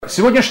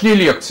Сегодняшняя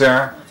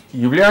лекция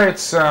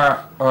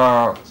является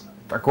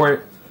такой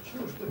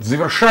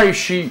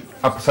завершающей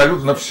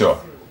абсолютно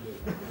все.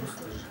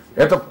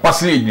 Это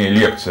последняя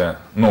лекция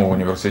нового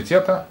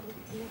университета.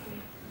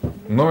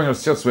 Новый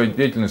университет свою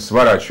деятельность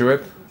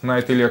сворачивает на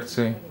этой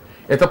лекции.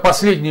 Это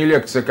последняя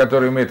лекция,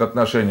 которая имеет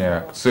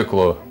отношение к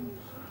циклу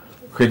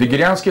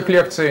хайдеггерианских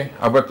лекций.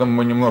 Об этом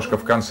мы немножко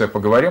в конце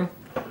поговорим.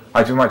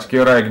 О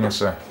тематике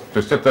Райгнеса. То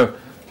есть это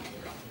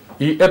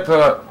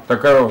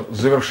такая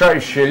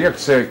завершающая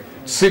лекция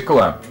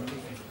цикла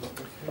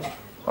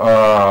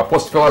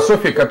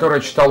постфилософии, который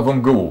я читал в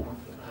МГУ.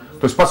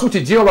 То есть, по сути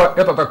дела,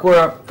 это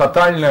такое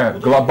тотальное,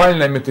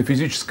 глобальное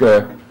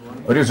метафизическое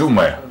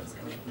резюме.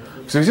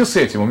 В связи с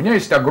этим у меня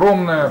есть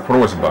огромная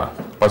просьба,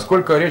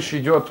 поскольку речь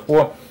идет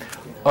о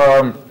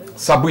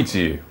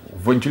событии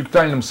в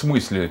интеллектуальном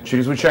смысле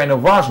чрезвычайно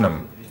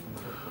важном,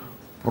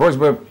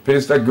 просьба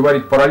перестать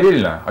говорить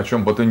параллельно, о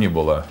чем бы то ни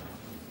было,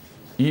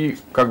 и,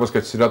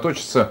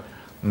 сосредоточиться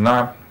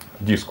на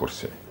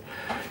дискурсе.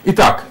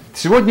 Итак,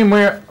 сегодня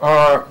мы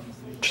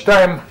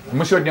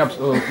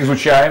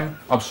изучаем,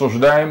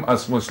 обсуждаем,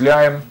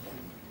 осмысляем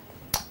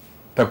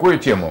такую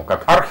тему,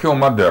 как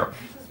археомодерн.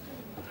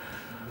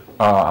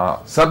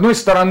 С одной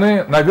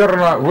стороны,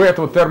 наверное, вы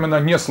этого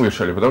термина не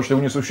слышали, потому что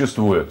его не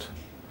существует.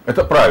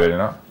 Это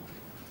правильно.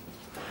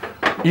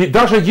 И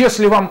даже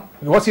если у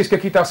вас есть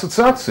какие-то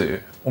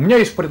ассоциации, у меня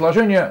есть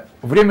предложение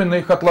временно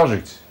их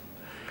отложить.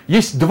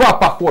 Есть два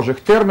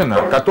похожих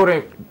термина,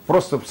 которые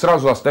просто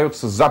сразу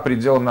остаются за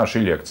пределом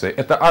нашей лекции.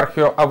 Это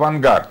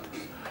археоавангард,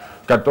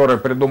 который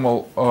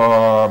придумал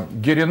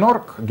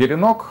Геринок,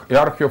 и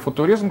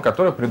археофутуризм,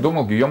 который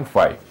придумал Гийом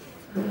Фай.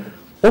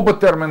 Оба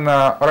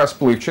термина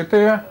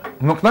расплывчатые,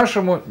 но к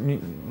нашему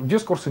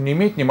дискурсу не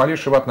имеют ни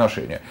малейшего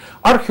отношения.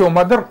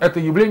 Археомодерн – это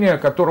явление,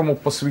 которому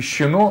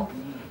посвящено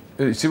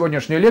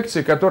сегодняшней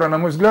лекции, которое, на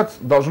мой взгляд,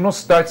 должно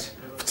стать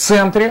в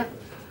центре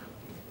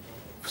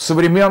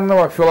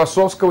современного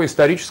философского,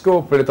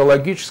 исторического,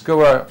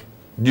 политологического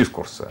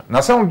дискурса.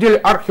 На самом деле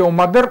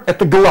археомодерн –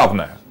 это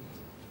главное,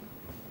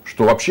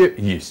 что вообще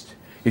есть.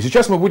 И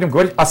сейчас мы будем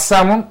говорить о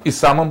самом и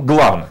самом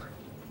главном.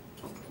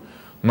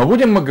 Но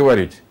будем мы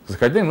говорить,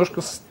 заходя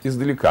немножко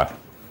издалека,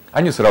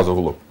 а не сразу в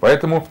лоб.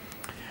 Поэтому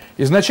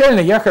изначально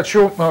я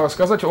хочу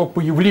сказать о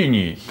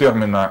появлении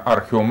термина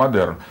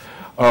археомодерн.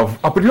 В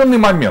определенный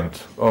момент,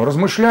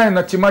 размышляя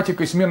над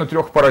тематикой смены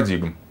трех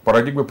парадигм,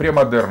 парадигмы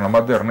премодерна,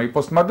 модерна и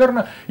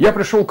постмодерна, я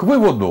пришел к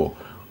выводу,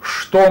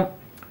 что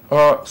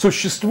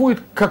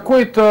существует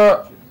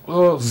какой-то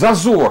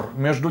зазор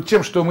между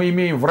тем, что мы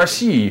имеем в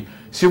России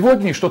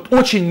сегодня, что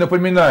очень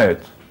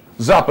напоминает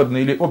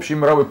западный или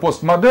общемировой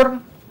постмодерн.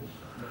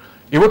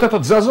 И вот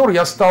этот зазор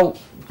я стал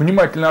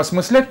внимательно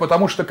осмыслять,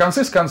 потому что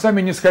концы с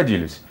концами не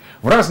сходились.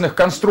 В разных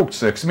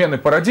конструкциях смены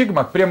парадигм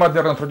от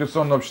премодерна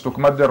традиционного общества к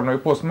модерну и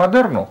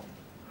постмодерну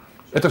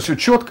это все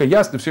четко,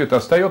 ясно, все это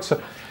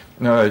остается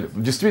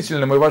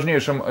действительным и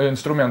важнейшим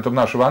инструментом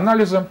нашего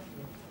анализа,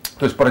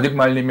 то есть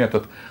парадигмальный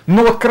метод.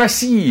 Но вот к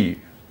России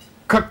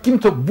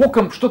каким-то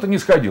боком что-то не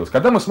сходилось.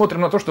 Когда мы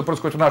смотрим на то, что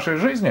происходит в нашей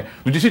жизни,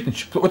 действительно,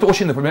 это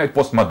очень напоминает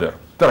постмодерн.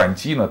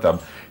 Тарантино,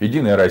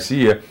 Единая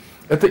Россия.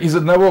 Это из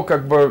одного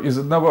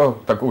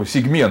такого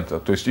сегмента.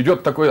 То есть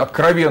идет такое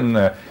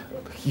откровенное,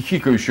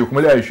 хихикающее,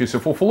 ухмыляющееся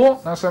фуфло,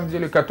 на самом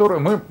деле,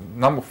 которое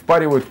нам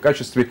впаривают в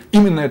качестве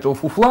именно этого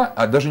фуфла,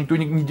 а даже никто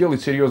не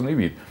делает серьезный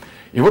вид.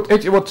 И вот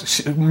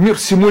мир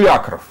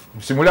симулякров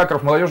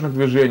молодежных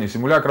движений,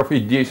 симулякров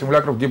идей,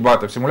 симулякров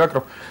дебатов,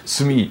 симулякров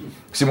СМИ,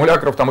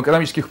 симулякров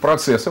экономических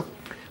процессов.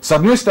 С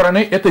одной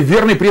стороны, это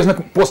верный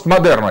признак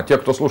постмодерна. Те,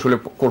 кто слушали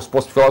курс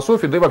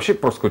постфилософии, да и вообще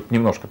просто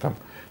немножко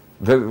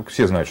да,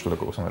 все знают, что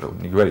такое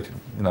постмодерн, не говорите,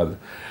 не надо.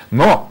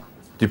 Но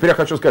теперь я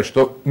хочу сказать,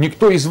 что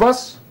никто из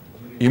вас,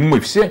 и мы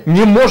все,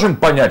 не можем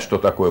понять, что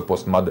такое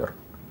постмодерн.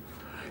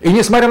 И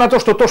несмотря на то,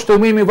 что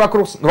мы имеем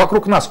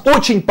вокруг нас,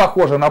 очень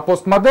похоже на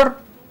постмодерн,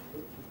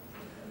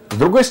 с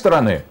другой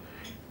стороны,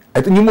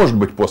 это не может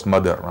быть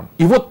постмодерном.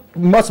 И вот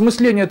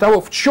осмысление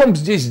того, в чем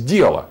здесь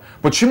дело,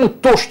 почему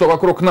то, что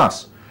вокруг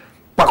нас,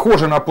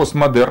 похоже на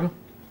постмодерн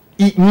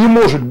и не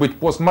может быть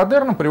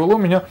постмодерном, привело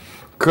меня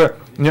к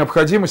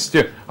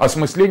необходимости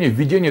осмысления,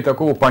 введения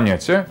такого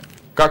понятия,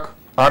 как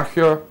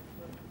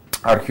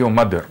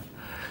археомодерн.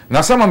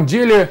 На самом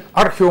деле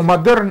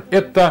археомодерн –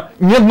 это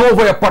не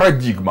новая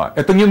парадигма,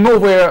 это не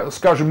новое,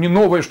 не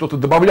новое что-то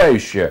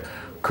добавляющее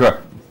к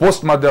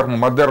постмодерну,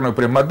 модерну и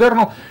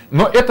премодерну,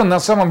 но это на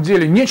самом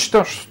деле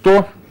нечто,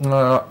 что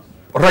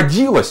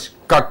родилось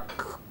как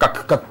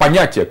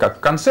понятие, как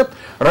концепт,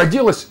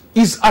 родилось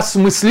из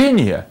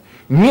осмысления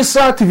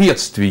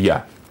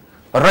несоответствия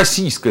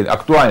российской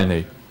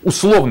актуальной,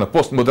 условно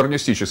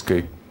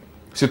постмодернистической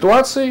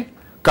ситуации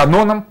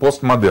канонам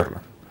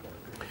постмодерна.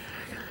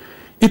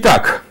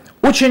 Итак,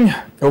 очень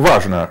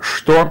важно,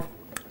 что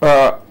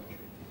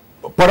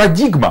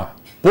парадигма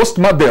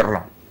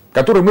постмодерна,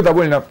 которую мы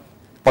довольно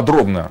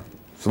подробно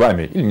с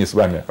вами или не с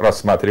вами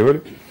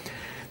рассматривали,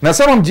 на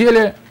самом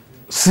деле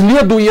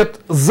следует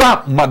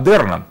за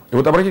модерном. И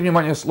вот обратите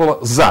внимание на слово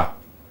 «за».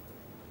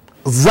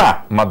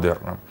 За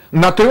модерном.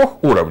 На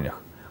трех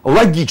уровнях.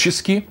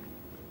 логически,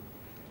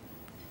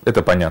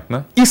 это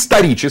понятно,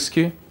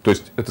 исторически, то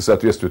есть это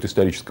соответствует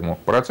историческому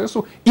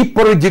процессу, и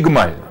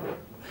парадигмально.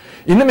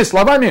 Иными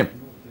словами,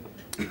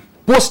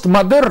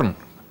 постмодерн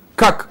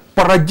как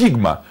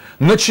парадигма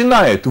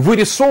начинает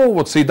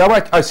вырисовываться и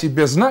давать о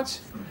себе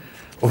знать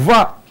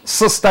в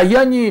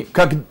состоянии,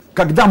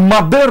 когда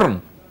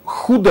модерн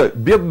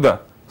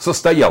худо-бедно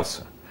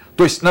состоялся.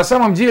 То есть на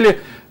самом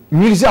деле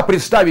нельзя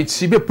представить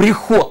себе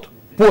приход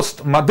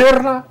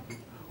постмодерна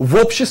в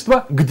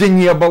общество, где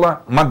не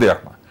было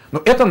модерна.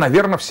 Но это,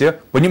 наверное, все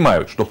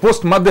понимают, что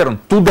постмодерн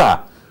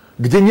туда,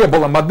 где не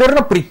было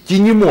модерна, прийти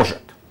не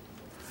может.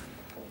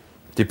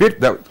 Теперь,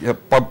 да,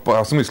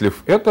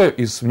 осмыслив это,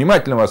 из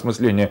внимательного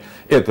осмысления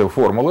этой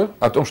формулы,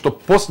 о том, что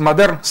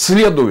постмодерн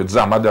следует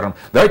за модерном.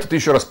 Давайте это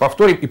еще раз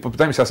повторим и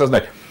попытаемся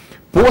осознать.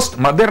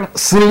 Постмодерн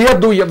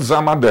следует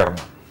за модерном.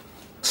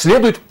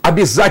 Следует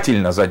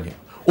обязательно за ним.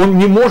 Он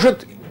не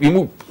может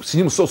с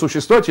ним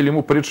сосуществовать или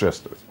ему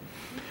предшествовать.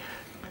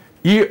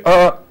 И,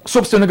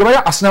 собственно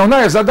говоря,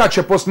 основная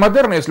задача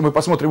постмодерна, если мы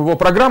посмотрим его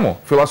программу,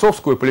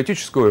 философскую,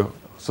 политическую,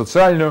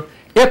 социальную,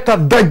 это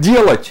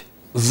доделать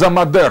за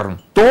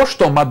модерн то,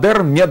 что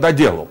модерн не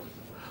доделал.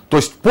 То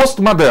есть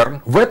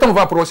постмодерн в этом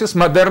вопросе с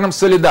модерном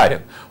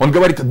солидарен. Он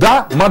говорит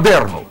да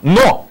модерну,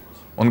 но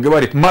он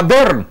говорит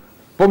модерн,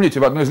 помните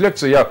в одной из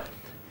лекций я,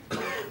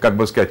 как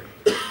бы сказать,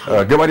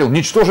 говорил,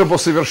 ничтожебо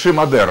соверши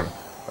модерн.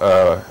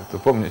 Это,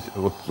 помните,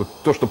 вот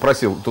то, что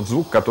просил, тот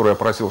звук, который я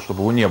просил,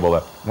 чтобы его не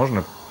было,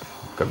 можно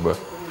как бы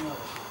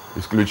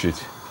исключить.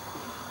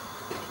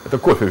 Это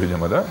кофе,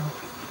 видимо, да?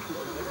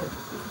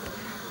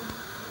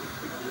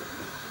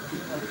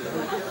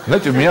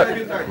 Знаете, у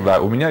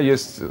меня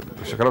есть,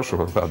 все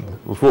хорошо, ладно,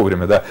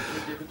 вовремя, да.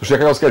 Потому что я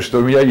хотел сказать, что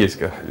у меня есть,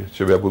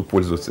 чем я буду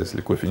пользоваться,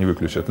 если кофе не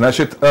выключат.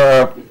 Значит,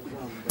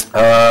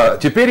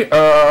 теперь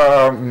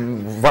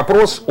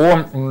вопрос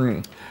о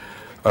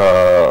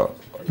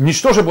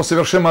ничтожебо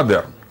соверши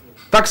модерн.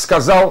 Так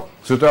сказал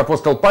святой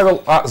апостол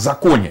Павел о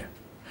законе,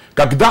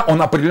 когда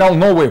он определял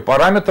новые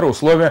параметры,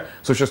 условия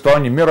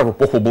существования мира в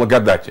эпоху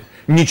благодати.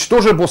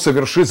 Ничтожебо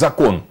соверши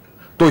закон.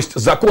 То есть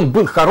закон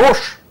был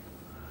хорош,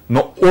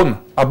 но он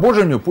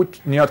обожению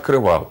путь не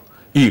открывал.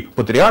 И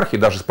патриархи,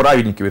 даже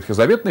праведники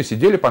ветхозаветные,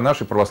 сидели по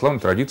нашей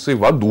православной традиции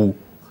в аду,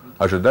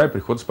 ожидая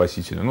прихода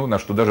Спасителя. Ну, на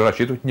что даже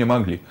рассчитывать не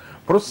могли.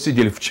 Просто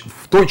сидели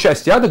в той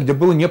части ада, где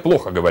было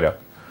неплохо, говорят,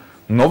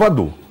 но в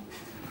аду.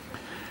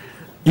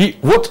 И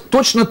вот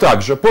точно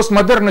так же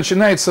постмодерн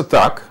начинается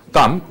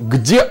там,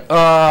 где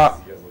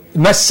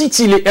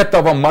носители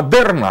этого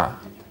модерна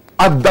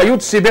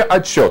отдают себе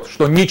отчет,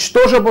 что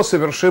ничтожебо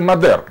соверши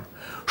модерн,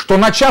 что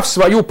начав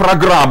свою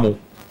программу,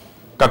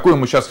 какую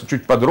мы сейчас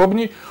чуть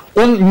подробнее,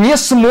 он не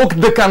смог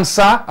до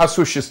конца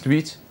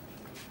осуществить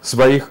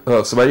своих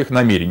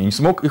намерений, не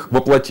смог их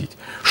воплотить.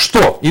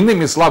 Что,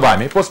 иными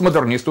словами,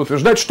 постмодернисты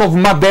утверждают, что в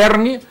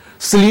модерне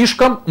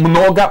слишком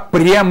много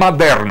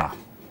премодерна.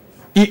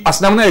 И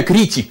основная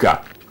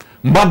критика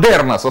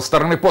модерна со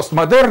стороны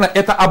постмодерна –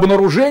 это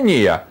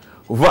обнаружение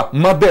в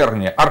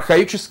модерне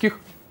архаических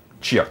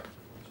черт.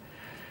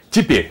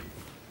 Теперь,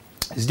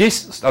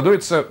 здесь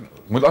становится,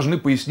 мы должны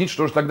пояснить,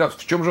 что же тогда,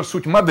 в чем же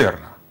суть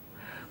модерна.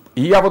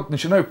 И я вот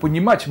начинаю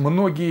понимать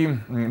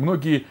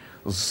многие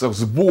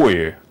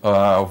сбои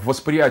в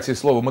восприятии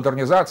слова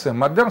модернизация,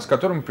 модерн, с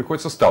которыми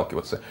приходится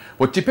сталкиваться.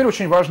 Вот теперь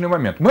очень важный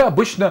момент. Мы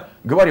обычно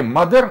говорим,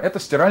 модерн – это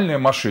стиральная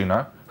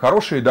машина,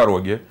 хорошие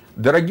дороги,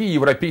 дорогие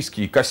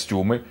европейские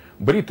костюмы,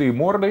 бритые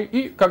морды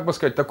и, как бы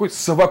сказать, такой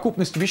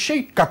совокупность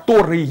вещей,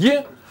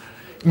 которые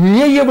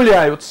не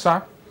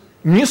являются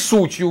ни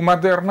сутью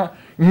модерна,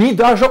 ни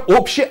даже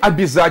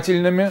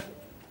общеобязательными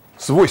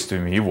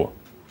свойствами его.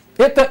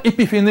 Это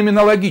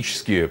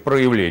эпифеноменологические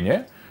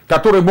проявления,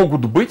 которые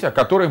могут быть, а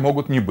которые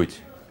могут не быть.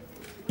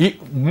 И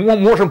мы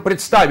можем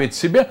представить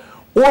себе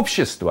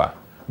общество,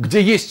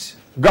 где есть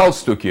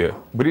галстуки,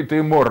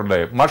 бритые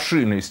морды,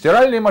 машины,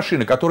 стиральные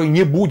машины, которые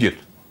не будет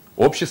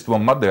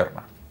обществом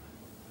модерна.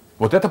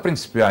 Вот это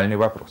принципиальный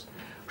вопрос.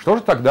 Что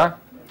же тогда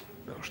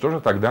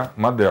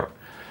модерн?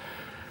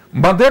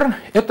 Модерн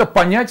 – это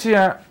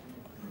понятие,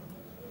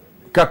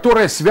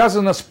 которое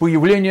связано с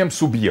появлением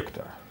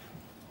субъекта.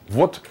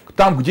 Вот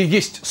там, где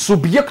есть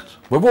субъект,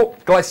 в его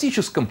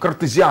классическом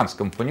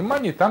картезианском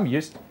понимании, там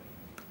есть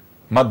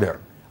модерн.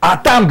 А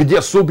там,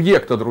 где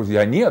субъекта,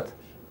 друзья, нет,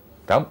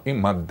 там и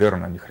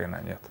модерна ни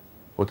хрена нет.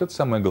 Вот это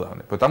самое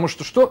главное. Потому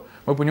что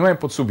мы понимаем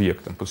под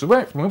субъектом?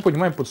 Мы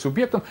понимаем под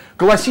субъектом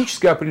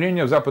классическое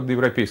определение в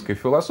западноевропейской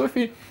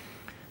философии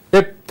 –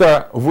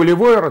 это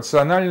волевое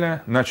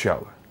рациональное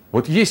начало.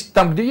 Вот есть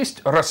там, где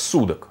есть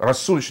рассудок,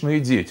 рассудочная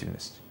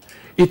деятельность,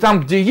 и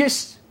там, где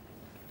есть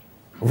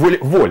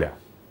воля,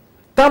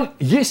 там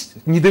есть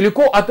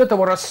недалеко от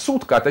этого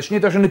рассудка, а точнее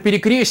даже на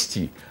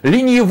перекрестии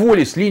линии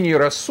воли с линией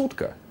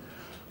рассудка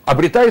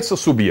обретается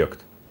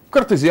субъект.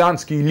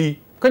 Картезианский ли,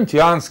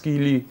 кантианский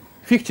ли,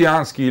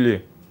 фихтианский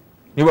ли,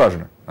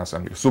 неважно, на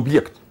самом деле,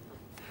 субъект.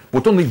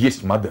 Вот он и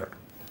есть модерн.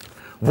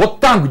 Вот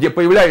там, где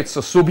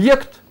появляется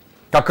субъект,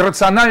 как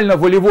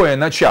рационально-волевое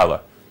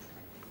начало,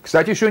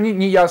 кстати, еще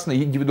не ясно,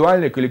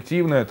 индивидуальное,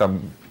 коллективное,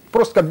 там,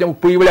 просто когда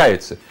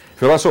появляется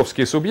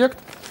философский субъект,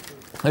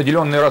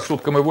 наделенный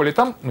рассудком и волей,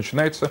 там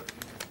начинается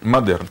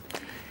модерн.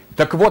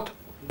 Так вот,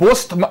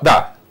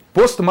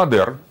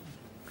 постмодерн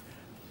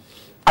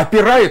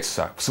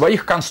опирается в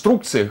своих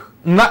конструкциях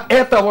на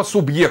этого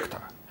субъекта.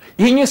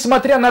 И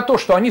несмотря на то,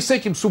 что они с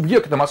этим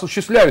субъектом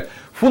осуществляют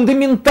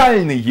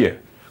фундаментальные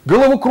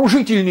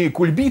головокружительные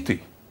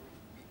кульбиты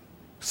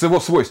с его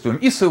свойствами,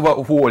 и с его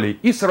волей,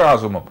 и с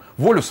разумом,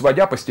 волю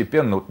сводя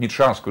постепенно, вот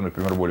ницшанскую,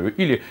 например, волю,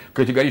 или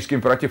категорический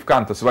императив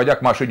Канта, сводя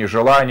к машине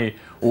желаний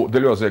у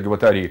Делеза и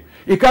Гваттари.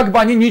 И как бы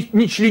они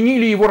не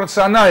членили его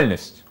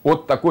рациональность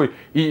от такой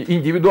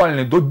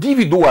индивидуальной до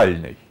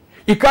дивидуальной,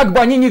 и как бы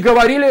они ни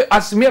говорили о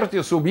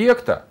смерти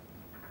субъекта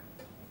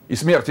и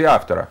смерти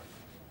автора,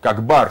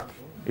 как Барт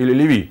или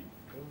Леви,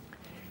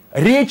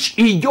 речь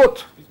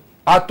идет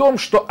о том,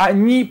 что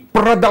они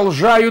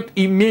продолжают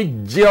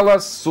иметь дело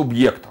с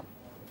субъектом.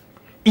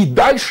 И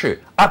дальше,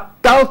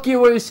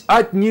 отталкиваясь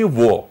от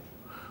него,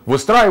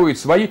 выстраивают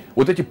свои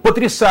вот эти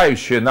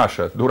потрясающие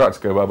наше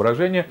дурацкое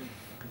воображение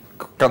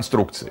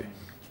конструкции.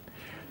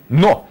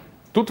 Но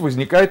тут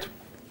возникает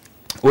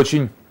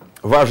очень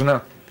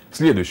важно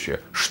следующее.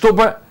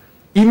 Чтобы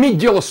иметь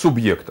дело с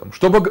субъектом,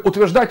 чтобы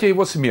утверждать о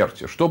его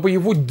смерти, чтобы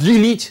его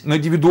делить на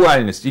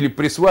индивидуальность или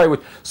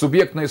присваивать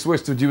субъектные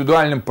свойства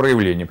индивидуальным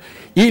проявлениям,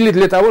 или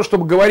для того,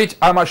 чтобы говорить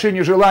о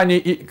машине желаний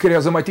и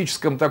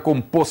кризоматическом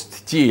таком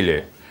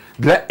посттеле,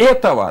 для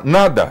этого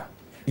надо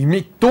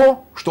иметь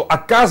то, что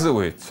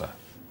оказывается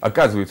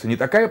не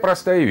такая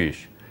простая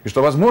вещь. И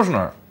что,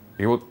 возможно,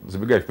 и вот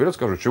забегая вперед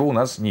скажу, чего у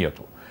нас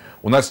нету.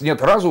 У нас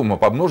нет разума,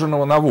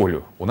 помноженного на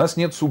волю. У нас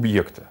нет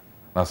субъекта,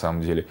 на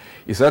самом деле.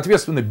 И,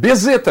 соответственно,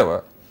 без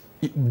этого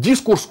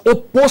дискурс о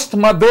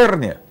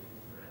постмодерне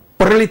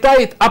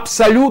пролетает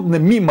абсолютно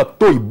мимо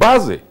той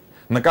базы,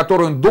 на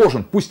которой он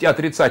должен, пусть и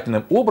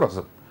отрицательным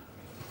образом,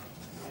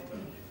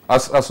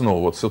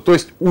 основываться. То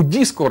есть у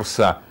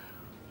дискурса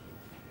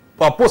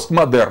о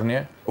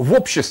постмодерне в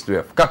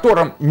обществе, в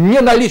котором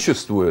не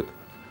наличествует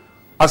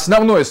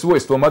основное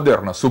свойство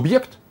модерна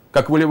субъект,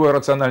 как волевое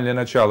рациональное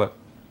начало,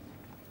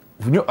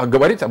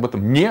 говорить об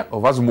этом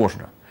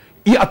невозможно.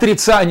 И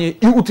отрицание,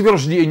 и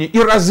утверждение, и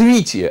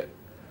развитие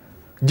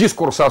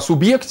дискурса о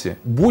субъекте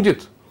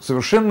будет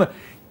совершенно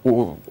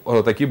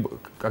таким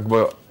как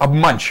бы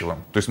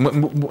обманчивым. То есть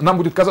нам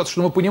будет казаться,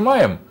 что мы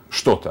понимаем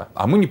что-то,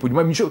 а мы не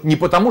понимаем ничего. Не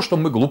потому, что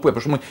мы глупые, а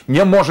потому что мы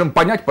не можем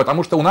понять,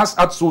 потому что у нас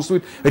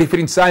отсутствует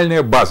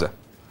референциальная база.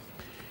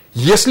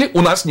 Если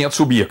у нас нет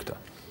субъекта.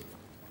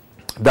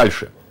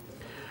 Дальше.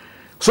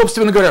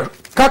 Собственно говоря,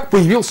 как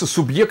появился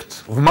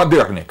субъект в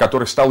модерне,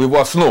 который стал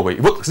его основой?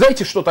 Вот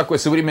знаете, что такое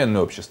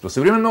современное общество?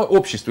 Современное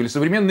общество или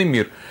современный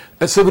мир?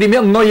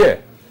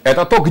 Современное –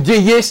 это то,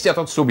 где есть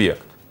этот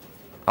субъект.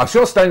 А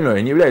все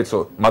остальное не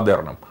является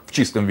модерном в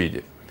чистом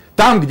виде.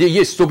 Там, где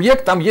есть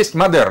субъект, там есть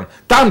модерн.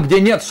 Там, где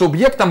нет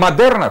субъекта,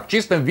 модерна в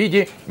чистом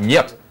виде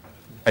нет.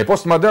 И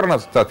постмодерна,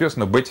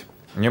 соответственно, быть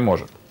не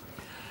может.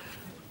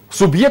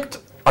 Субъект,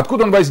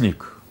 откуда он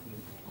возник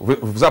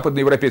в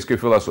западноевропейской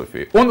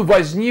философии? Он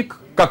возник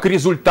как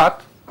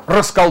результат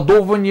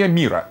расколдовывания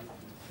мира.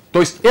 То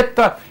есть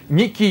это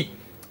некое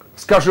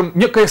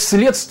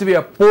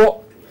следствие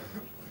по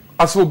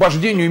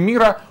освобождению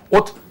мира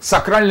от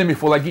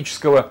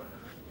сакрально-мифологического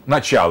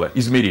начала,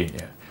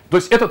 измерения. То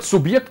есть этот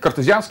субъект,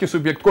 картезианский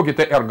субъект,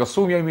 когито эрго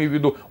сум, я имею в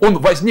виду, он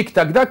возник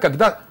тогда,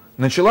 когда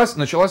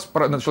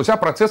начался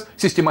процесс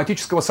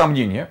систематического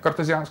сомнения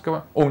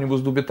картезианского,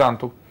 omnibus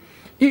dubitantum,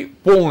 и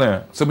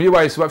полное,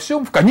 сомневаясь во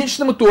всем, в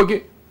конечном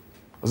итоге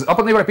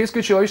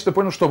западноевропейское человечество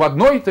поняло, что в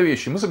одной этой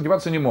вещи мы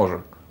сомневаться не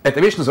можем. Эта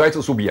вещь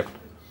называется субъект,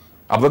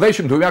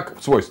 обладающим двумя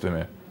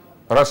свойствами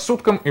 –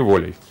 рассудком и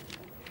волей.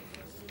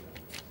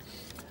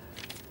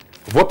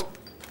 Вот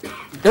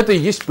это и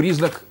есть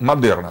признак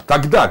модерна.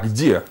 Тогда,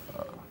 где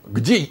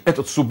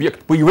этот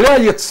субъект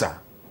появляется,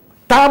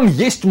 там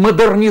есть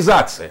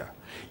модернизация.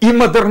 И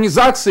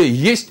модернизация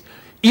есть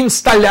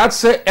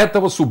инсталляция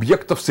этого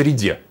субъекта в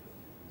среде.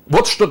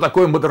 Вот что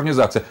такое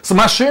модернизация. С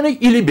машиной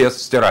или без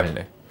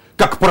стиральной?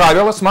 Как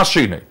правило, с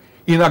машиной.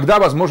 Иногда,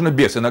 возможно,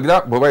 без.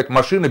 Иногда бывает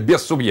машина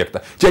без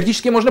субъекта.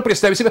 Теоретически можно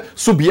представить себе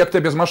субъекта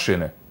без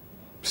машины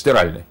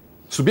стиральной.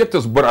 Субъекта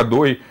с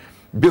бородой,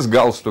 без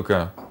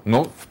галстука.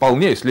 Но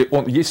вполне, если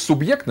он есть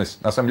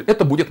субъектность, на самом деле,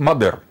 это будет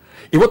модерн.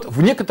 И вот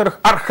в некоторых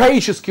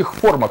архаических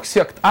формах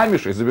сект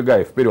амишей,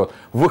 забегая вперед,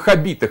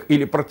 ваххабитах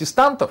или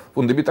протестантов,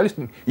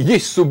 фундаменталистов,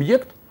 есть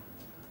субъект,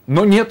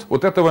 но нет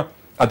вот этого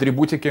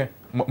атрибутики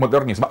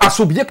модернизма. А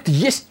субъект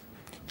есть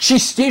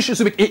чистейший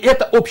субъект. И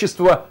это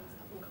общество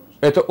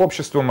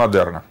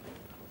модерна.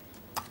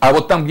 А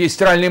вот там, где есть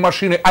стиральные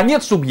машины, а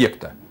нет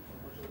субъекта,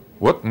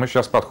 вот мы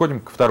сейчас подходим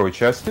к второй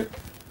части.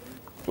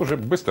 Уже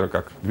быстро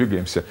как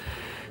двигаемся.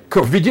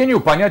 К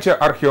введению понятия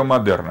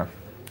археомодерна.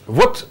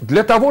 Вот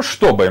для того,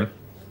 чтобы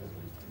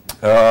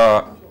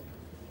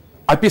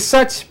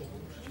описать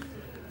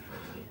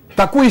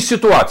такую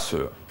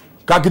ситуацию,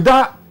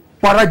 когда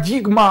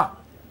парадигма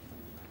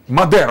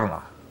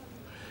модерна,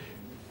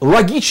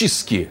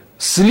 логически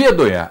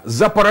следуя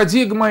за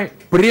парадигмой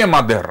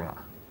премодерна,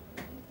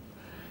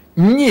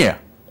 не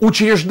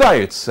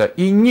учреждается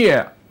и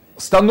не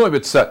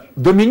становится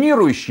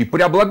доминирующей,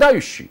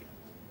 преобладающей,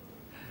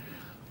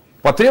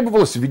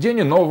 потребовалось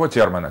введение нового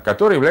термина,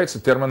 который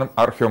является термином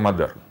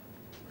археомодерн.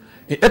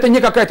 И это не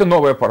какая-то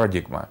новая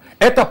парадигма.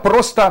 Это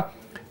просто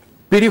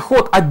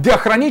переход от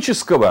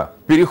диахронического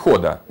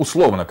перехода,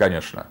 условно,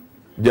 конечно,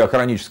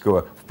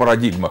 диахронического в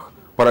парадигмах,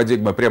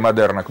 парадигмы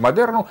премодерна к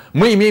модерну,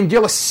 мы имеем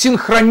дело с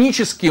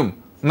синхроническим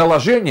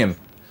наложением,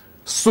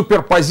 с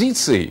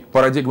суперпозицией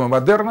парадигмы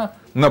модерна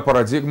на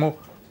парадигму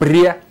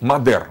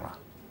премодерна.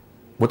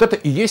 Вот это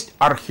и есть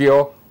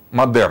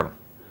археомодерн.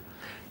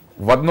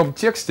 В одном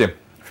тексте,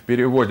 в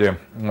переводе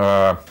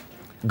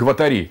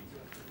Гваттари,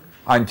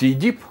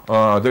 Антиэдип,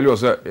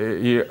 Делеза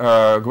и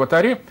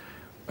Гваттари,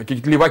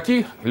 какие-то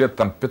леваки лет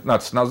там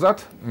 15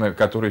 назад,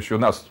 которые еще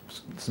нас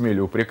смели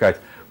упрекать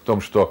в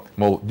том, что,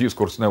 мол,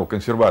 дискурс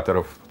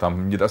неоконсерваторов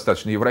там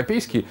недостаточно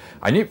европейский,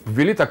 они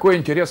ввели такое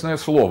интересное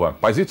слово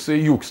 – позиция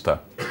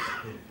Юкста.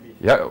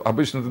 Я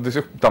обычно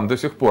до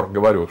сих пор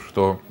говорю,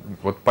 что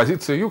вот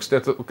позиция Юкста –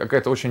 это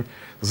какая-то очень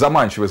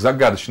заманчивая,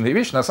 загадочная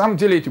вещь. На самом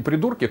деле эти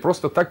придурки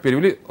просто так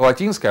перевели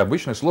латинское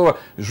обычное слово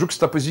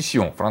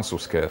 «juxtaposition»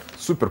 французское,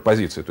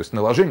 суперпозиция, то есть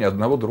наложение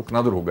одного друг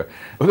на друга.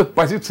 Вот эта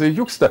позиция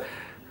Юкста –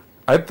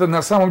 это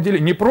на самом деле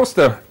не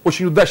просто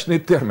очень удачный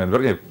термин,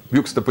 вернее,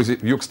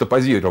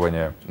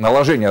 юкстапозирование,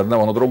 наложение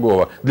одного на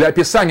другого, для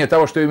описания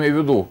того, что я имею в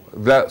виду,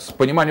 для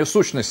понимания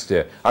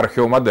сущности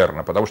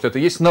археомодерна, потому что это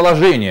есть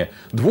наложение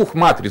двух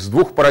матриц,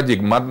 двух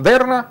парадигм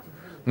модерна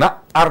на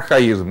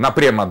архаизм, на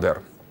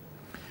премодерн.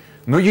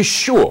 Но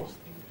еще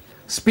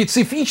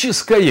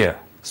специфическая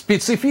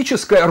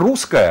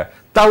русская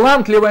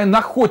талантливая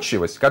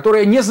находчивость,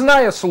 которая, не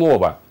зная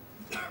слова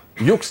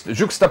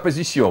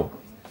juxtaposition,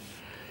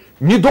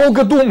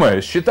 недолго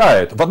думая,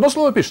 считает, в одно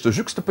слово пишется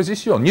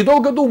juxtaposition,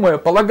 недолго думая,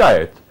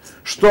 полагает,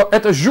 что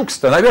это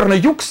жукста, наверное,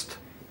 Юкст,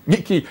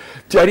 некий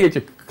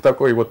теоретик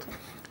такой вот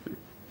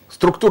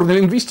структурной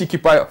лингвистики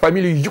по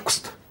фамилии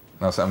Юкст,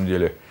 на самом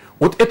деле.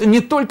 Вот это не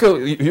только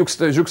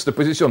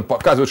juxtaposition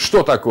показывает,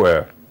 что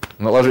такое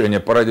наложение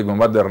парадигмы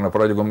модерна,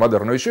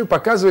 но еще и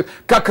показывает,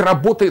 как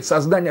работает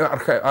создание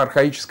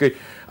архаической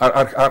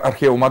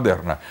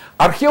археомодерна.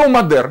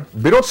 Археомодерн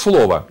берет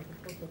слово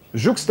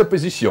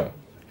juxtaposition.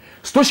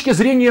 С точки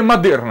зрения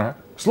модерна,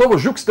 слово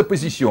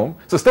 «juxtaposition»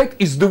 состоит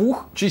из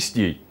двух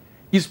частей.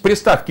 Из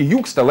приставки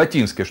 «юкста»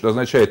 латинской, что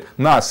означает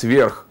 «на»,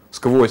 «сверх»,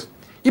 «сквозь»,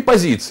 и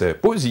позиция,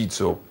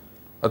 «позицию»,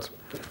 от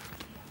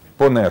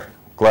 «poner»,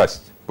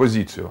 «класть»,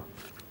 «позицию»,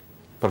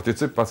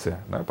 партицип «пассе»,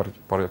 да,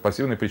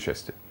 пассивное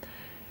причастие.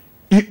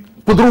 И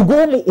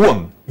по-другому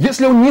он,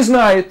 если он не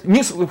знает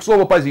ни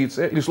слова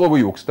 «позиция» или слова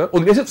 «юкста»,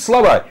 он лезет в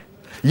словарь.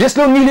 Если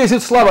он не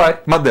лезет в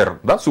словарь, модерн,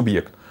 да,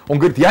 субъект, он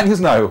говорит, я не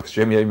знаю, с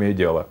чем я имею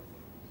дело.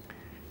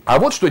 А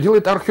вот что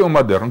делает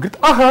археомодерн. Он говорит,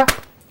 ага,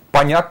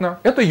 понятно,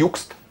 это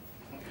юкст.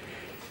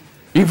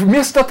 И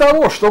вместо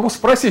того, чтобы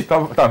спросить,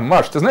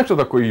 Маш, ты знаешь, что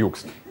такое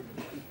юкст?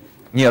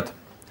 Нет.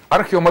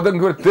 Археомодерн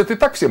говорит, это и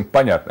так всем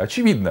понятно,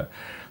 очевидно.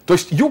 То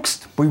есть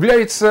юкст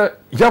появляется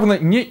явно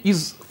не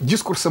из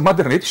дискурса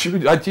модерна. Это еще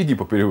люди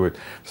антиэдипа переводят.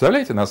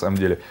 Представляете, на самом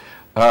деле?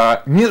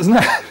 Не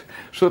знаю,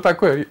 что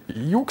такое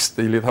юкст,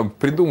 или там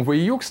придумывая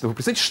юкст, вы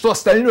представляете, что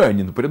остальное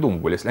они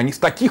придумывали, если они из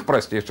таких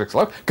простейших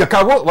слов,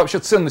 каково вообще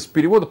ценность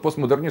перевода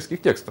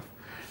постмодернистских текстов.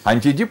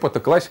 Антиэдип — это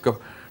классика,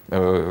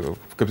 в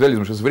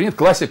капитализме сейчас звенит,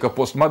 классика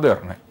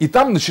постмодерна. И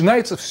там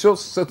начинается все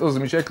с этого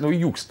замечательного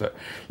юкста.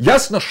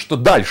 Ясно, что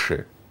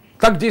дальше,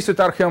 как действует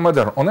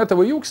археомодерн, он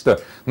этого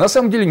юкста на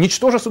самом деле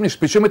ничтоже сумнишь,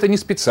 причем это не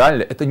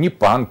специально, это не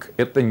панк,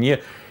 это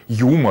не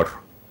юмор,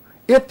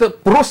 это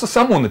просто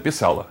само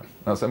написало.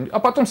 На самом деле. А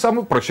потом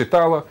само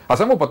прочитала, а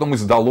само потом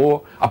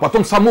издало, а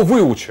потом само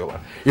выучило.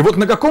 И вот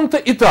на каком-то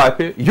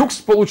этапе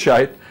юкст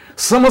получает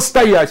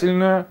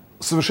самостоятельное,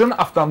 совершенно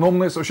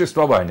автономное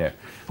существование.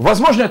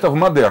 Возможно, это в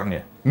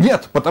модерне?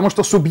 Нет, потому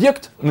что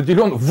субъект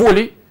наделен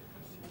волей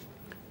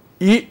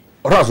и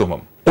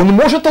разумом. Он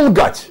может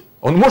лгать,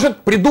 он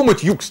может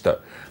придумать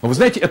юкста. Но вы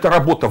знаете, это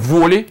работа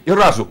воли и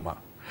разума.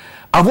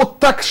 А вот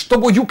так,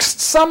 чтобы юкст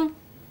сам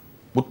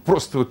вот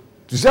просто вот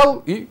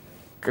взял и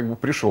как бы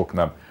пришел к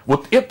нам.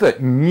 Вот это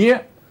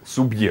не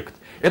субъект,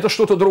 это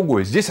что-то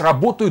другое. Здесь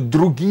работают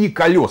другие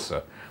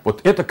колеса. Вот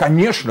это,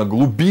 конечно,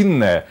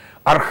 глубинная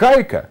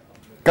архаика,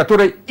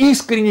 которая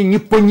искренне не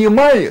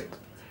понимает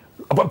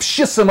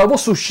вообще самого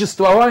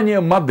существования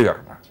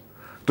модерна.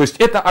 То есть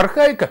это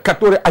архаика,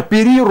 которая,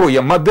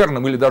 оперируя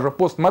модерном или даже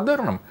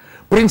постмодерном,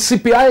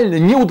 принципиально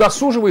не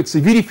удосуживается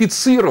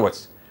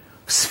верифицировать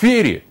в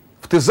сфере,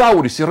 в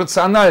тезаурисе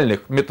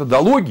рациональных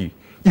методологий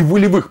и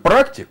волевых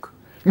практик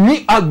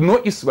ни одно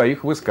из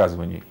своих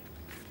высказываний.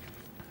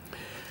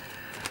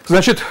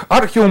 Значит,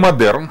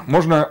 археомодерн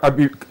можно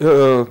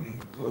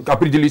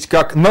определить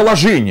как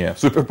наложение,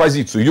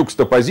 суперпозицию,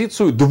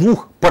 юкстапозицию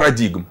двух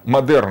парадигм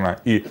модерна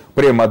и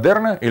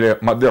премодерна, или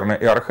модерна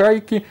и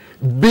архаики,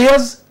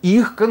 без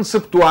их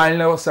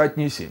концептуального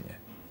соотнесения.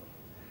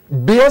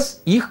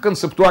 Без их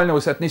концептуального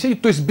соотнесения,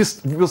 то есть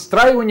без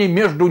выстраивания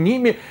между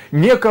ними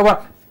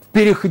некого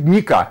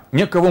переходника,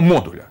 некого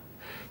модуля.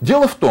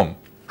 Дело в том,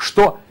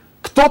 что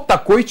к кто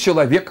такой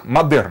человек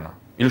модерна?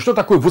 Или что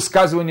такое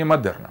высказывание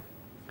модерна?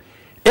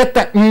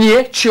 Это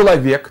не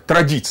человек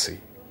традиций.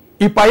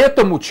 И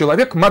поэтому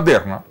человек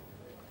модерна,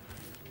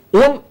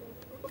 он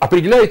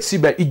определяет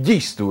себя и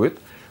действует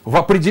в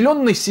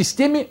определенной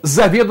системе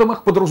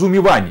заведомых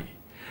подразумеваний.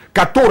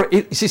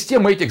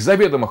 Система этих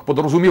заведомых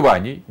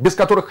подразумеваний, без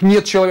которых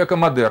нет человека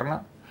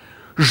модерна,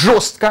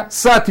 жестко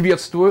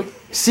соответствует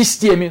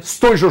системе,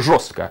 столь же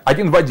жестко,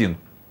 один в один.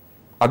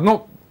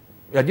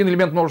 Один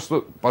элемент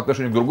множества по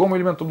отношению к другому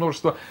элементу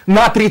множества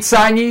на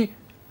отрицании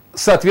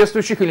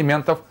соответствующих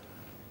элементов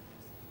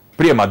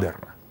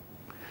премодерна.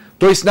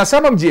 То есть на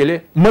самом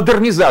деле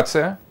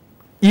модернизация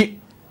и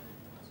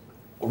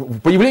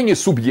появление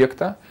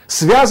субъекта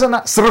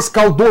связано с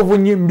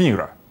расколдовыванием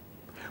мира.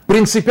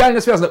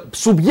 Принципиально связано.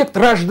 Субъект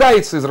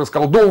рождается из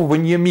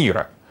расколдовывания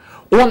мира.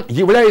 Он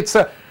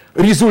является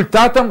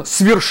результатом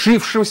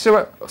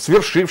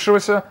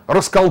свершившегося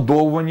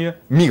расколдовывания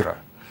мира.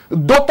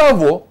 До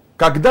того,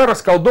 когда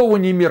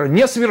расколдовывание мира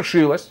не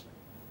свершилось,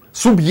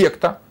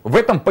 субъекта в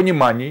этом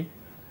понимании,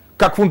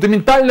 как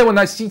фундаментального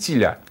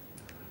носителя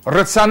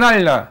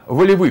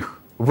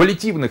рационально-волевых,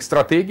 волитивных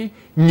стратегий,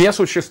 не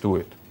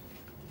существует.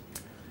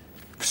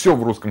 Все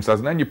в русском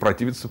сознании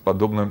противится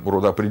подобному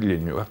роду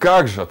определению. А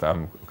как же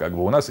там,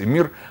 у нас и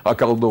мир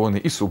околдованный,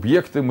 и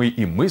субъекты мы,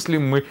 и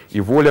мыслим мы,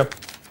 и воля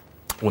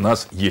у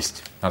нас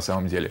есть на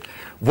самом деле.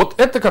 Вот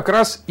это как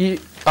раз и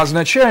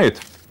означает,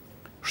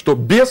 что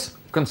без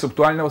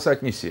концептуального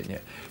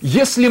соотнесения.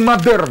 Если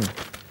модерн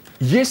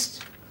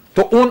есть,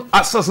 то он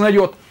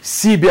осознает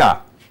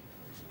себя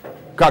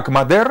как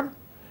модерн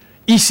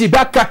и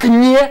себя как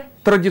не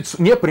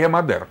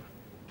премодерн.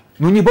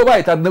 Но не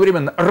бывает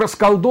одновременно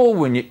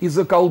расколдовывания и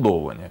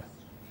заколдовывания.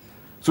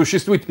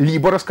 Существует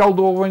либо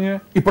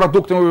расколдовывание, и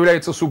продуктом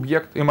является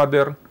субъект и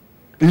модерн,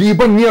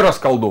 либо не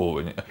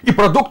расколдовывание, и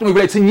продуктом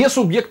является не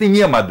субъект и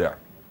не модерн.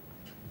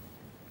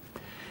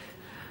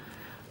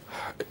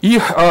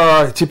 И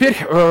теперь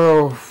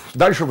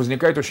дальше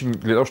возникает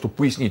для того, чтобы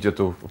пояснить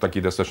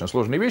такие достаточно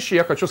сложные вещи,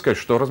 я хочу сказать,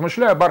 что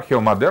размышляя об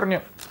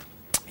археомодерне,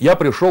 я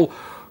пришел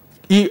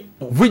и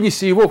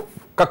вынеся его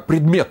как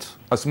предмет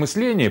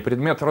осмысления,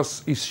 предмет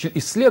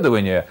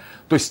исследования,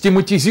 то есть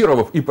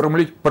тематизировав и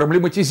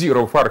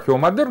проблематизировав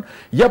археомодерн,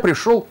 я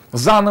пришел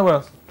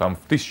заново, в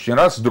тысячи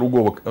раз с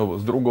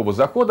другого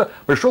захода,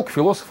 пришел к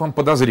философам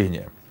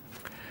подозрения.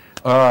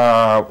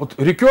 Вот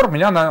Рикер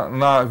меня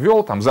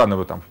навел,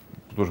 заново,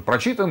 тоже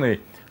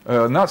прочитанный,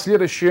 на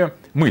следующие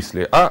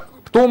мысли о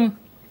том,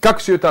 как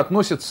все это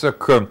относится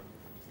к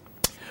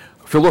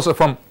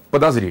философам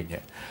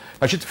подозрения.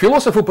 Значит,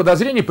 философы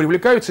подозрения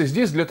привлекаются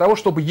здесь для того,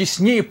 чтобы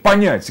яснее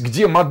понять,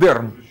 где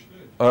модерн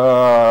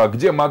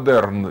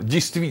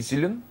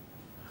действителен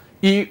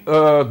и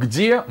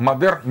где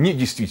модерн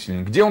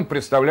недействителен, где он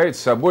представляет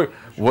собой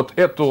вот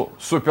эту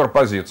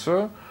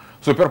суперпозицию,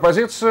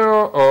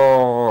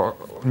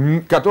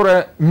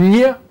 которая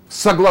не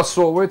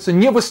согласовывается,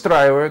 не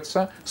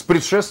выстраивается с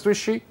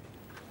предшествующей,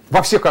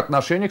 во всех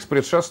отношениях с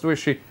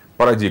предшествующей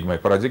парадигмой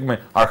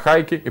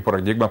архаики и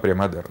парадигмой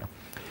премодерна.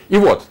 И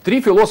вот,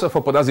 три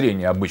философа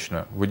подозрения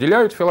обычно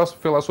выделяют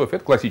философию. Это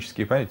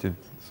классические, понимаете,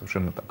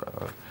 совершенно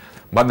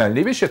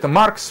банальные вещи. Это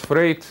Маркс,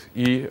 Фрейд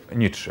и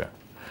Ницше.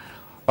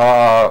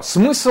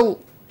 Смысл,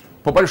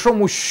 по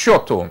большому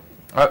счету,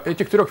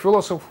 этих трех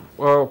философов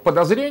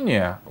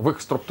подозрения в их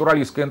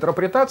структуралистской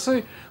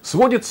интерпретации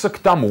сводится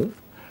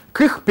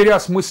к их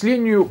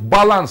переосмыслению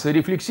баланса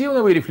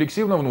рефлексивного и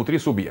рефлексивного внутри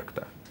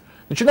субъекта.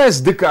 Начиная с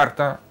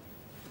Декарта,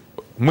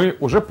 мы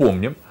уже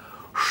помним,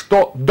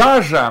 что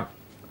даже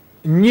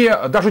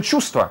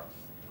чувства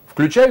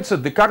включаются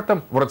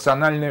Декартом в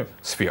рациональную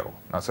сферу,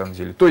 на самом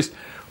деле. То есть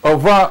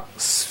в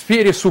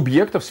сфере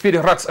субъекта, в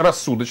сфере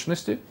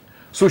рассудочности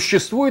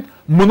существует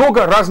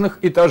много разных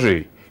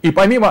этажей. И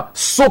помимо,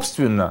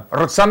 собственно,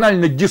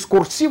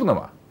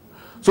 рационально-дискурсивного,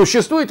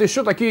 существуют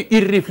еще такие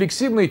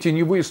иррефлексивные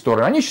теневые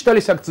стороны. Они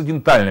считались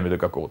акцидентальными до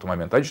какого-то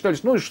момента. Они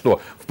считались, ну и что?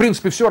 В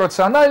принципе, все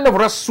рационально в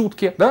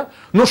рассудке, да?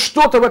 Но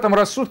что-то в этом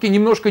рассудке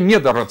немножко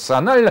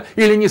недорационально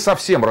или не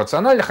совсем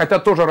рационально, хотя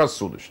тоже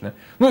рассудочно.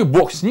 Ну и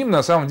бог с ним,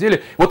 на самом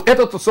деле. Вот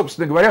это,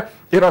 собственно говоря,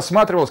 и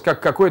рассматривалось как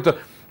какой-то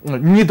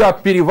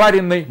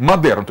недопереваренный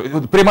модерн,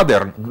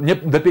 премодерн,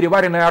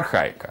 недопереваренная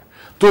архаика.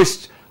 То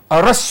есть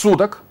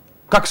рассудок,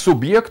 как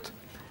субъект,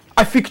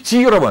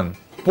 аффектирован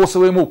по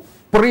своему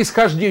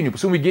происхождению, по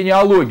своему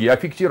генеалогии,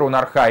 аффектирован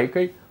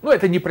архаикой. Но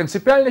это не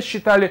принципиально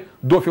считали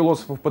до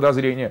философов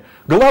подозрения.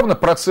 Главное,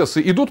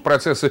 идут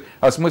процессы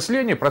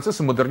осмысления,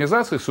 процессы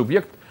модернизации,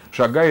 субъект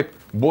шагает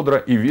бодро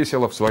и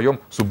весело в своем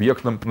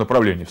субъектном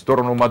направлении, в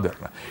сторону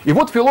модерна. И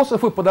вот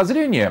философы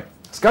подозрения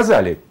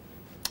сказали: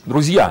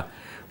 друзья,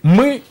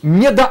 мы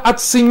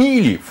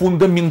недооценили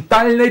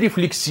фундаментально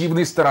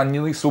рефлексивной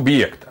стороны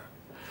субъекта.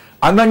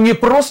 Она не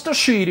просто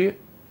шире,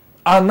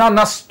 она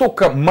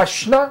настолько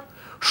мощна,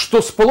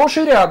 что сплошь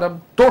и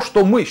рядом то,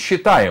 что мы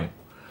считаем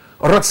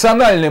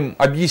рациональным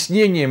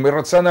объяснением и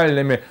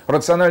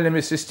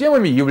рациональными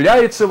системами,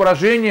 является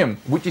выражением,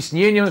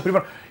 вытеснением,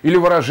 например, или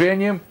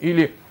выражением,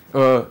 или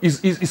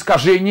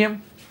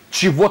искажением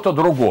чего-то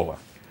другого.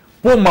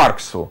 По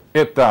Марксу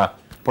это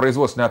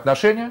производственные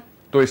отношения,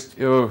 то есть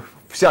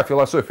вся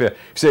философия,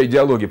 вся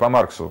идеология по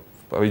Марксу,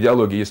 в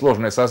идеологии есть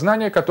ложное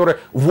сознание, которое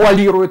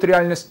вуалирует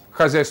реальность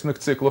хозяйственных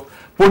циклов.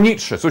 По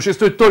Ницше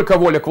существует только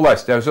воля к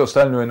власти, а все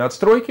остальное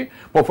надстройки.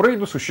 По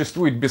Фрейду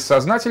существует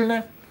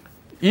бессознательное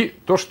и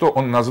то, что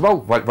он назвал,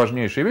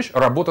 важнейшая вещь,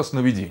 работа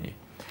сновидений.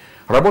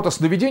 Работа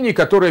сновидений,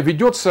 которая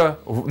ведется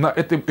на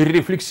этой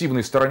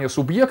рефлексивной стороне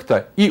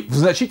субъекта и в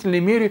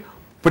значительной мере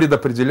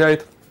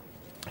предопределяет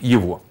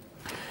его.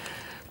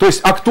 То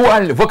есть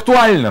в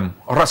актуальном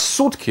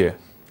рассудке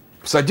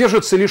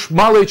содержится лишь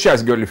малая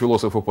часть, говорили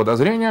философы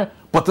подозрения,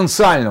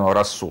 потенциального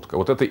рассудка,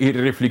 вот этой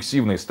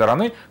рефлексивной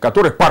стороны,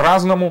 которые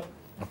по-разному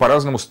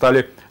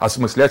стали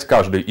осмыслять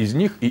каждый из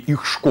них и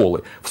их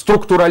школы. В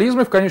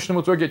структурализме в конечном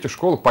итоге эти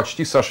школы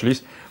почти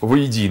сошлись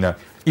воедино.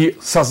 И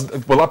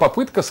была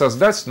попытка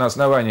создать на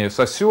основании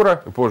Сассюра,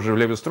 позже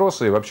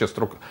Леви-Стросса и вообще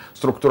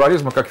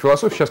структурализма как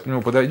философии, сейчас к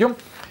нему подойдем,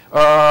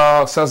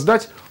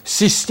 создать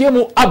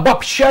систему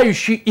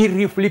обобщающей и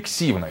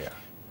рефлексивной.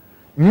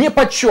 Не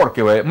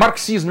подчеркивая,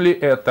 марксизм ли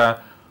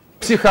это,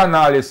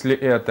 психоанализ ли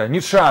это,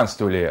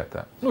 ницшеанство ли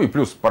это. Ну и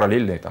плюс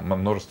параллельное там,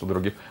 множество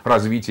других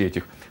развитий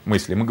этих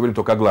мыслей. Мы говорим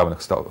только о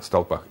главных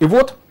столпах. И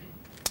вот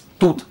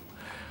тут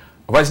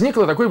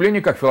возникло такое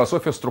явление, как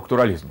философия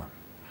структурализма.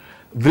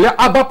 Для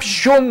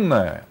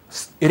обобщенной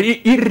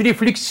и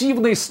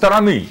рефлексивной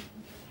стороны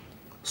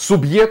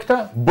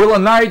субъекта было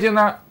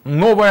найдено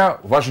новое,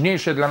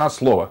 важнейшее для нас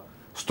слово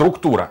 –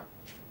 структура.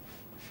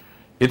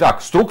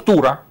 Итак,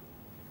 структура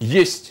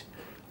есть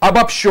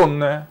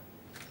обобщенная,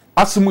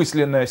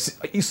 осмысленная,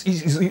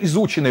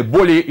 изученная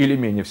более или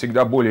менее,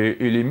 всегда более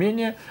или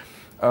менее,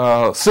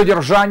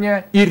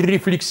 содержание и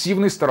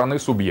рефлексивной стороны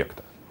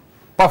субъекта.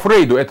 По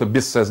Фрейду это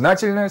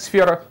бессознательная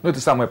сфера, но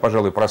это самое,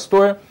 пожалуй,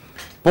 простое.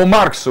 По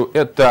Марксу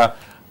это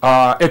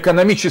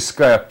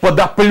экономическая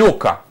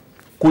подоплека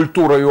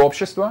культуры и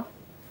общества.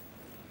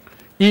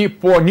 И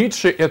по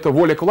Ницше это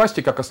воля к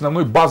власти как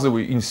основной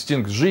базовый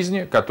инстинкт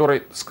жизни,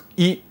 который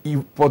и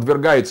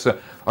подвергается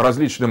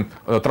различным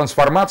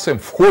трансформациям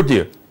в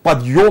ходе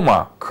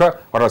подъема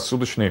к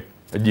рассудочной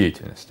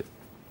деятельности.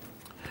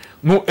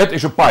 Ну, этой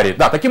же паре.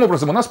 Да, таким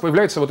образом у нас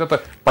появляется вот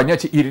это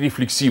понятие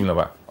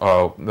иррефлексивного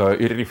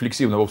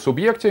в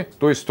субъекте,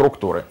 то есть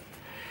структуры.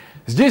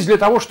 Здесь для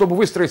того, чтобы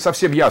выстроить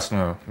совсем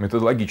ясную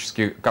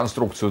методологическую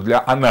конструкцию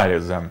для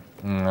анализа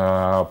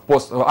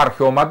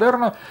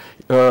археомодерна,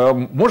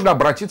 можно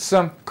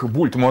обратиться к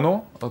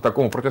Бультману,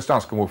 такому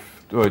протестантскому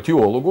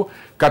теологу,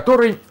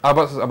 который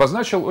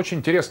обозначил очень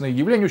интересное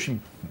явление,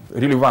 очень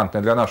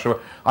релевантное для нашего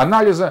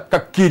анализа,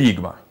 как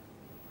киригма.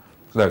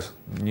 Знаешь,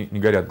 не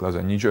горят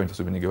глаза, ничего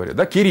особенно не говорят.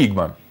 Да?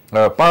 Киригма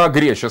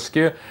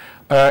по-гречески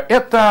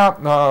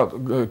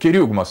это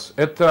кирюгмос,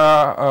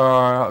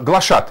 это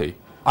глашатый,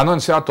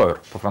 анонсиатор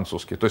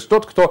по-французски, то есть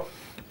тот, кто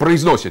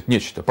произносит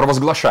нечто,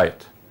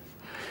 провозглашает.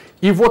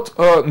 И вот,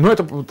 ну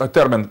это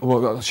термин,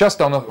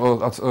 часто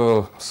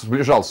он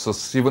сближался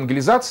с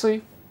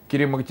евангелизацией,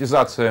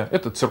 киригматизация,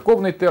 это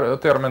церковный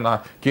термин,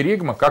 а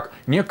киригма как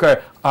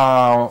некая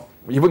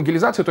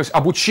евангелизация, то есть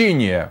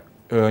обучение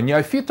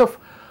неофитов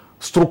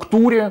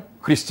структуре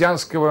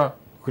христианского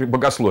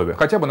богословия,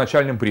 хотя бы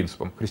начальным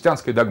принципам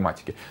христианской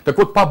догматики. Так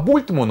вот, по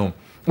Бультману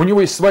у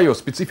него есть свое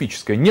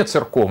специфическое, не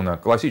церковное,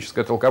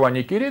 классическое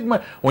толкование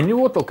киригмы. У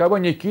него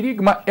толкование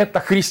киригма – это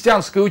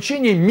христианское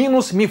учение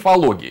минус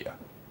мифология.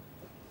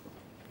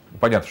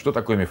 Понятно, что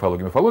такое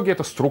мифология? Мифология –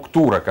 это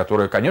структура,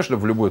 которая, конечно,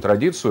 в любую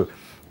традицию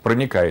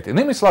проникает.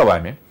 Иными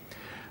словами,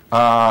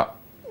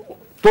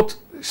 тот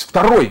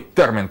второй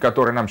термин,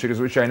 который нам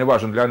чрезвычайно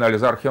важен для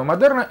анализа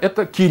археомодерна,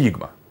 это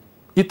киригма.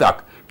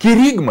 Итак,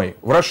 киригмой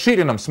в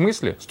расширенном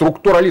смысле,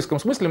 структуралистском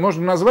смысле,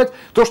 можно назвать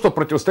то, что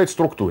противостоит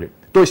структуре.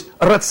 То есть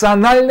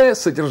рациональное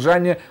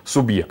содержание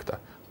субъекта.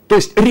 То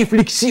есть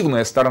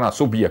рефлексивная сторона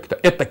субъекта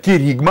 – это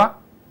киригма,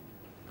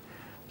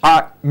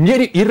 а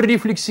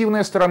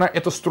иррефлексивная сторона –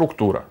 это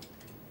структура.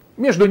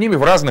 Между ними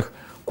в разных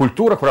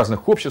культурах, в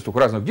разных обществах, в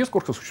разных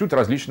дискурсах существуют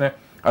различные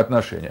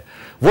отношения.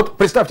 Вот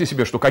представьте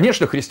себе, что,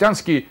 конечно,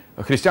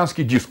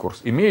 христианский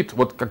дискурс имеет,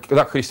 вот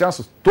когда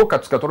христианство, то,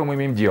 с которым мы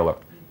имеем дело.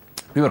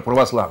 Например,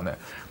 православное.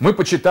 Мы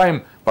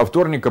почитаем по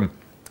вторникам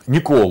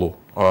Николу,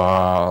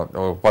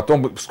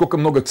 потом сколько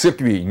много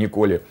церквей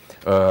Николе,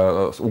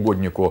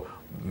 угоднику,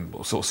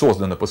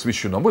 создано,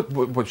 посвящено. Мы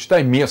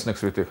почитаем местных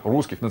святых,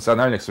 русских,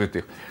 национальных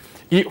святых.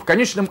 И в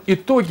конечном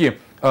итоге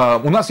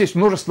у нас есть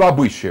множество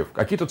обычаев,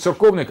 какие-то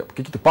церковные,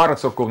 какие-то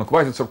парацерковные,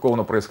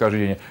 квазицерковного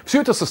происхождения. Все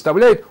это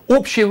составляет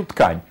общую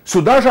ткань.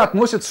 Сюда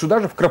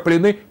же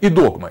вкраплены и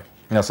догмы.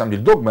 На самом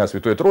деле догмы о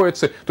Святой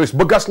Троице, то есть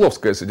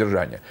богословское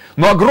содержание.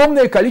 Но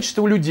огромное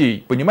количество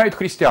людей понимают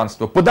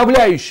христианство,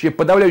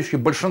 подавляющее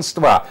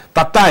большинство,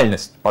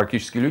 тотальность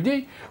практически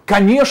людей,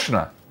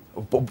 конечно,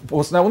 в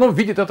основном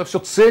видит это все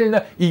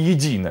цельно и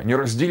едино, не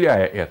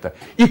разделяя это.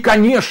 И,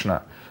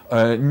 конечно,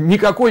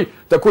 никакой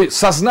такой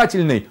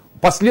сознательной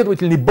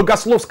последовательной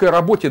богословской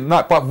работе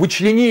по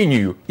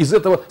вычленению из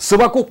этого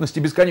совокупности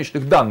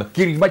бесконечных данных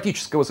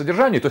керигматического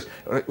содержания, то есть,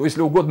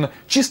 если угодно,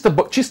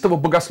 чистого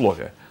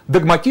богословия,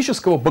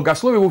 догматического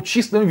богословия в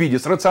чистом виде,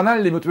 с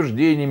рациональными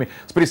утверждениями,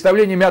 с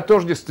представлениями о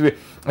тождестве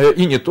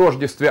и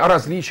нетождестве, о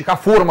различиях, о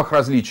формах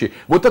различий.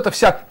 Вот эта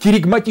вся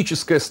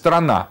керигматическая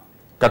сторона,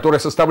 которая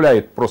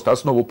составляет просто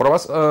основу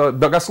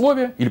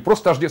богословия или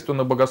просто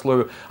тождественного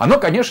богословия, она,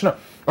 конечно,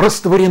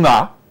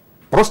 растворена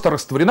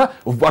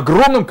в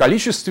огромном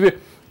количестве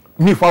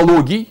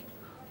мифологий,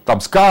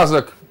 там,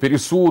 сказок,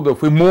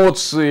 пересудов,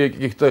 эмоций,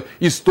 каких-то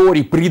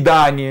историй,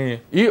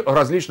 преданий и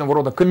различного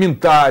рода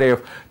комментариев,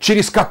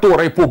 через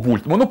которые по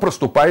Бультману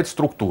проступает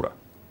структура.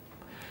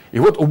 И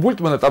вот у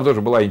Бультмана там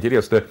тоже была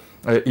интересная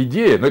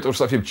идея, но это уже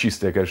совсем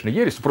чистая, конечно,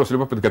 ересь, просто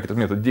любопытно, как этот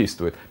метод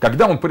действует.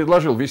 Когда он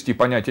предложил ввести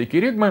понятие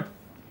керигмы,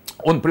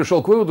 он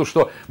пришел к выводу,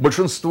 что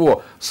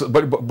большинство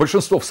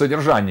в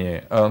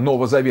содержании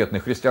новозаветной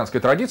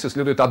христианской традиции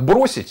следует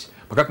отбросить,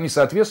 как не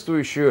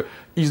соответствующую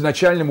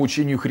изначальному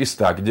учению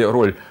Христа, где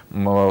роль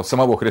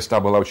самого Христа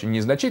была очень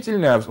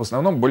незначительная, а в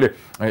основном были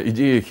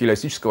идеи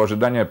хилиастического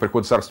ожидания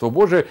прихода Царства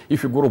Божия и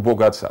фигуру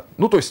Бога Отца.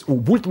 Ну, то есть у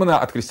Бультмана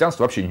от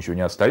христианства вообще ничего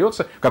не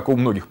остается, как у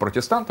многих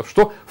протестантов,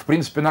 что, в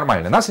принципе,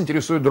 нормально. Нас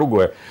интересует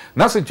другое.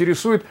 Нас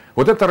интересует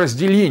вот это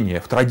разделение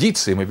в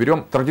традиции. Мы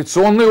берем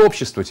традиционное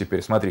общество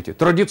теперь, смотрите,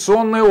 традиционное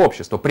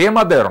общество,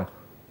 премодерн,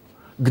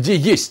 где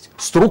есть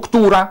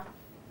структура.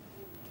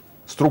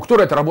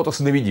 Структура – это работа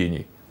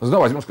сновидений.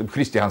 Возьмем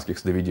христианских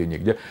сновидений,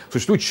 где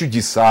существуют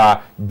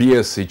чудеса,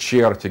 бесы,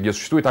 черти, где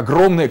существует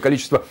огромное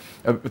количество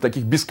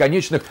таких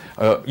бесконечных,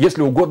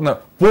 если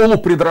угодно,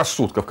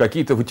 полупредрассудков,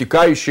 какие-то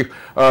вытекающих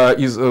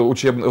из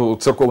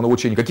церковного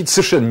учения, какие-то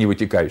совершенно не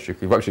вытекающих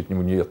и вообще к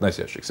нему не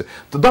относящихся.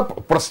 Тогда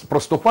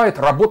проступает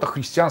работа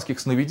христианских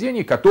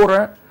сновидений,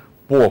 которая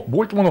по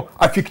Бультману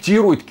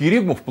аффектирует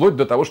керигму вплоть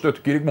до того, что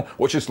эту керигму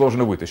очень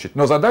сложно вытащить.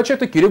 Но задача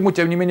эта керигму,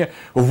 тем не менее,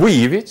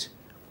 выявить.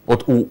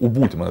 Вот у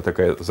Бультмана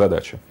такая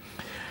задача.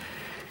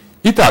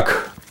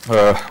 Итак,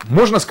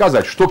 можно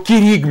сказать, что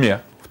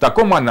керигме в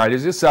таком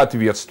анализе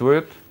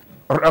соответствует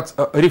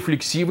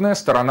рефлексивная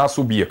сторона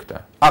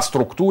субъекта, а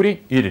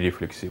структуре или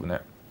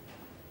рефлексивная.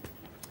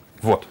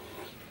 Вот.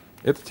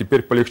 Это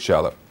теперь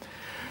полегчало.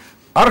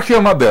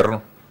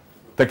 Археомодерн,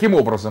 таким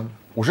образом,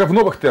 уже в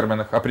новых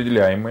терминах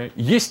определяемые,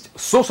 есть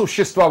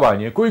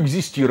сосуществование,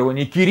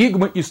 коэкзистирование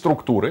керигмы и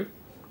структуры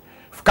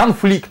в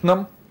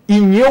конфликтном и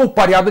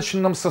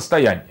неупорядоченном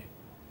состоянии.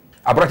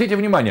 Обратите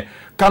внимание,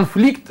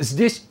 конфликт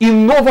здесь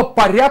иного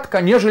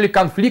порядка, нежели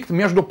конфликт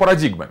между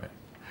парадигмами.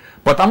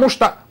 Потому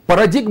что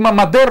парадигма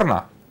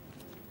модерна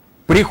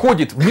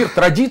приходит в мир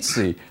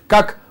традиции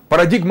как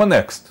парадигма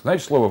next.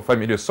 Знаете слово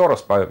фамилии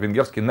Сорос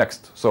по-венгерски next,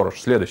 Сорос,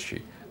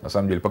 следующий, на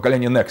самом деле,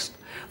 поколение next.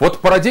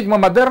 Вот парадигма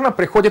модерна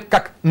приходит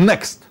как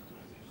next,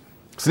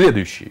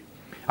 следующий.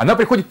 Она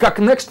приходит как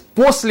next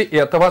после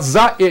этого,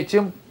 за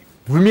этим,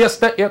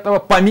 вместо этого,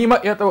 помимо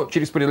этого,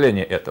 через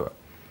преодоление этого.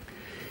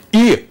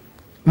 И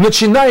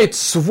начинает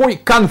свой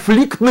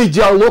конфликтный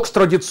диалог с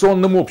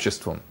традиционным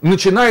обществом.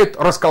 Начинает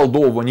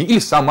расколдовывание, или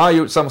сам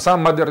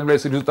модерн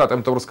является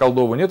результатом этого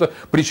расколдовывания. Это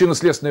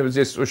причинно-следственное,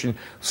 здесь очень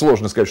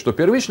сложно сказать, что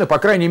первично. По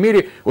крайней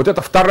мере, вот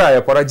эта вторая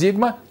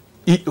парадигма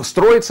и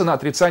строится на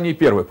отрицании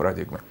первой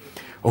парадигмы.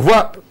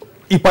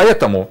 И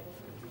поэтому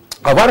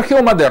в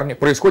археомодерне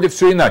происходит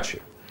все иначе.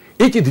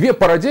 Эти две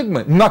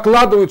парадигмы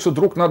накладываются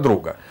друг на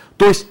друга.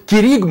 То есть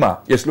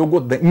керигма, если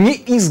угодно, не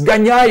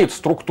изгоняет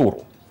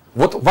структуру.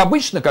 Вот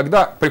обычно,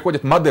 когда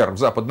приходит модерн в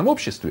западном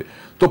обществе,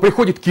 то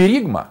приходит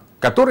керигма,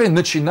 которая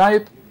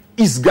начинает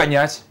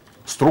изгонять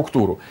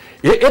структуру.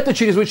 И это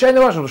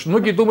чрезвычайно важно, потому что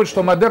многие думают,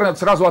 что модерн это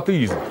сразу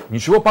атеизм.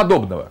 Ничего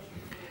подобного.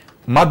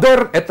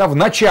 Модерн это в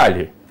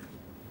начале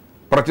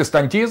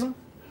протестантизм,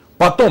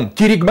 потом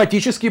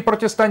керигматический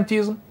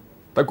протестантизм,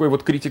 такой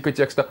вот критика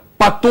текста,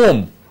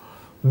 потом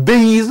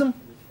деизм,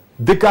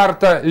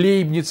 Декарта,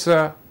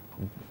 Лейбница,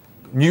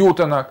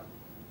 Ньютона,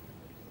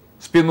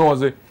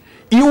 Спинозы,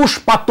 и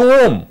уж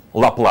потом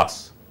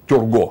Лаплас,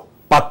 Тюрго,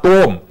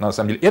 потом, на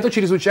самом деле. Это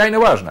чрезвычайно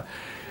важно.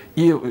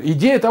 И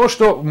идея того,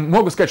 что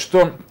могут сказать,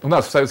 что у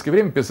нас в советское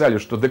время писали,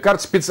 что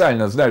Декарт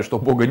специально, зная, что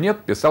Бога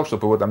нет, писал,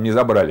 чтобы его там не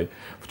забрали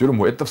в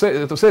тюрьму. Это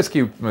в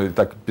советские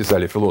так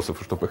писали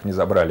философы, чтобы их не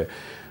забрали,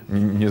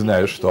 не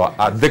знаю что.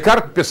 А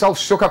Декарт писал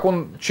все, как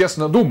он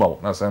честно думал,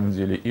 на самом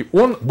деле. И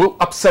он был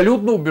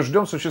абсолютно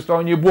убежден в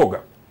существовании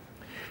Бога.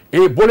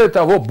 И более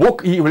того,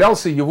 Бог и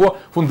являлся его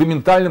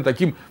фундаментальным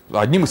таким,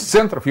 одним из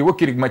центров его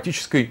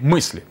керигматической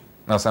мысли,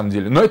 на самом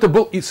деле. Но это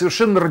был и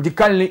совершенно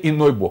радикальный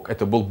иной Бог.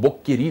 Это был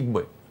Бог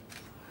керигмы.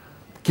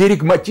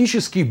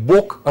 Керигматический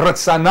Бог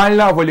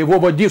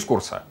рационально-волевого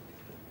дискурса,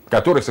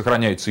 который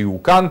сохраняется и у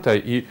Канта,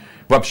 и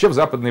вообще в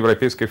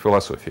западноевропейской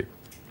философии.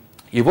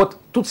 И вот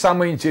тут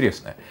самое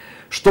интересное,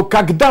 что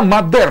когда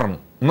модерн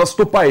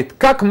наступает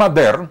как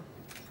модерн,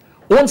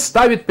 он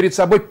ставит перед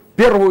собой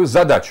первую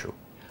задачу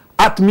 –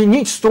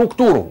 отменить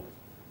структуру,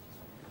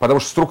 потому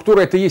что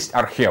структура это и есть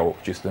архео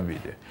в чистом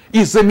виде,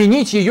 и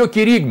заменить ее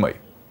керигмой.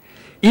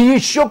 И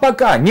еще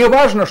пока не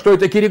важно, что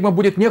эта керигма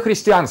будет не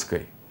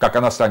христианской, как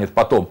она станет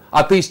потом,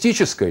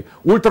 атеистической,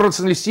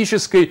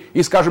 ультрарационалистической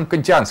и, скажем,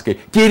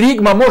 кантианской.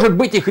 Киригма может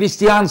быть и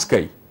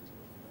христианской.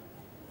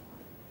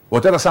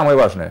 Вот это самое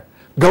важное.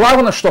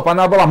 Главное, чтобы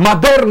она была.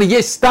 Модерн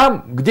есть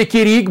там, где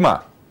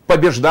киригма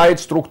побеждает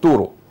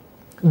структуру.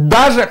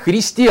 Даже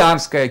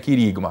христианская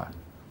киригма.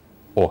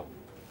 О.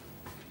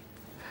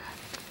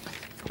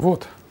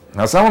 Вот.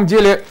 На самом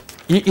деле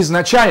и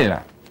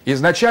изначально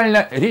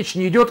речь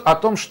не идет о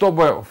том,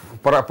 чтобы в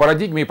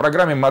парадигме и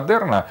программе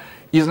модерна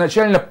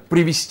изначально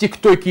привести к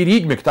той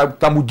киригме, к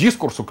тому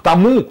дискурсу, к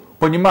тому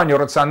пониманию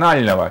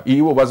рационального и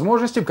его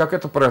возможностям, как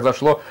это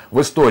произошло в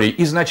истории.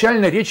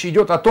 Изначально речь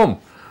идет о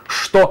том,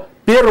 что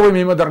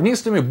первыми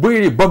модернистами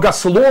были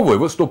богословы,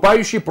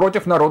 выступающие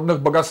против народных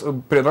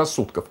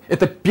предрассудков.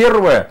 Это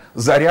первая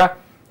заря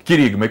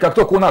киригмы. И как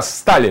только у нас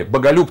стали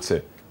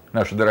боголюбцы,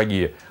 наши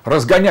дорогие,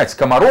 разгонять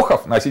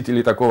скоморохов,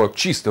 носителей такого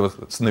чистого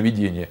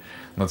сновидения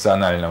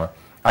национального,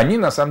 они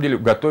на самом деле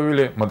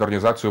готовили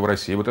модернизацию в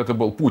России. Вот это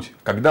был путь.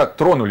 Когда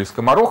тронули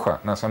скомороха,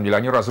 на самом деле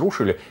они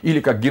разрушили,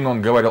 или, как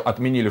Генон говорил,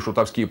 отменили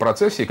шутовские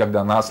процессии,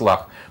 когда на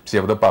ослах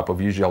псевдопапа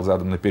въезжал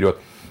задом наперед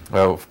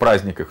в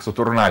праздниках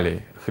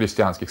Сатурналей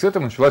христианских. С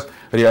этого началась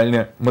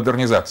реальная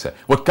модернизация.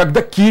 Вот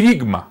когда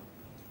киригма,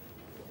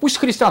 пусть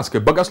христианская,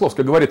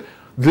 богословская, говорит,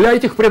 для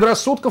этих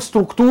предрассудков,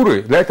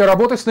 структуры, для этой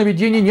работы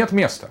сновидений нет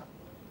места.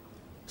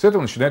 С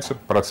этого начинается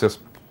процесс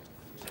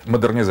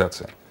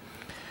модернизации.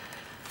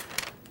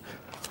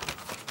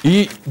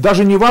 И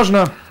даже не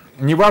важно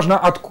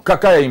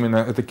какая именно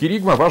это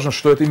киригма, важно,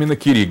 что это именно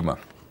киригма.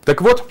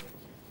 Так вот,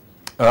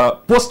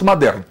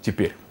 постмодерн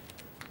теперь.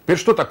 Теперь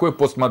что такое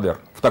постмодерн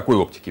в такой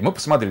оптике? Мы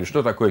посмотрели,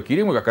 что такое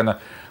киригма, как она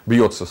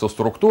бьется со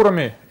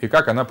структурами и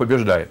как она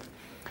побеждает.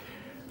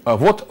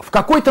 Вот в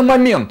какой-то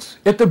момент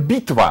эта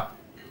битва,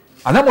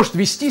 она может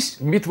вестись,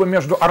 битва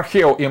между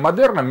архео и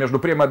модерном, между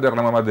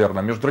премодерном и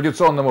модерном, между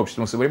традиционным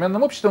обществом и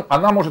современным обществом,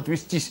 она может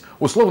вестись,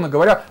 условно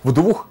говоря, в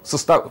двух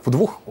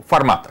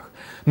форматах.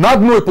 На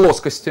одной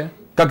плоскости,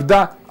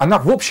 когда она,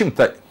 в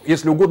общем-то,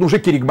 если угодно, уже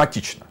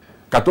киригматична,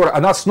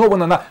 она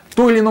основана на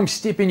той или иной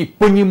степени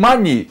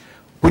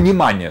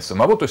понимания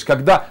самого, то есть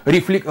когда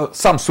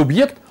сам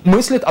субъект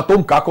мыслит о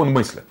том, как он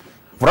мыслит,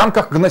 в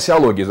рамках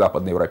гносеологии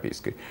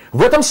западноевропейской.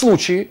 В этом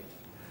случае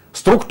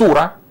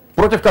структура,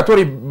 против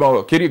которой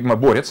киригма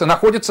борется,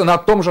 находится на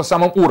том же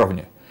самом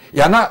уровне. И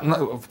она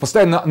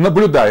постоянно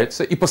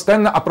наблюдается и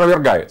постоянно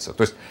опровергается.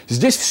 То есть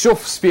здесь все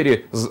в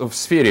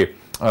сфере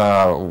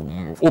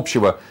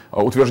общего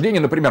утверждения.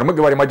 Например, мы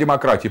говорим о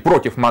демократии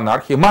против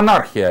монархии.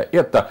 Монархия –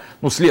 это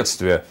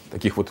следствие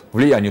таких вот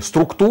влияний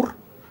структур.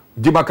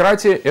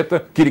 Демократия –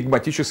 это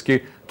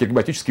киригматический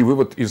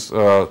вывод из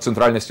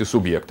центральности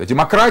субъекта.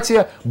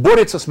 Демократия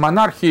борется с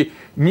монархией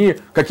не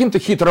каким-то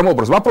хитрым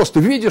образом, а просто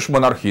видишь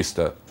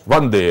монархиста,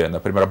 Вандея,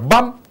 например,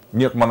 бам,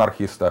 нет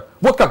монархиста.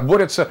 Вот как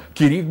борется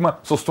киригма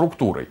со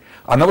структурой.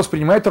 Она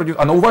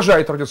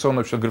уважает традиционное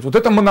общество, говорит, вот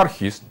это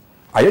монархист,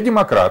 а я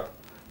демократ.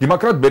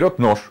 Демократ берет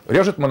нож,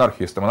 режет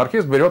монархиста,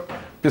 монархист берет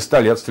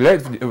пистолет,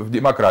 стреляет в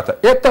демократа.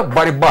 Это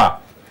борьба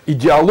и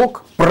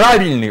диалог,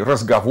 правильный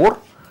разговор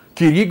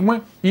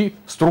киригмы и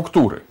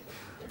структуры.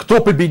 Кто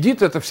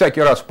победит, это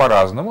всякий раз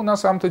по-разному, на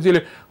самом-то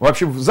деле.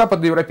 Вообще в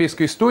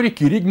западноевропейской истории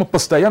киригма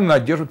постоянно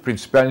одерживает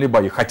принципиальные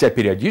бои, хотя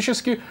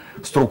периодически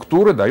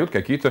структуры дают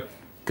какие-то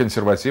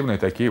консервативные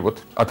такие вот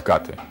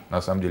откаты.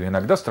 На самом деле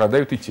иногда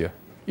страдают и те,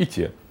 и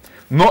те.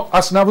 Но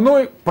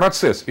основной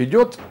процесс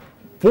идет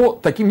по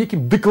таким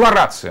неким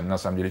декларациям, на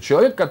самом деле.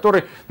 Человек,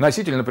 который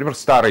носитель, например,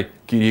 старой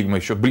киригмы,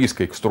 еще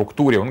близкой к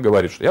структуре, он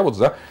говорит, что я вот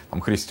за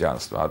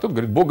христианство. А тут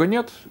говорит, Бога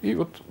нет. И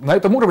вот на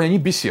этом уровне они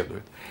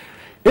беседуют.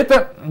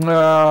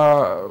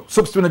 Это,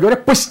 собственно говоря,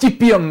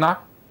 постепенно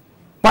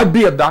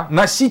победа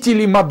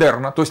носителей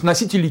модерна, то есть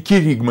носителей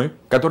киригмы,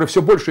 которые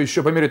все больше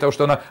еще по мере того,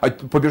 что она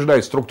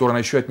побеждает структуру, она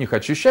еще от них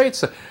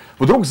очищается,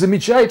 вдруг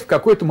замечает в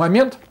какой-то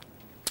момент,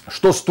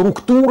 что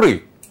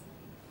структуры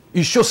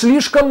еще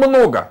слишком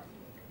много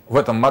в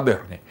этом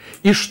модерне.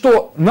 И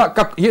что,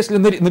 если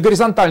на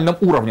горизонтальном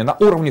уровне, на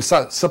уровне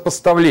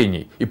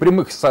сопоставлений и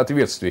прямых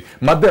соответствий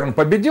модерн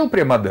победил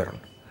премодерн,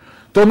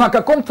 то на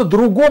каком-то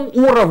другом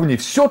уровне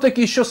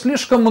все-таки еще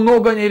слишком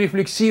много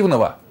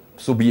нерефлексивного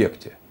в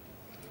субъекте.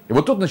 И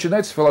вот тут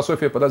начинается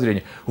философия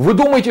подозрений. Вы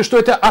думаете, что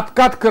это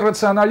откат к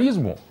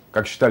рационализму,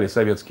 как считали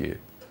советские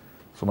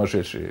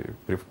сумасшедшие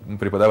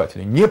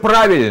преподаватели?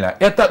 Неправильно.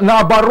 Это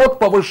наоборот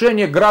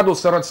повышение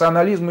градуса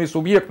рационализма и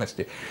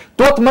субъектности.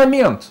 Тот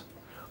момент,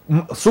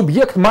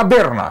 субъект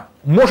модерна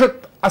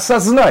может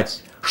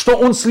осознать, что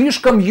он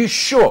слишком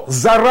еще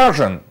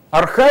заражен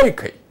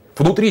архаикой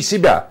внутри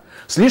себя,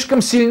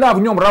 слишком сильна в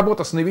нем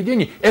работа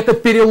сновидений, это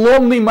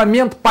переломный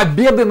момент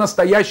победы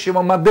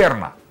настоящего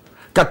модерна,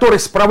 который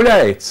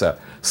справляется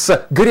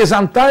с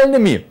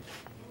горизонтальными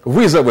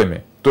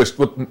вызовами. То есть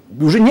вот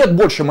уже нет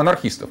больше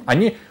монархистов,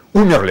 они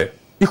умерли,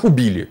 их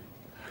убили.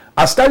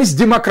 Остались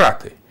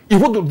демократы. И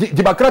вот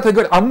демократы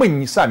говорят, а мы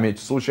не сами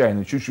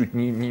случайно чуть-чуть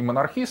не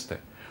монархисты.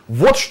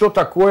 Вот что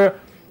такое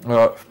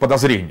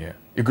подозрение.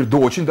 И говорит, да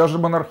очень даже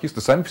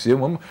монархисты, сами все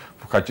мы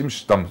хотим,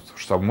 там,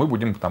 чтобы мы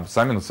будем там,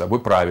 сами над собой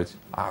править.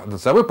 А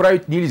над собой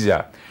править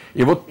нельзя.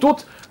 И вот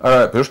тут,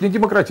 потому что не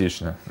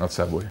демократично над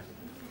собой.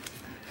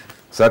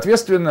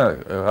 Соответственно,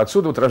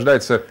 отсюда вот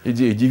рождается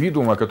идея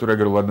индивидуума, о которой я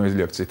говорил в одной из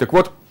лекций. Так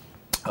вот,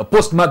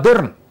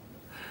 постмодерн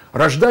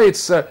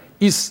рождается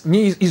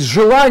не из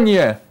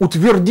желания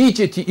утвердить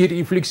эти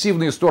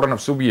рефлексивные стороны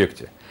в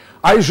субъекте,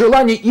 а из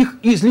желания их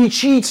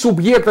излечить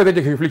субъект от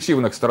этих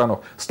рефлексивных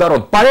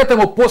сторон.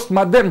 Поэтому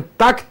постмодерн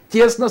так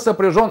тесно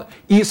сопряжен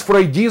и с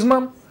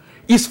фрейдизмом,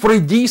 и с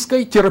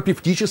фрейдийской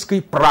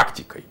терапевтической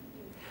практикой.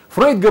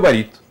 Фрейд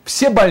говорит,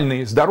 все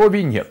больны,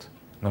 здоровья нет,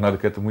 но надо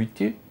к этому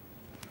идти.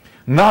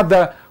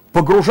 Надо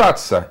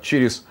погружаться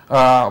через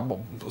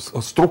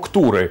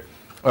структуры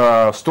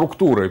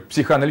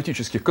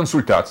психоаналитических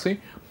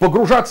консультаций,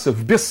 погружаться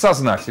в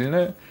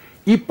бессознательное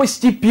и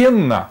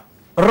постепенно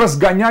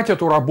разгонять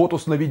эту работу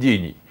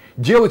сновидений,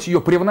 делать ее,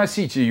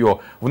 привносить ее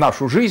в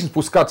нашу жизнь,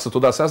 спускаться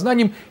туда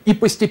сознанием и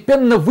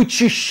постепенно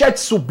вычищать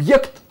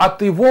субъект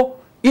от его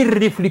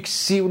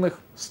иррефлексивных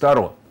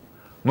сторон.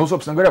 Ну,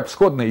 собственно говоря,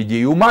 сходная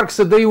идея. И у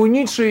Маркса, да и у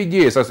Ницше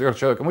идея со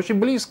сверхчеловеком очень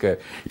близкая.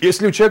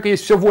 Если у человека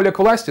есть все воля к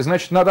власти,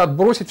 значит, надо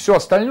отбросить все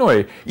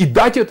остальное и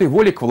дать этой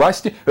воле к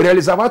власти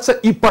реализоваться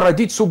и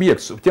породить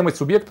субъект. Тема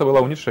субъекта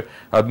была у Ницше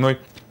одной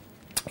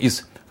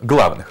из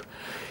главных.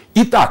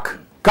 Итак,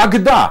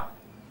 когда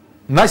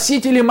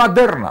носители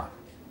модерна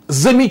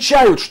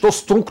замечают, что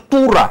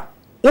структура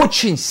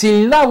очень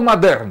сильна в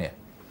модерне,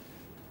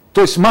 то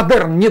есть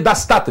модерн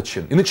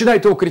недостаточен, и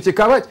начинает его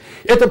критиковать,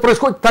 это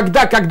происходит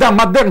тогда, когда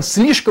модерн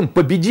слишком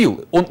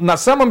победил. Он на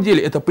самом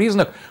деле это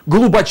признак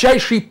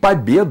глубочайшей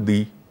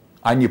победы,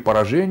 а не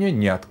поражения,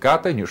 ни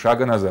отката, ни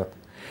шага назад.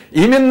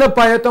 Именно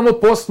поэтому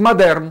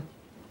постмодерн,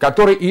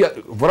 который и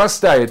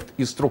вырастает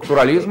из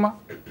структурализма,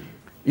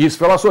 из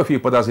философии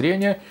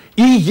подозрения,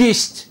 и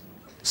есть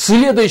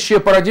следующая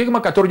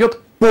парадигма, которая идет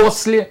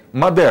после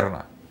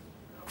модерна.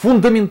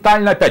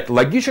 Фундаментально, опять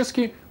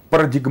логически,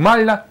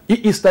 парадигмально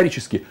и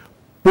исторически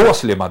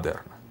после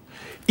модерна.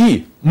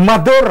 И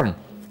модерн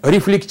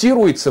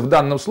рефлектируется в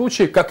данном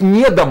случае как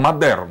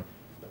недомодерн.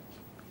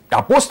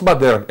 А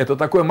постмодерн это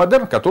такой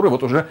модерн, который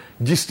вот уже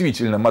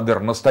действительно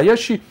модерн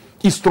настоящий,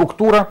 и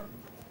структура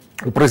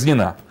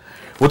упразднена.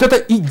 Вот эта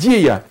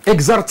идея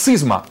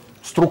экзорцизма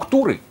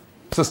структуры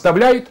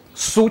составляет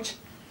суть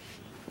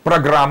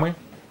программы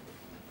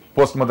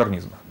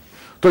постмодернизма.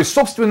 То есть,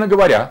 собственно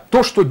говоря,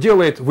 то, что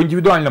делает в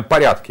индивидуальном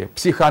порядке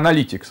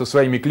психоаналитик со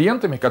своими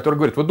клиентами, который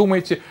говорит, вы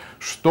думаете,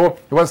 что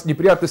у вас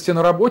неприятности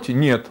на работе?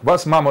 Нет,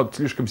 вас мама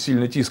слишком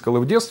сильно тискала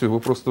в детстве, вы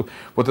просто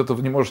вот это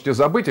не можете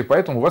забыть, и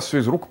поэтому у вас все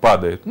из рук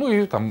падает. Ну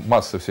и там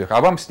масса всех. А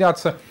вам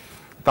снятся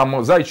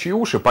там зайчьи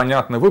уши,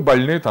 понятно, вы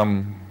больны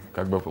там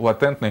как бы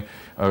латентный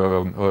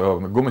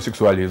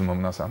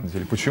гомосексуализмом на самом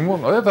деле. Почему?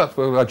 Это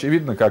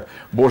очевидно как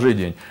Божий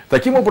день.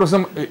 Таким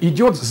образом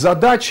идет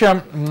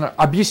задача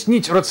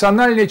объяснить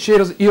рациональное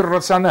через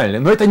иррациональное.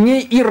 Но это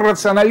не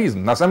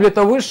иррационализм. На самом деле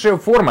это высшая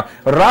форма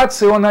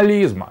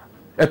рационализма.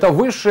 Это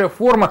высшая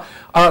форма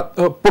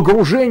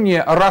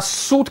погружения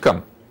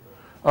рассудком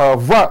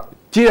в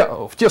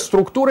те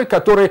структуры,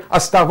 которые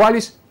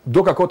оставались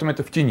до какого-то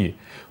момента в тени.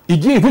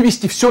 Идея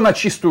вывести все на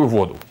чистую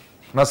воду.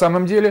 На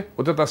самом деле,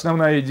 вот это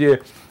основная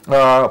идея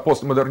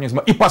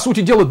постмодернизма. И, по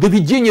сути дела,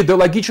 доведение до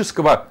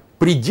логического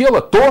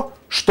предела то,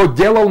 что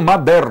делал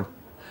модерн.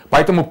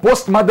 Поэтому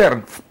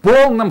постмодерн в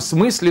полном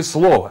смысле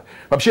слова,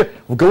 вообще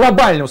в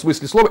глобальном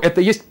смысле слова,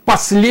 это есть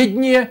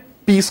последний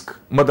писк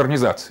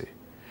модернизации.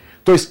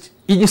 То есть,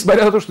 и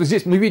несмотря на то, что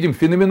здесь мы видим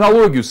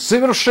феноменологию,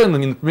 совершенно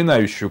не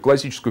напоминающую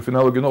классическую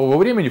феноменологию нового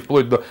времени,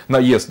 вплоть до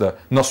наезда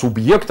на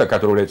субъекта,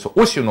 который является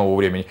осью нового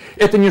времени,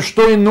 это не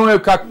что иное,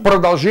 как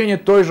продолжение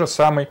той же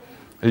самой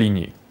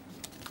линии.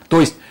 То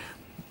есть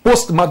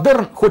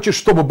постмодерн хочет,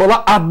 чтобы была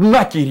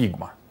одна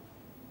киригма,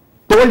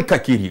 только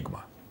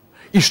киригма.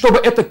 И чтобы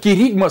эта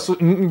киригма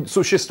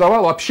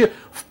существовала вообще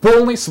в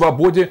полной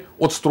свободе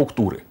от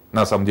структуры.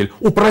 На самом деле.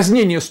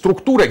 Упразднение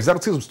структуры,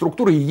 экзорцизм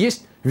структуры и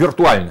есть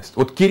виртуальность.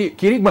 Вот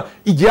киригма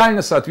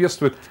идеально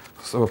соответствует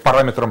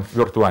параметрам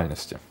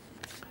виртуальности.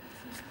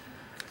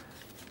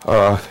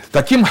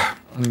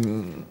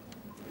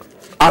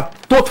 А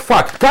тот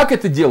факт, как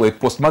это делает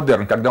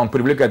постмодерн, когда он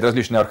привлекает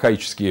различные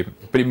архаические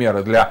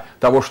примеры для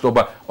того,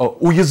 чтобы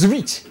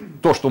уязвить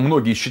то, что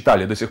многие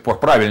считали до сих пор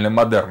правильным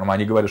модерном,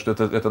 они говорят, что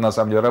это на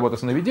самом деле работа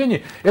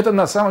сновидений, это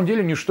на самом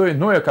деле не что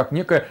иное, как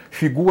некая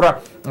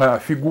фигура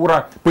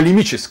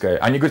полемическая.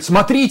 Они говорят,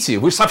 смотрите,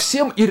 вы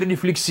совсем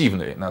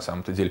иррефлексивные на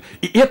самом-то деле.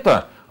 И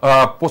это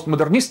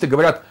постмодернисты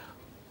говорят,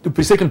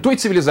 представителям той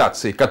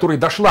цивилизации, которая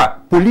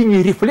дошла по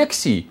линии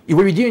рефлексии и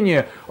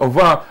выведения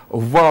в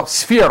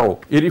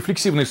сферу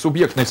рефлексивной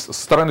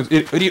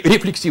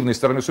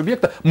стороны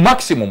субъекта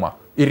максимума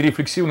и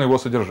рефлексивного его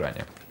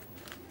содержания.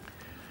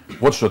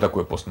 Вот что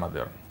такое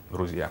постмодерн,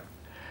 друзья.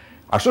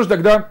 А что же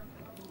тогда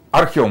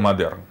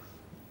археомодерн?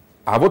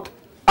 А вот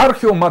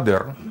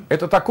археомодерн –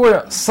 это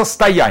такое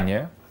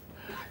состояние,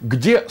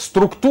 где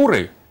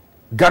структуры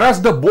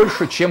гораздо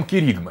больше, чем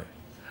киригмы.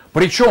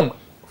 Причем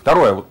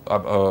второе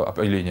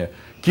определение.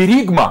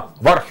 Киригма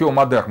в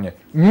археомодерне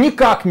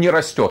никак не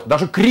растет,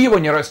 даже криво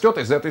не растет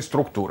из этой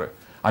структуры.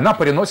 Она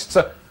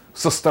переносится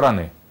со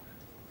стороны.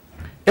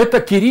 Это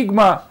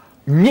киригма,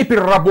 не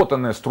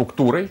переработанная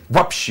структурой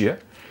вообще,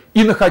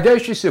 и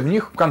находящийся в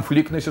них в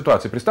конфликтной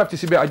ситуации. Представьте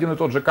себе один и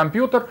тот же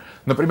компьютер,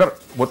 например,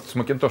 вот с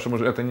Macintosh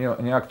уже это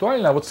не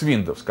актуально, а вот с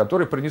Windows,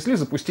 который принесли,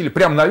 запустили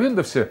прямо на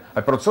Windows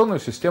операционную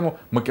систему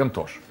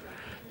Macintosh.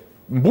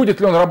 Будет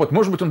ли он работать?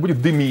 Может быть, он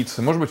будет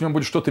дымиться, может быть, в нем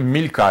будет что-то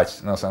мелькать,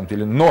 на самом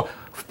деле. Но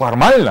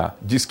формально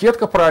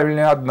дискетка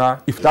правильная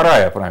одна, и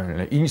вторая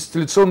правильная, и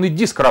инсталляционный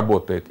диск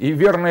работает, и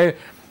верные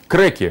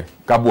крэки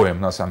к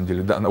обоим, на самом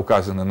деле, да,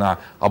 указаны на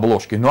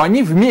обложке. Но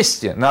они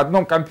вместе на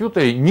одном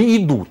компьютере не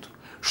идут.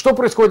 Что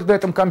происходит на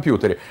этом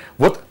компьютере?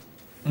 Вот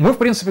мы, в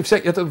принципе,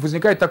 это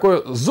возникает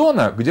такая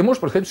зона, где может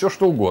происходить все,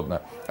 что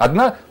угодно.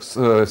 Одна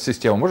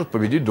система может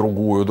победить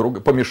другую,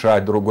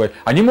 помешать другой.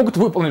 Они могут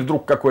выполнить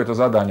вдруг какое-то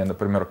задание,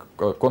 например,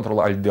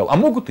 Ctrl-Alt-Del, а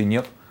могут и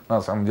нет,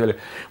 на самом деле.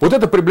 Вот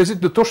это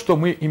приблизительно то, что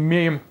мы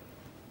имеем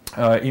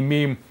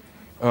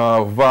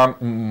в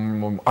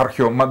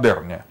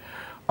археомодерне.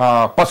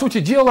 По сути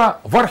дела,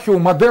 в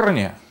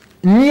археомодерне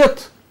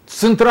нет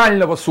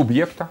центрального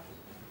субъекта,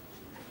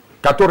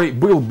 который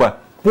был бы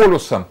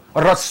полюсом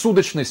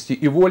рассудочности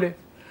и воли.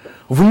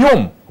 В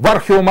нем, в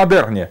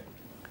археомодерне,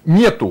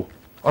 нету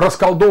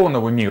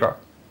расколдованного мира.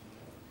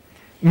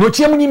 Но,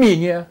 тем не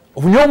менее,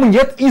 в нем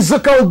нет и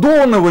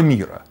заколдованного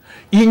мира.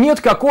 И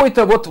нет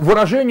какой-то вот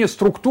выражения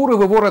структуры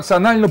в его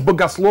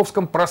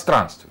рационально-богословском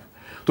пространстве.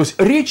 То есть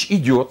речь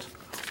идет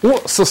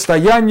о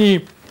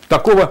состоянии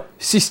такого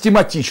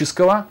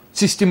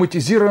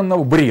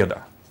систематизированного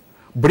бреда.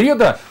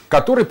 Бреда,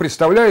 который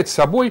представляет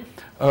собой,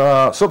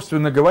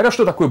 собственно говоря,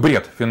 что такое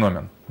бред,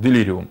 феномен,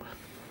 делириум?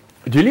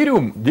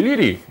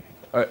 Делирий –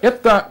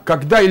 это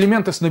когда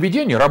элементы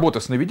сновидения, работа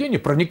сновидения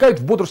проникают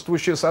в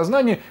бодрствующее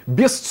сознание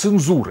без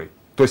цензуры.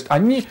 То есть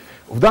они,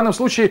 в данном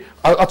случае,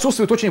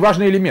 отсутствует очень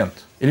важный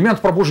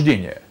элемент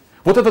пробуждения.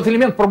 Вот этот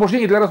элемент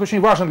пробуждения для нас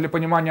очень важен для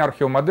понимания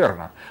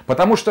археомодерна.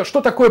 Потому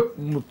что такое,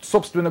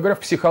 собственно говоря, в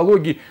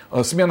психологии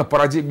смена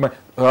парадигмы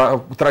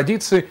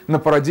традиции на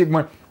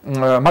парадигмы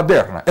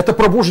модерна? Это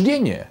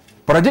пробуждение.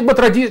 Парадигма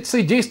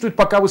традиции действует,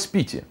 пока вы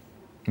спите.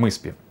 Мы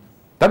спим.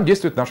 Там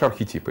действуют наши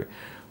архетипы,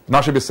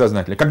 наши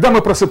бессознательные. Когда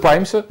мы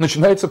просыпаемся,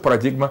 начинается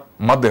парадигма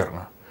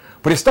модерна.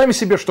 Представим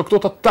себе, что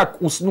кто-то так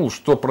уснул,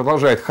 что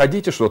продолжает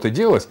ходить и что-то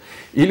делать,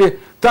 или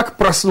так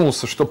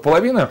проснулся, что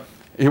половина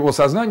его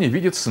сознания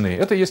видит сны.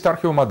 Это и есть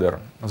археомодерн.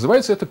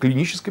 Называется это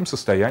клиническим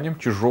состоянием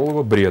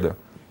тяжелого бреда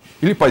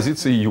или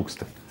позицией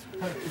Юкста.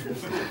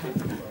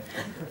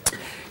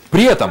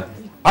 При этом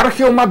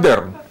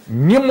археомодерн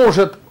не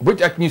может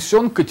быть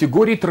отнесен к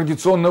категории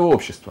традиционного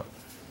общества.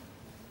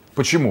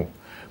 Почему?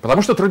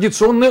 Потому что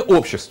традиционное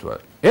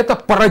общество – это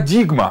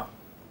парадигма,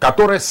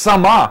 которая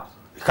сама,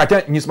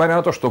 хотя несмотря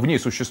на то, что в ней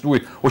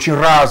существует очень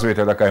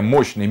развитая такая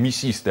мощная,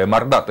 мясистая,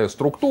 мордатая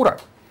структура,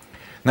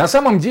 на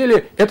самом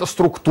деле эта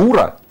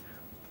структура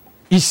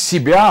из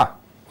себя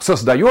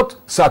создает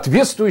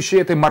соответствующую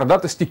этой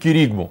мордатости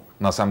киригму,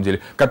 на самом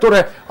деле,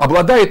 которая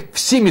обладает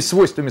всеми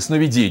свойствами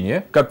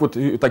сновидения, как вот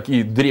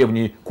такие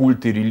древние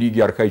культы, религии,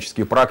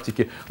 архаические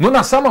практики, но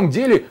на самом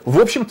деле, в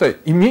общем-то,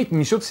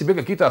 несет в себе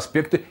какие-то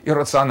аспекты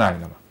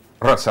рационального.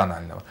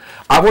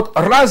 А вот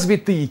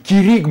развитые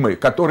киригмы,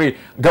 которые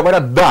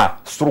говорят «да»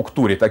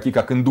 структуре, такие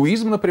как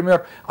индуизм,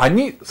 например,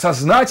 они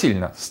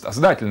сознательно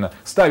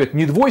ставят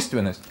не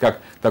двойственность, как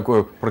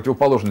такую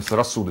противоположность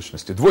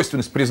рассудочности.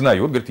 Двойственность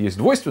признают, говорят, есть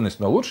двойственность,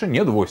 но лучше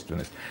не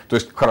двойственность. То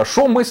есть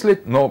хорошо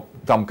мыслить, но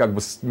там как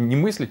бы не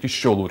мыслить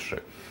еще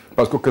лучше.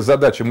 Поскольку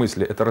задача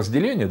мысли – это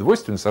разделение,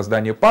 двойственность,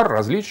 создание пар,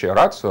 различия,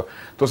 рацио,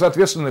 то,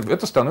 соответственно,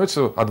 это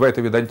становится адвайта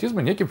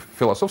ведантизма неким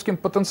философским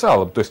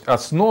потенциалом, то есть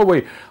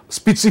основой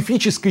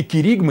специфической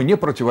киригмы, не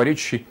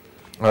противоречащей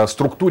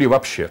структуре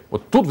вообще.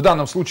 Вот тут в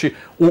данном случае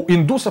у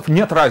индусов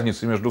нет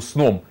разницы между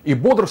сном и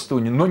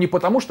бодрствованием, но не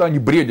потому, что они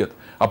бредят,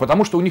 а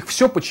потому, что у них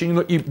все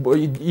подчинено,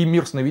 и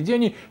мир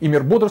сновидений, и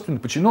мир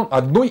бодрствования подчинен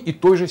одной и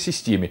той же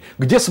системе,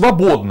 где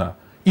свободно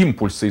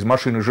импульсы из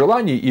машины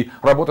желаний и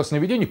работа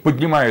сновидений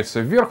поднимается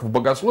вверх в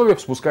богословие,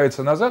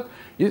 спускается назад.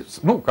 И,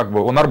 как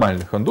бы у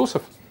нормальных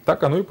индусов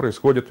так оно и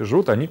происходит. И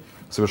живут они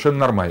совершенно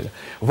нормально.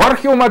 В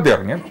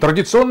археомодерне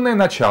традиционное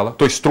начало,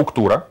 то есть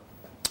структура,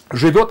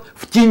 живет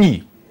в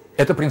тени.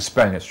 Это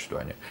принципиальное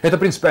существование. Это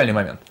принципиальный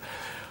момент.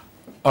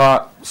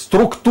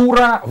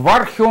 Структура в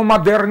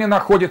археомодерне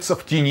находится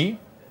в тени,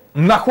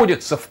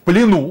 находится в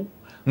плену,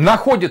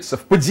 находится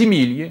в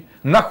подземелье,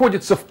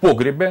 находится в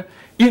погребе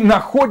и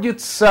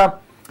находится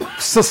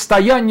в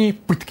состоянии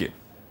пытки.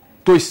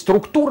 То есть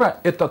структура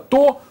 – это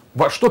то,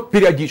 во что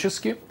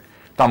периодически,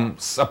 там,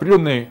 с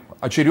определенной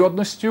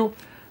очередностью,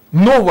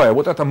 новая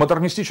вот эта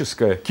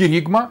модернистическая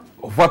киригма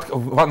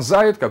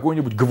вонзает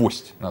какой-нибудь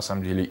гвоздь, на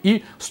самом деле.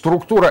 И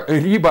структура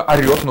либо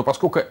орет, но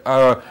поскольку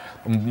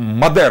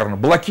модерн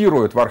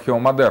блокирует в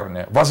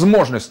археомодерне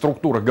возможность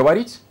структуры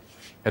говорить,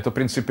 это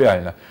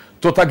принципиально,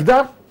 то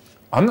тогда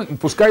она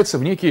пускается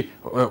в некий,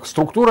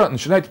 структура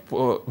начинает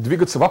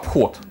двигаться в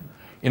обход.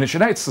 и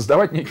начинает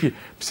создавать некие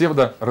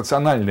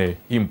псевдорациональные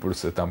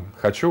импульсы. Там,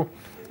 хочу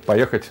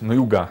поехать на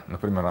юга,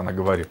 например, она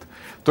говорит.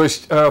 То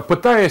есть,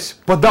 пытаясь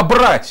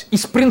подобрать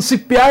из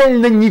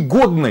принципиально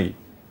негодной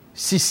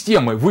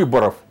системы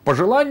выборов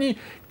пожеланий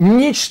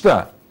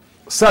нечто,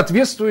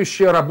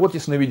 соответствующее работе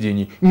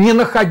сновидений, не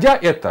находя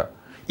это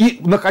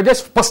и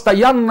находясь в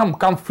постоянном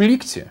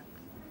конфликте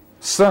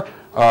с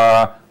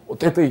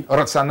вот этой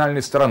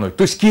рациональной стороной.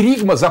 То есть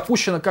киригма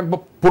запущена как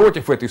бы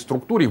против этой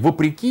структуры,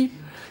 вопреки,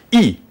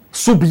 и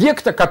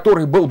субъекта,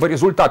 который был бы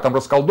результатом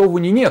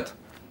расколдовывания, нет.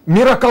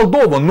 Мир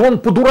околдован, но он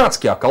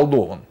по-дурацки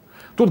околдован.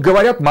 Тут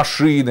говорят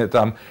машины,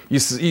 там,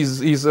 из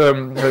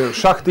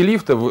шахты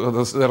лифта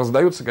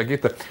раздаются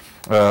какие-то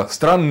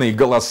странные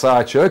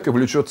голоса, человека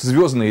влечет в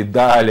звездные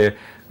дали,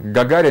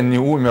 Гагарин не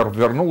умер,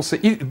 вернулся.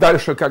 И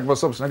дальше, как бы,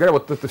 собственно говоря,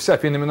 вот эта вся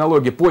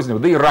феноменология позднего,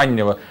 да и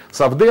раннего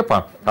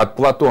совдепа, от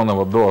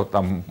Платонова до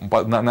там,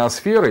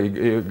 ноосферы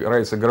и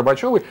Раисы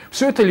Горбачевой,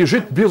 все это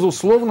лежит,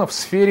 безусловно, в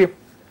сфере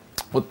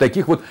вот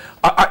таких вот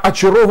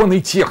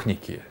очарованной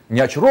техники, не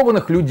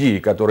очарованных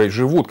людей, которые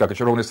живут, как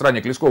очарованный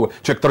странник Лескова,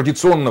 человек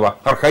традиционного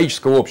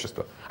архаического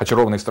общества,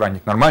 очарованный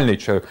странник, нормальный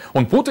человек,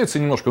 он путается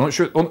немножко, но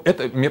еще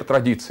это мир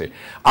традиции.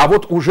 А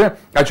вот уже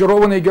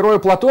очарованные герои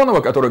Платонова,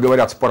 которые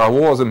говорят с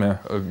паровозами,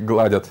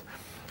 гладят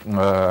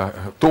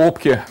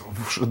топки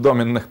в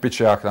доменных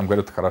печах, там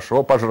говорят,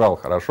 хорошо, пожрал,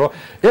 хорошо.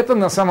 Это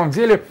на самом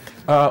деле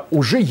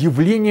уже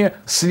явление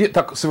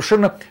так,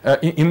 совершенно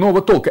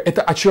иного толка.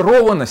 Это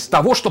очарованность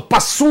того, что по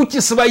сути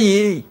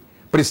своей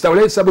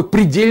представляет собой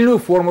предельную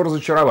форму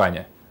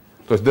разочарования.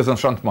 То есть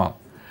дезеншантман.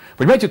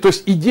 Понимаете, то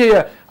есть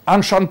идея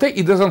аншанте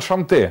и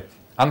дезеншанте.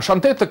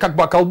 Аншанте это как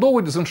бы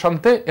околдовывать,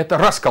 дезеншанте это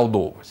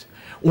расколдовывать.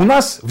 У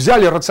нас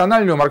взяли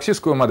рациональную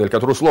марксистскую модель,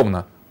 которая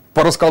условно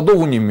по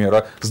расколдовыванию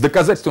мира, с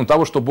доказательством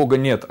того, что Бога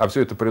нет, а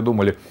все это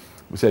придумали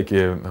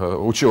всякие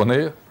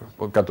ученые,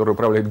 которые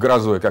управляют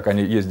грозой, как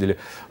они ездили,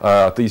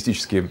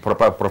 атеистические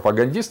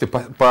пропагандисты,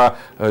 по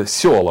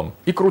селам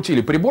и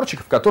крутили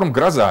приборчик, в котором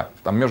гроза,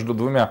 там между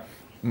двумя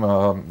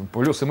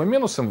плюсом и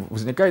минусом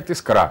возникает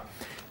искра.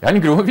 И они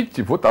говорят,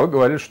 видите, вот, а вы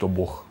говорили, что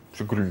Бог.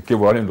 Все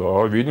кивали,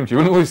 да, видим.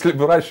 Ну, если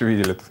бы раньше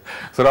видели,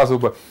 сразу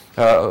бы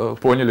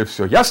поняли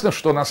все. Ясно,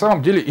 что на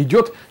самом деле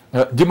идет,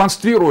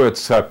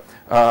 демонстрируется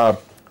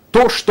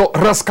то, что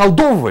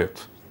расколдовывает,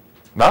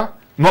 да,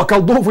 но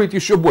околдовывает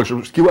еще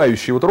больше.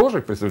 Кивающие вот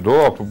рожи,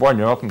 представляете, да,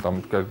 понятно,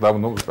 там,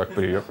 давно так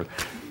приехали,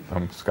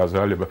 там,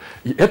 сказали бы.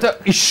 И это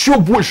еще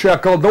большее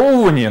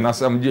околдовывание, на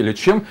самом деле,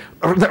 чем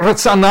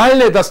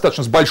рациональное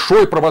достаточно, с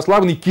большой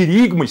православной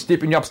киригмой,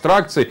 степенью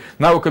абстракции,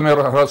 навыками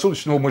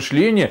рассудочного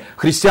мышления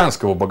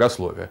христианского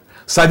богословия.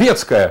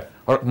 Советская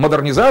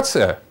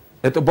модернизация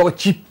 – это был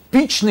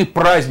типичный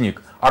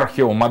праздник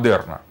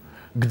археомодерна,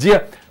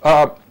 где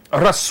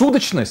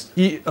рассудочность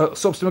и,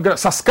 собственно говоря,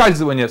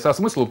 соскальзывание со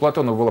смысла. У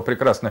Платонова была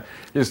прекрасная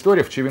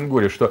история в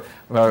Чевенгуре, что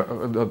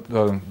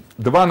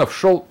Дванов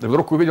шел и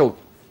вдруг увидел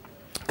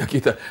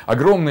какие-то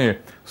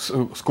огромные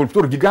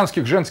скульптуры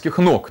гигантских женских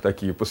ног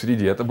такие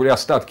посреди. Это были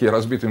остатки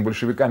разбитыми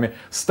большевиками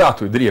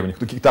статуй древних,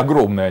 какие-то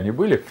огромные они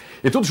были.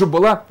 И тут же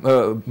была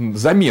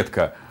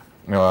заметка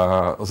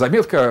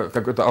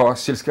какой-то о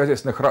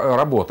сельскохозяйственных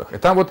работах. И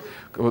там вот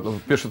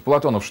пишет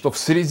Платонов, что в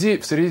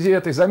среди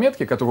этой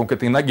заметки, которая к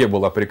этой ноге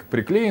была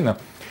приклеена,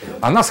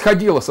 она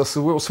сходила со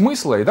своего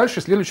смысла, и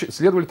дальше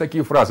следовали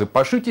такие фразы: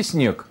 «Пошите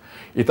снег,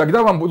 и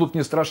тогда вам будут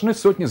не страшны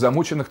сотни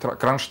замученных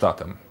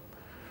Кронштадтом».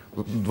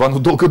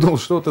 Ван долго думал,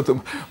 что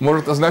это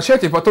может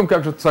означать, и потом,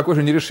 как же с такой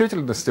же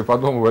нерешительностью,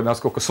 подумывая,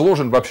 насколько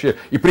сложен вообще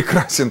и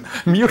прекрасен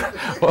мир,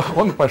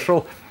 он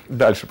пошел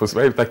дальше по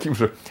своим таким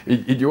же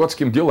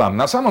идиотским делам.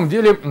 На самом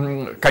деле,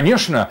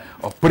 конечно,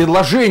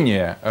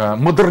 предложение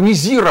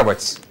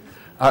модернизировать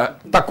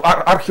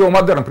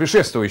археомодерн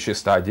предшествующей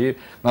стадии,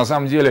 на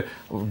самом деле,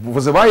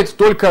 вызывает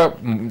только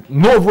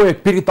новое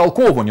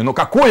перетолковывание. Но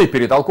какое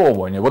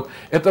перетолковывание? Вот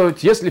это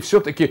если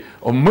все-таки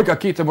мы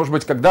какие-то, может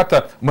быть,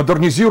 когда-то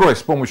модернизируя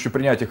с помощью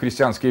принятия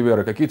христианской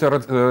веры,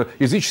 какие-то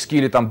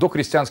языческие или там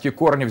дохристианские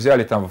корни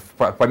взяли там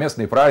в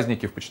поместные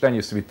праздники, в почитании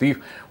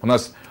святых. У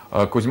нас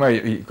Кузьма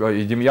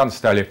и Демьян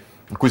стали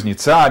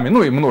кузнецами,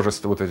 ну и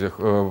множество вот этих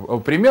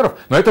примеров.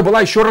 Но это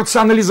была еще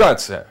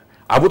рационализация.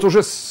 А вот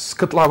уже с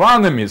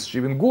котлованами, с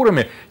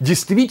чевенгурами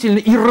действительно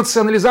и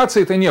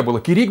рационализации это не было.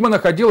 Киригма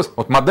находилась,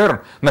 вот модерн,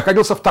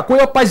 находился в такой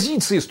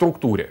оппозиции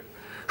структуре,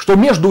 что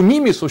между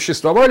ними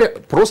существовали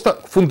просто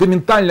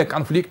фундаментально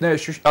конфликтные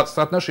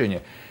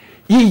соотношения.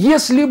 И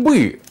если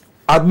бы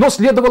одно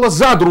следовало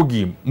за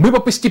другим, мы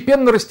бы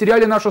постепенно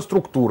растеряли нашу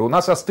структуру, у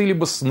нас остыли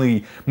бы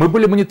сны, мы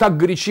были бы не так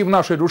горячи в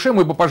нашей душе,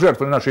 мы бы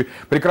пожертвовали нашей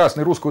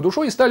прекрасной русской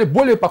душой и стали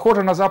более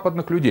похожи на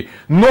западных людей.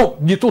 Но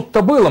не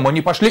тут-то было, мы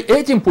не пошли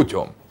этим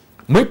путем.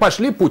 Мы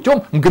пошли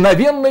путем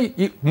мгновенной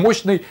и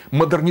мощной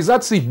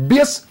модернизации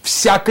без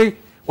всякой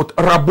вот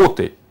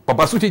работы.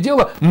 По сути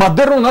дела,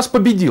 модерн у нас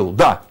победил,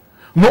 да.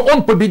 Но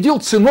он победил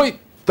ценой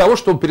того,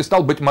 что он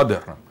перестал быть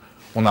модерном.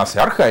 У нас и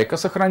архаика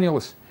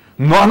сохранилась.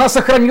 Но она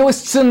сохранилась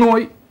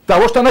ценой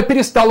того, что она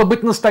перестала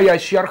быть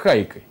настоящей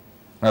архаикой.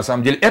 На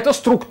самом деле, эта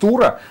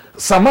структура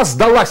сама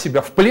сдала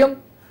себя в плен,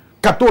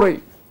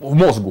 который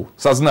мозгу,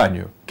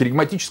 сознанию,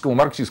 керигматическому,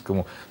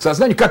 марксистскому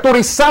сознанию,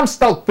 который сам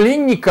стал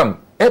пленником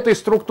этой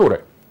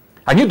структуры.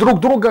 Они друг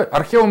друга,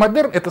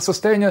 археомодерн, это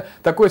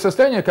такое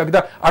состояние,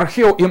 когда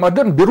архео и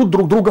модерн берут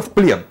друг друга в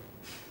плен.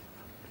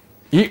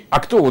 А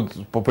кто вот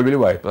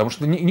повелевает? Потому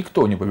что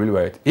никто не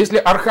повелевает. Если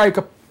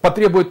архаика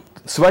потребует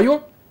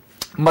свое,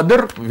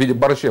 модерн в виде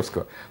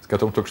Борщевского, с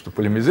которым только что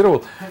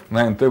полемизировал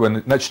на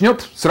НТВ,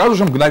 начнет сразу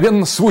же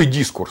мгновенно свой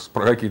дискурс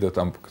про какие-то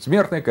там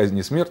смертные казни,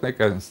 несмертные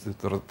казни,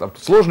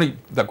 сложный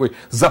такой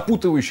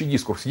запутывающий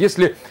дискурс.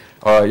 Если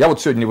я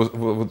вот сегодня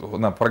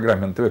на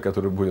программе НТВ,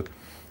 которая будет,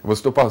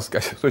 выступал с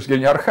точки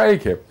зрения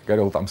архаики,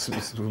 говорил там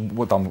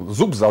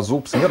зуб за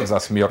зуб, смерть за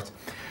смерть.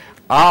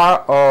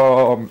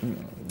 А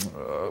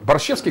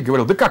Борщевский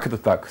говорил, да как это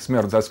так,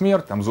 смерть за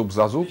смерть, там, зуб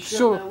за зуб,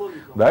 все.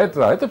 Да,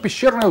 это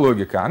пещерная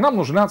логика, а нам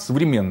нужна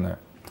современная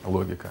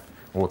логика.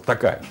 Вот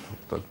такая.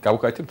 Кого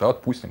хотим, то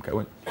отпустим,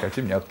 кого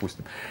хотим, не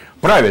отпустим.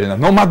 Правильно,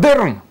 но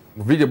модерн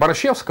в виде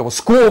Борщевского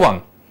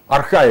скован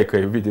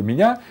архаикой в виде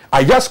меня,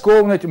 а я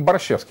скован этим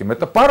Борщевским.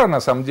 Это пара, на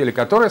самом деле,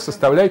 которая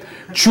составляет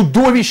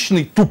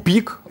чудовищный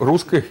тупик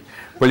русской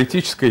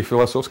политической и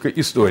философской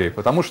истории.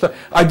 Потому что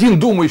один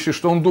думающий,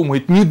 что он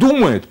думает, не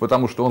думает,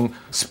 потому что он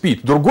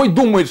спит. Другой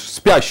думает,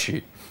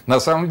 спящий. На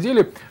самом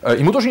деле,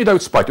 ему тоже не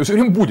дают спать, он все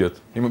время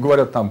будет. Ему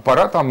говорят,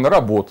 пора на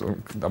работу.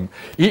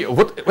 И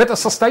вот это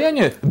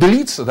состояние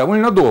длится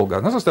довольно долго.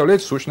 Оно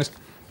составляет сущность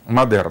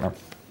модерна.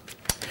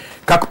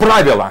 Как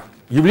правило,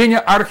 явление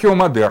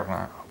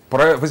археомодерна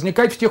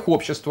возникает в тех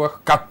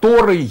обществах,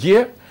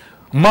 которые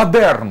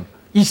модерн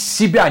из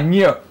себя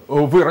не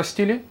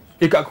вырастили,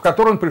 и в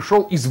который он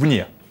пришел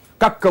извне,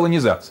 как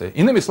колонизация.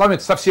 Иными словами,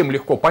 это совсем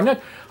легко понять.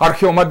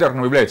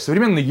 Археомодерном является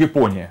современная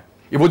Япония.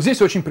 И вот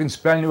здесь очень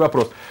принципиальный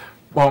вопрос.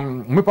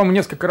 Мы, по-моему,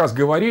 несколько раз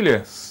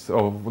говорили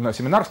на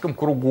семинарском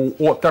кругу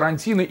о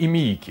Тарантино и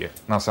Миике,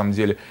 на самом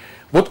деле.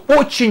 Вот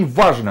очень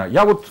важно,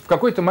 я вот в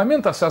какой-то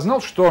момент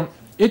осознал, что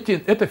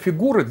эти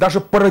фигуры даже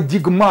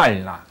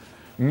парадигмально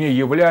не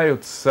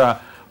являются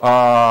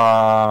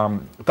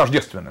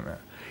тождественными.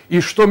 И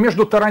что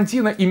между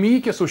Тарантино и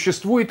Миике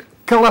существует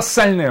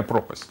колоссальная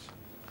пропасть.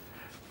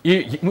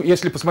 И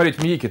если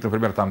посмотреть Миики,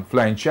 например, там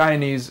Flying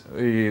Chinese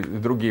и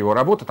другие его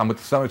работы, там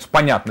это становится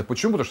понятно.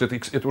 Почему? Потому что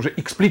это уже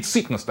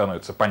эксплицитно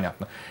становится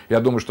понятно.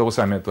 Я думаю, что вы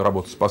сами эту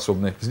работу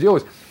способны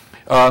сделать.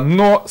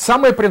 Но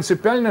самое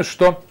принципиальное,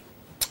 что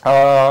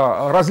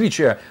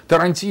различие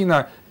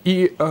Тарантино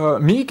и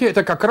Миики —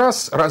 это как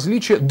раз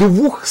различие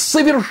двух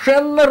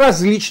совершенно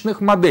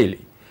различных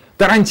моделей.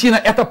 Тарантино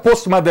 — это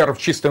постмодерн в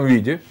чистом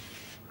виде,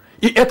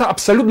 и это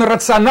абсолютно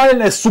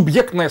рациональная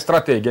субъектная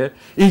стратегия.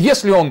 И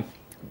если он,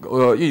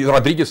 и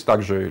Родригес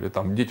также, или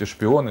там «Дети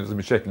шпионы»,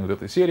 замечательная вот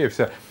эта серия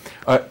вся,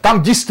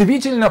 там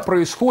действительно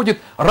происходит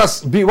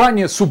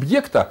разбивание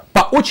субъекта по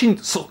очень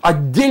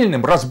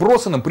отдельным,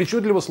 разбросанным,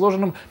 причудливо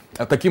сложенным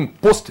таким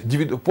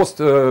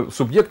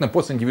постсубъектным,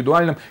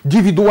 постиндивидуальным,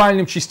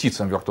 индивидуальным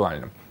частицам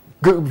виртуальным.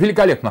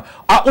 Великолепно.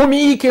 А у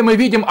Миики мы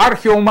видим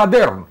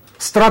археомодерн,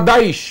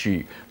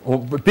 страдающий,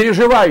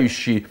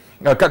 переживающий,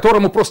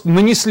 которому просто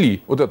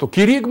нанесли вот эту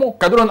киригму,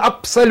 которую он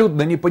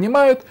абсолютно не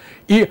понимает,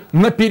 и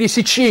на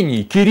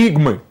пересечении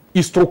киригмы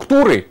и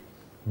структуры,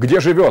 где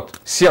живет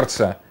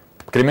сердце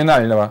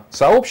криминального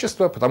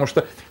сообщества, потому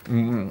что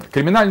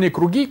криминальные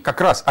круги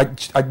как раз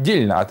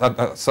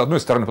отдельно, с одной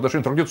стороны, по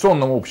отношению к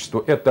традиционному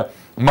обществу, это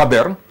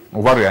модерн,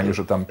 воры, они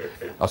же там,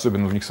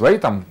 особенно у них свои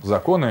там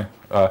законы,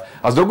 а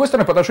с другой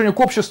стороны, по отношению к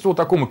обществу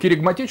такому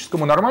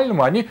киригматическому,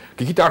 нормальному, они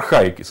какие-то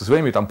архаики со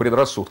своими там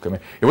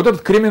предрассудками. И вот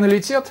этот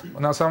криминалитет,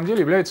 на самом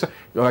деле, является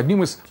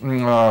одним из,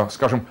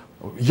 скажем,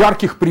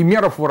 ярких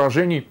примеров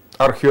выражений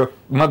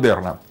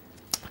археомодерна.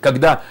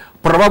 Когда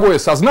правовое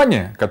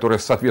сознание, которое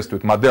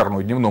соответствует модерну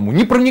и дневному,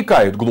 не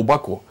проникает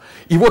глубоко.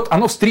 И вот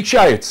оно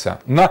встречается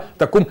на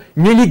таком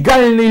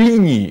нелегальной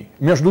линии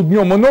между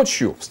днем и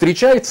ночью,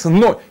 встречается,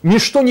 но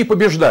ничто не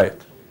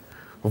побеждает.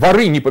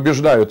 Воры не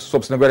побеждают,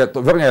 собственно говоря,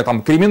 вернее,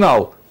 там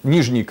криминал,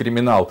 нижний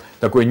криминал,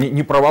 такое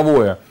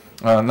неправовое,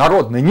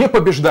 народное, не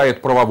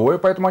побеждает правовое,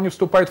 поэтому они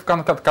вступают в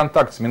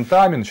контакт с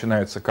ментами,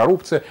 начинается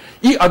коррупция.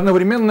 И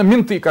одновременно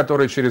менты,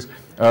 которые через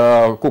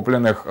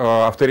купленных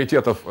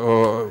авторитетов,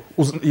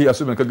 и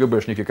особенно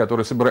КГБшники,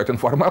 которые собирают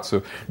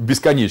информацию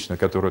бесконечно,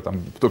 которую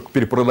там только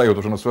перепродают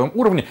уже на своем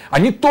уровне,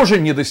 они тоже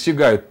не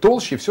достигают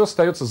толщи, и все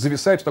остается,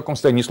 зависает в таком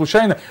состоянии. Не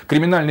случайно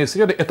криминальные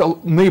среды — это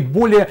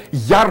наиболее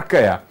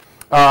яркая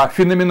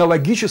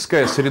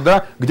феноменологическая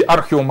среда, где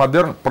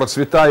археомодерн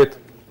процветает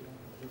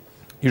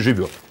и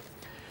живет.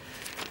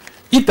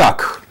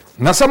 Итак,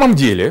 на самом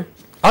деле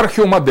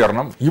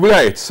археомодерном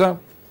является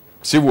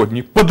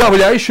сегодня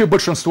подавляющее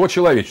большинство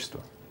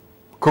человечества.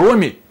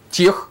 Кроме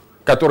тех,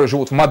 которые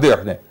живут в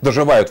модерне,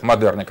 доживают в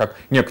модерне, как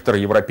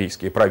некоторые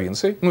европейские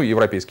провинции, ну и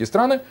европейские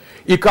страны,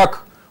 и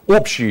как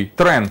общий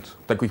тренд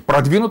такой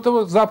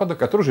продвинутого Запада,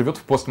 который живет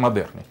в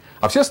постмодерне.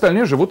 А все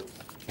остальные живут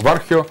в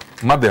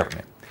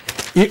археомодерне.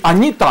 И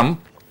они там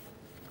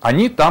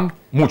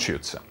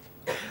мучаются.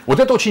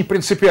 Вот это очень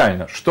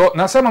принципиально, что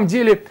на самом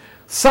деле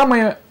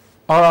самое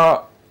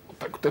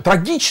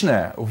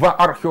трагичное в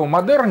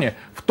археомодерне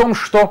в том,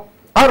 что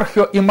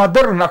архео и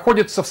модерн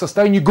находятся в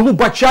состоянии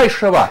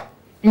глубочайшего,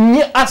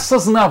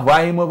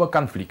 неосознаваемого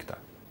конфликта.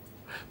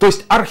 То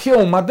есть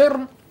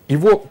археомодерн,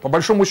 его, по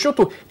большому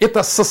счету,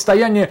 это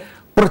состояние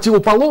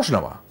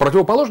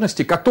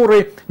противоположности,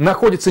 которые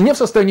находятся не в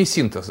состоянии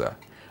синтеза,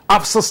 а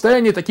в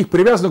состоянии таких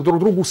привязанных друг к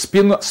другу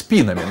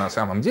спинами на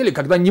самом деле,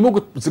 когда не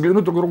могут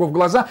заглянуть друг другу в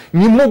глаза,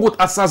 не могут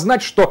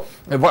осознать, что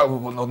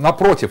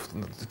напротив,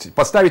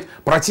 поставить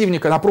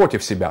противника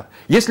напротив себя.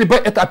 Если бы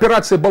эта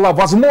операция была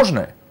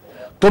возможной,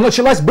 то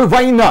началась бы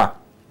война,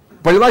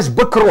 полилась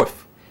бы кровь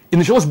и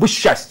началось бы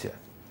счастье.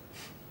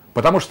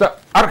 Потому что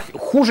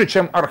хуже,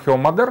 чем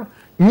археомодерн,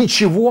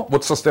 ничего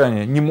вот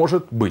состояния не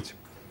может быть.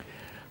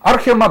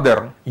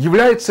 Археомодерн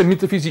является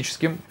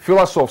метафизическим,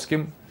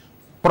 философским,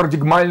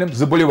 парадигмальным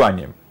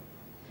заболеванием.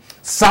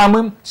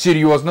 Самым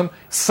серьезным,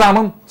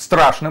 самым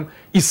страшным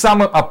и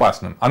самым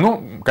опасным.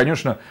 Оно,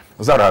 конечно,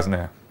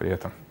 заразное при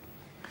этом.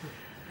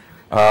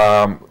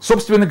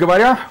 Собственно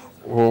говоря,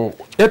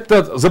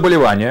 это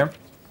заболевание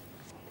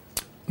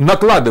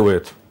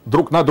накладывает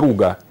друг на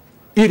друга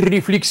и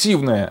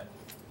рефлексивное,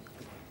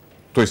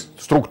 то есть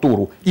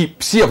структуру, и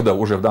псевдо,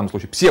 уже в данном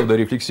случае,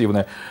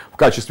 псевдорефлексивное в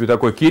качестве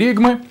такой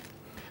киригмы,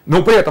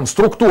 но при этом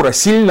структура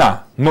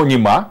сильна, но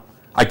нема,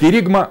 а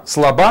киригма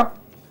слаба,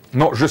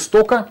 но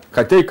жестока,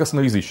 хотя и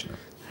косноязычна.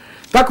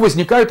 Так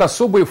возникают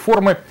особые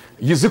формы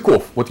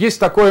языков. Вот есть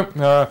такой,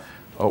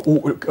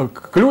 у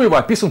Клюева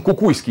описан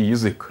кукуйский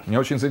язык. Меня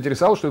очень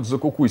заинтересовало, что это за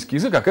кукуйский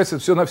язык. Оказывается,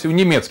 это все-навсего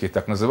немецкий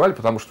так называли,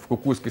 потому что в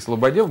Кукуйской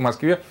слободе в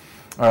Москве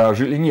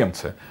жили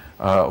немцы.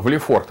 В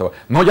Лефортово.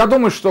 Но я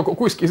думаю, что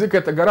кукуйский язык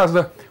это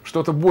гораздо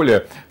что-то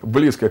более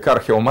близкое к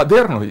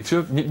археомодерну. И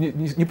все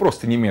не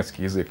просто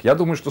немецкий язык. Я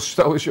думаю, что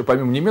существовал еще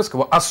помимо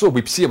немецкого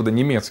особый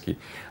псевдонемецкий,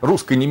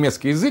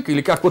 русско-немецкий язык.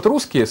 Или как вот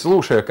русские,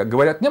 слушая, как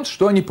говорят немцы,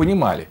 что они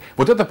понимали.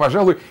 Вот это,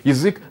 пожалуй,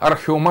 язык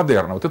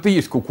археомодерна. Вот это и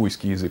есть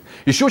кукуйский язык.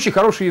 Еще очень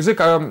хороший язык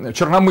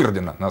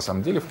Черномырдина, на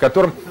самом деле, в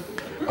котором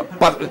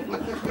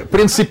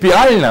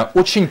принципиально,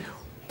 очень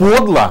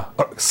подло,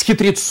 с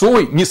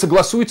хитрецой не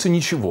согласуется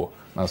ничего.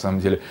 На самом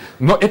деле.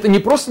 Но это не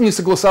просто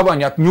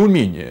несогласование от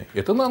неумения,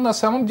 это на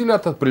самом деле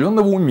от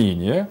определенного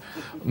умения,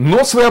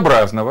 но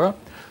своеобразного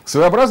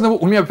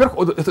умения.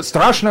 Во-первых, это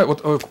страшно,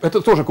 вот,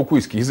 это тоже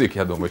кукуйский язык,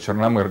 я думаю,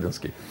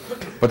 черномырдинский,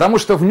 потому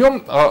что в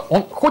нем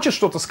он хочет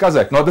что-то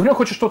сказать, но одновременно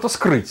хочет что-то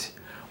скрыть.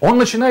 Он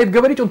начинает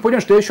говорить, он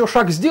понимает, что я еще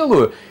шаг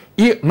сделаю,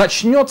 и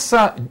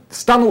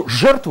стану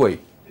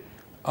жертвой,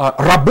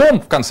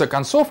 рабом, в конце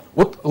концов,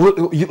 вот,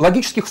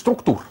 логических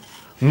структур.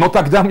 Но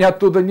тогда мне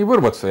оттуда не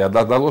вырваться, я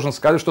должен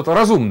сказать что-то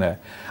разумное.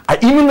 А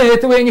именно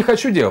этого я не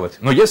хочу делать.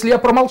 Но если я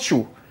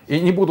промолчу и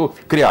не буду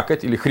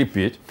крякать или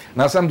хрипеть,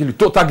 на самом деле,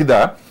 то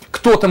тогда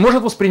кто-то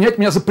может воспринять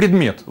меня за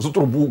предмет, за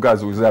трубу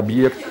газовую, за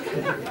объект.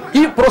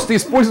 И просто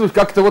использовать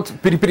как-то вот,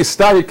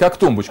 переставить как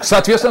тумбочку.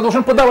 Соответственно, я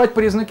должен подавать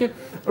признаки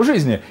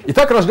жизни. И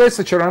так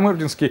рождается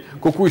черномырдинский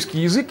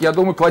кукуйский язык, я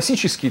думаю,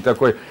 классический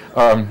такой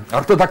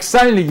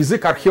ортодоксальный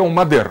язык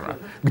археомодерна.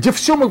 Где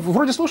все мы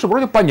вроде слушаем,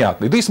 вроде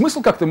понятно. Да и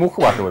смысл как-то мы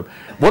ухватываем.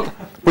 Вот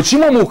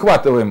почему мы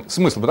ухватываем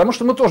смысл? Потому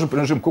что мы тоже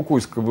принадлежим к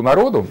кукуйскому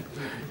народу.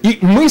 И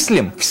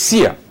мыслим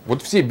все,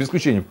 вот все без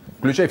исключения,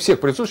 включая всех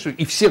присутствующих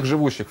и всех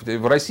живущих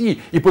в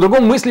России. И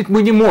по-другому мыслить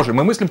мы не можем.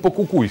 Мы мыслим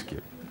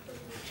по-кукуйски.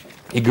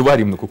 И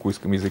говорим на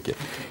кукуйском языке.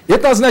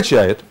 Это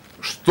означает,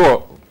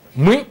 что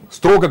мы,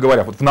 строго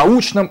говоря, вот в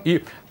научном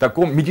и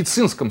таком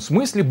медицинском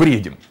смысле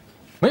бредим.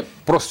 Мы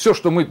просто все,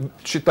 что мы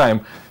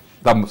считаем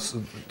там,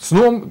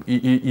 сном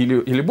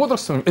или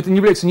бодрствованием, это не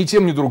является ни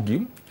тем, ни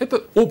другим.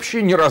 Это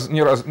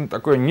общее,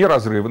 такое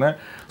неразрывное,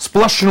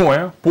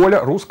 сплошное поле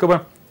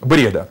русского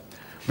бреда.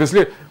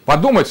 Если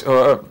подумать,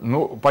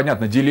 ну,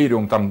 понятно,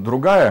 делириум там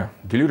другая.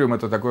 Делириум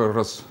это такой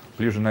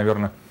ближе,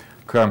 наверное,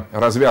 к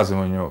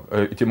развязыванию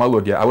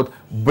этимологии. А вот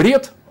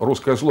бред,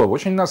 русское слово,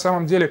 очень на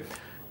самом деле,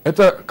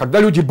 это когда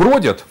люди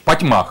бродят в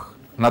потьмах,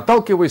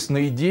 наталкиваясь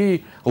на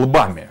идеи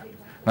лбами.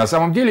 На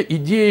самом деле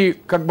идеи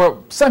как бы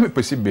сами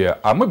по себе,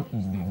 а мы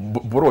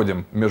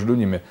бродим между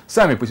ними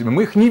сами по себе,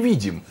 мы их не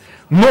видим,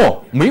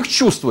 но мы их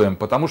чувствуем,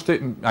 потому что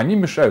они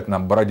мешают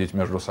нам бродить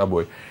между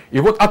собой. И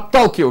вот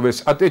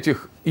отталкиваясь от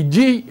этих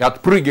идей,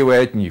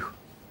 отпрыгивая от них,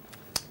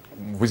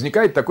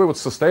 возникает такое вот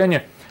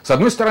состояние, с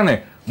одной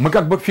стороны, мы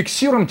как бы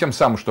фиксируем тем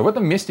самым, что в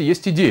этом месте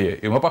есть идея,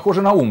 и мы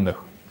похожи на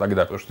умных.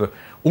 Тогда, потому что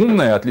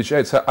умное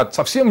отличается от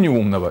совсем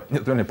неумного,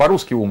 нет,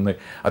 по-русски умный,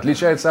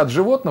 отличается от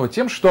животного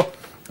тем, что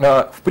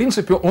в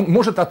принципе он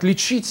может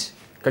отличить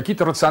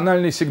какие-то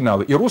рациональные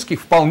сигналы. И русские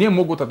вполне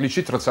могут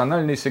отличить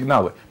рациональные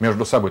сигналы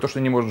между собой, то, что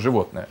не может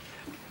животное.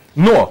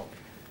 Но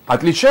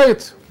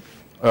отличает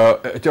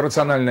эти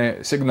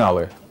рациональные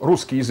сигналы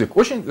русский язык,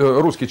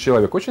 русский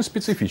человек очень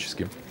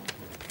специфически.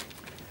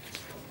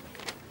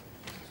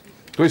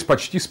 То есть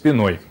почти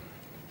спиной.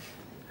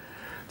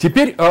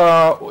 Теперь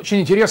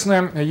очень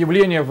интересное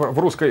явление в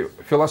русской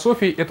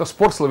философии – это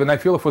спор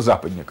славянофилов и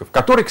западников,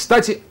 который,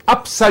 кстати,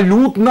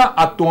 абсолютно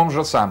о том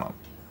же самом.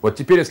 Вот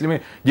теперь, если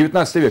мы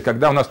 19 век,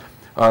 когда у нас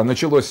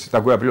началось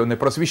такое определенное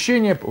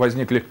просвещение,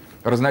 возникли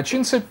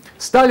разночинцы,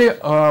 стали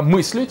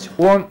мыслить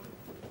о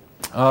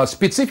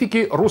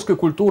специфики русской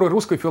культуры,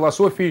 русской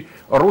философии,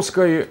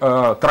 русской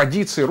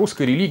традиции,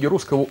 русской религии,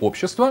 русского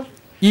общества.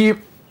 И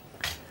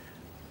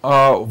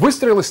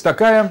выстроилась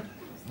такая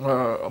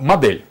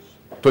модель.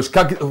 То есть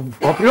как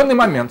в определенный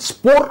момент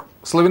спор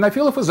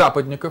славянофилов и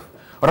западников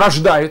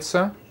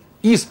рождается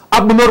из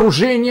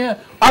обнаружения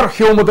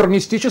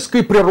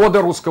археомодернистической природы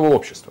русского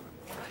общества.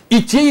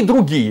 И те, и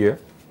другие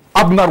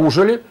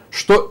обнаружили,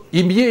 что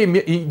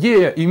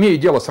имея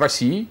дело с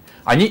Россией,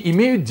 они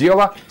имеют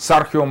дело с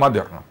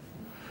археомодерном.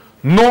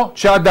 Но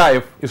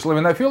Чаадаев и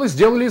славянофилы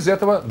сделали из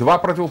этого два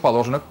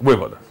противоположных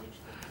вывода.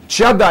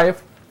 Чаадаев,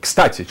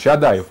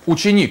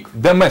 ученик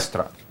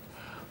Деместра,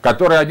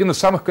 который один из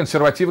самых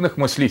консервативных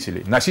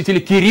мыслителей, носители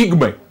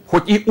киригмы,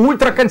 хоть и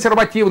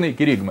ультраконсервативные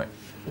киригмы.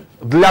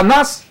 Для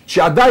нас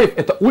Чаадаев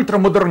это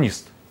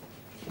ультрамодернист.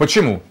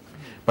 Почему?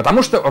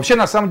 Потому что вообще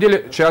на самом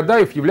деле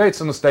Чаадаев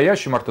является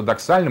настоящим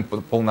ортодоксальным,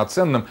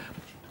 полноценным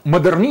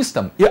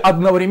модернистом и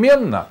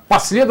одновременно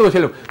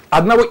последователем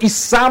одного из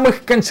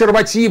самых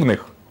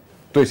консервативных,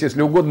 то есть,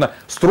 если угодно,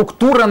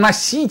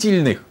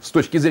 структуроносительных с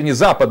точки зрения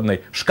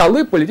западной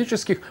шкалы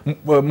политических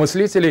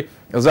мыслителей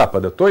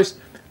Запада, то есть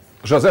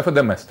Жозефа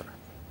де Местра.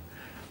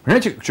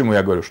 Понимаете, к чему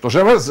я говорю? Что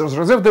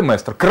Жозеф де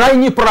Местр,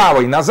 крайне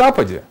правый на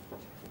Западе,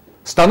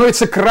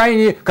 становится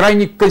крайне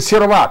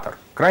консерватор,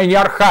 крайне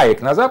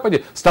архаик на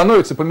Западе,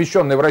 становится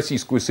помещенный в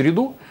российскую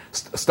среду,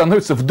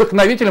 становится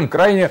вдохновителем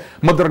крайне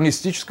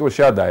модернистического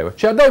Чаадаева.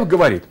 Чаадаев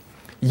говорит,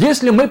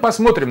 если мы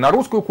посмотрим на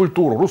русскую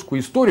культуру,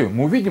 русскую историю,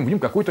 мы увидим в нем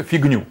какую-то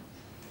фигню.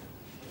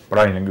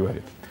 Правильно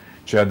говорит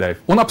Чаадаев.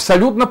 Он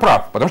абсолютно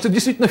прав, потому что это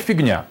действительно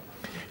фигня.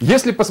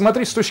 Если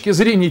посмотреть с точки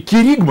зрения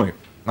киригмы,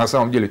 на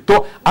самом деле,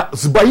 то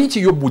сбоить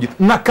ее будет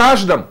на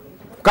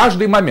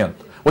каждый момент.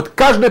 Вот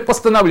каждое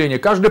постановление,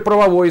 каждое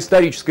правовое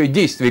историческое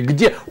действие,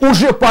 где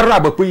уже пора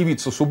бы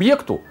появиться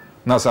субъекту,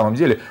 на самом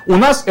деле, у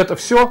нас это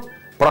все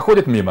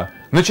проходит мимо.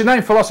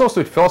 Начинаем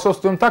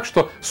философствуем так,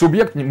 что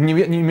субъект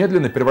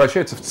немедленно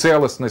превращается в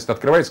целостность,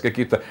 открывается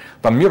какие-то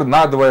там мир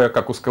надвое,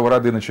 как у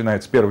Сковороды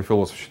начинается, первый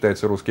философ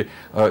считается русский,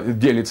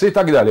 делится и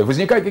так далее.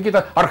 Возникают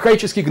какие-то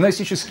архаические,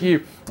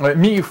 гностические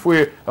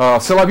мифы.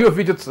 Соловьев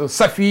видит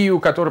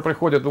Софию, которая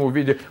приходит в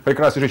виде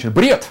прекрасной женщины.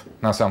 Бред,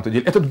 на самом-то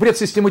деле. Этот бред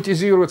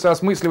систематизируется,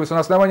 осмысливается. На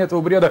основании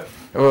этого бреда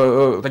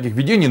таких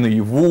видений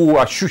наяву,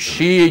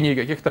 ощущений,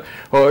 каких-то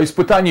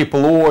испытаний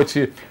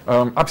плоти,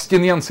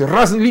 абстиненции,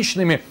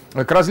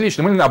 к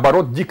различным, или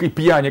наоборот, дикой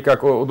пьяни,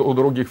 как у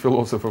других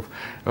философов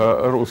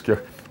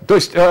русских. То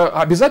есть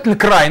обязательно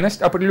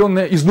крайность,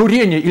 определенное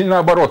изнурение или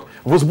наоборот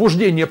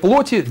возбуждение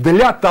плоти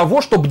для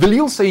того, чтобы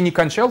длился и не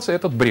кончался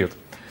этот бред.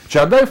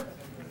 Чаадаев,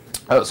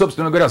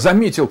 собственно говоря,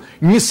 заметил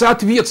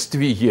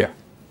несоответствие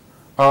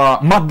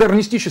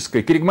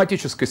модернистической,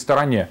 керигматической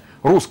стороне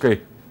русской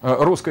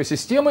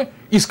системы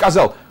и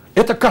сказал,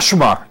 это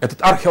кошмар,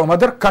 этот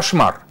археомодерн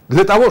кошмар.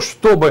 Для того,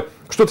 чтобы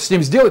что-то с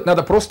ним сделать,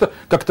 надо просто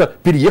как-то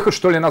переехать,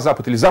 что ли, на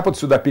Запад, или Запад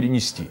сюда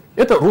перенести.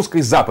 Это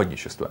русское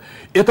западничество.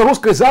 Это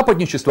русское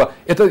западничество,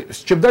 это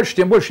чем дальше,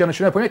 тем больше я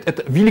начинаю понимать,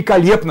 это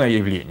великолепное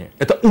явление,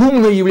 это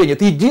умное явление.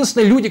 Это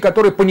единственные люди,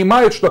 которые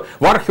понимают, что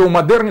в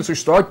археомодерне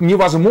существовать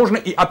невозможно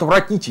и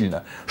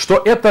отвратительно. Что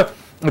это,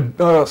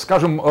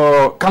 скажем,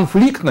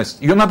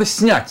 конфликтность, ее надо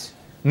снять.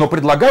 Но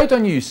предлагают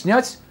они ее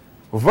снять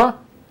в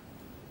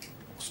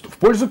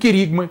пользу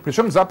киригмы,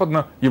 причем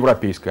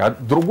западноевропейской. А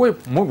другой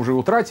мы уже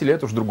утратили,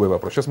 это уже другой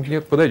вопрос. Сейчас мы к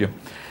нему подойдем.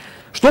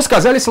 Что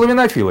сказали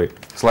славянофилы?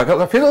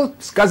 Славянофилы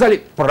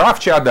сказали, прав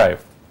Чаадаев,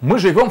 мы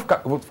живем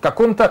в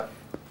каком-то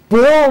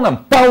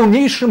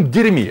полнейшем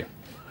дерьме.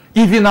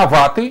 И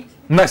виноваты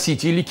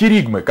носители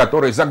киригмы,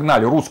 которые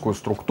загнали русскую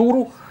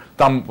структуру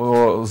там,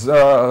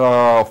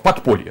 в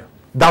подполье.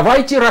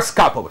 Давайте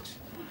раскапывать.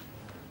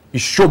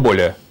 Еще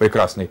более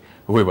прекрасный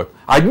вывод.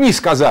 Одни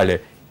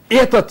сказали,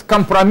 этот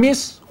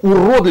компромисс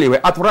уродливый,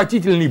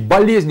 отвратительный,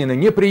 болезненный,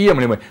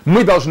 неприемлемый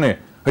мы должны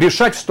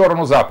решать в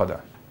сторону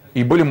Запада.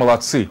 И были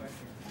молодцы.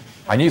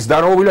 Они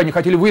здоровы, они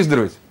хотели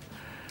выздороветь.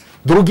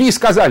 Другие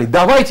сказали,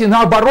 давайте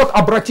наоборот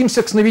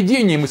обратимся к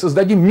сновидениям и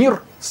создадим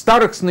мир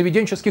старых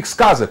сновиденческих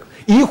сказок.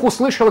 И их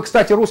услышала,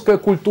 кстати, русская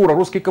культура,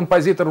 русский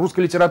композитор,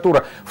 русская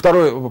литература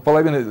второй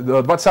половины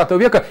 20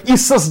 века и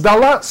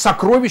создала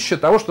сокровище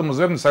того, что мы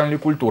называем национальной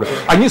культурой.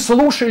 Они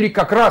слушали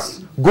как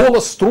раз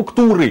голос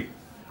структуры.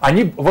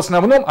 Они в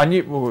основном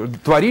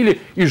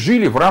творили и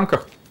жили в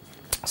рамках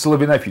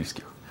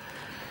славянофильских.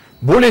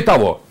 Более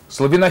того,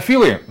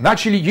 славянофилы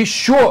начали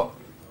еще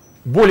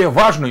более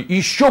важную и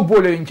еще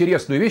более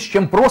интересную вещь,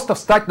 чем просто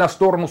встать на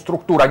сторону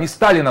структуры. Они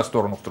стали на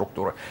сторону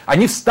структуры.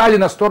 Они встали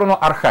на сторону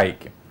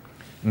архаики.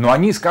 Но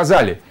они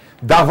сказали,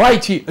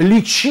 давайте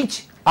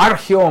лечить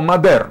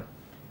археомодерн.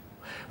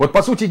 Вот,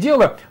 по сути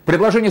дела,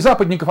 предложение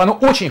западников, оно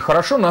очень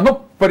хорошо, но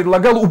оно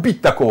предлагало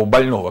убить такого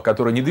больного,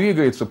 который не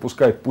двигается,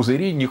 пускает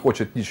пузыри, не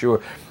хочет ничего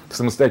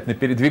самостоятельно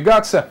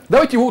передвигаться.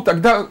 Давайте его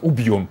тогда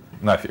убьем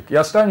нафиг и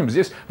оставим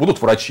здесь.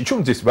 Будут врачи. Чем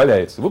он здесь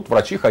валяется? Будут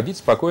врачи ходить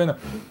спокойно,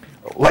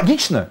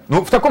 Логично,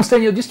 но в таком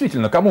состоянии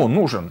действительно кому он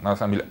нужен, на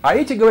самом деле. А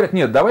эти говорят,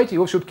 нет, давайте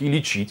его все-таки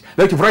лечить.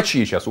 Давайте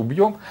врачей сейчас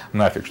убьем,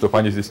 нафиг, чтобы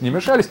они здесь не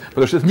мешались,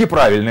 потому что это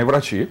неправильные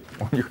врачи.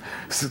 У них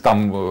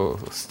там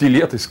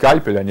стилеты,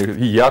 скальпель, они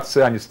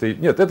едятся, они стоят.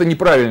 Нет, это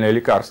неправильное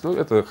лекарство.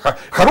 Это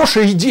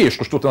хорошая идея,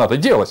 что что-то надо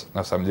делать,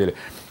 на самом деле.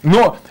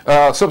 Но,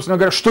 собственно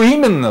говоря, что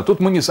именно, тут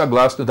мы не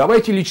согласны.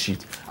 Давайте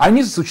лечить.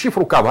 Они, засучив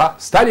рукава,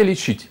 стали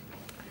лечить.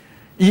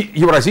 И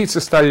евразийцы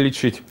стали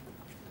лечить.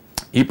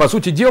 И, по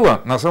сути дела,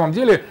 на самом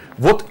деле,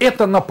 вот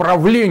это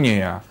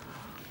направление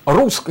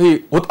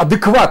русской, вот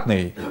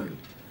адекватной,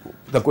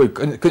 такой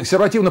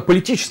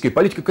консервативно-политической,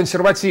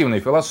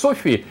 политико-консервативной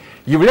философии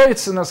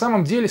является на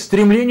самом деле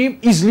стремлением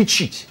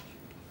излечить,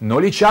 но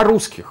леча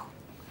русских.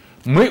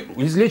 Мы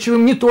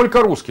излечиваем не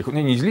только русских,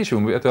 не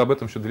излечиваем, это об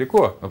этом еще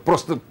далеко,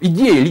 просто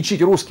идея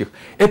лечить русских,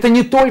 это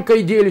не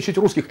только идея лечить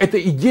русских, это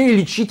идея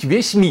лечить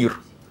весь мир.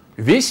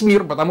 Весь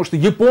мир, потому что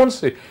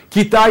японцы,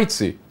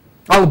 китайцы,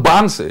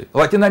 албанцы,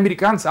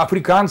 латиноамериканцы,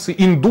 африканцы,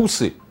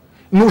 индусы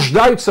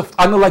нуждаются в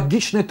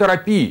аналогичной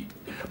терапии.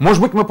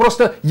 Может быть, мы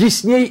просто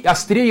яснее,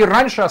 острее и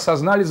раньше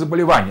осознали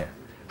заболевание,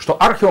 что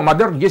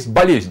археомодерн есть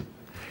болезнь.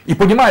 И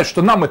понимая,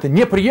 что нам это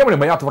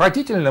неприемлемо и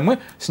отвратительно, мы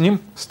с ним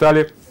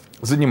стали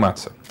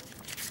заниматься.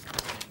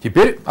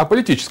 Теперь о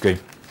политической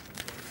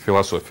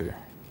философии.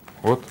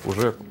 Вот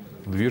уже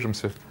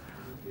движемся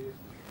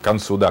к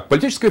концу. Да, к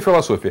политической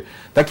философии.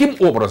 Таким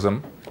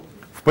образом,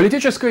 в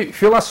политической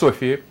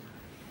философии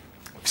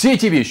все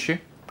эти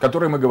вещи,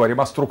 которые мы говорим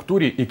о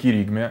структуре и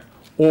киригме,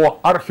 о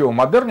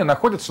археомодерне,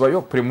 находят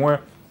свое прямое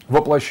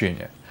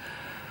воплощение.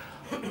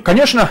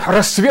 Конечно,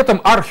 расцветом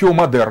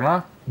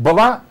археомодерна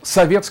была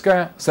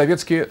советская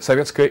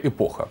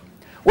эпоха.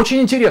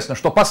 Очень интересно,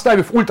 что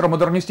поставив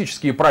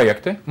ультрамодернистические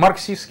проекты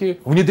марксистские,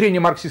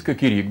 внедрение марксистской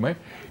киригмы,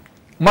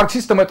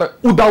 марксистам это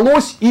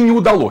удалось и не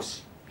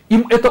удалось.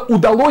 Им это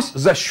удалось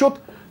за счет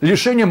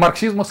лишения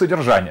марксизма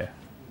содержания.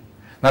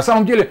 На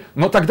самом деле,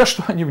 но тогда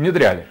что они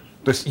внедряли?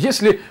 То есть,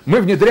 если мы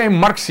внедряем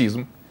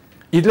марксизм,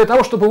 и для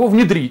того, чтобы его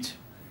внедрить,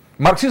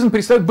 марксизм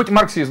перестает быть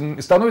марксизмом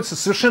и становится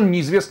совершенно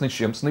неизвестно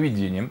чем,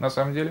 сновидением, на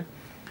самом деле,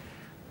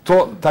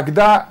 то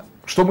тогда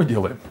что мы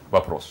делаем?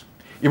 Вопрос.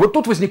 И вот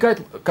тут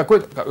возникает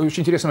какой-то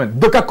очень интересный момент.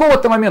 До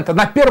какого-то момента,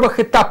 на первых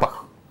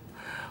этапах,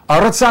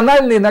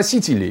 рациональные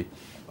носители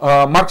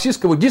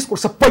марксистского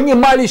дискурса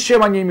понимали, с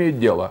чем они имеют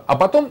дело. А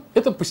потом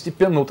это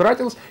постепенно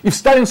утратилось, и в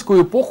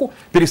сталинскую эпоху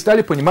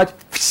перестали понимать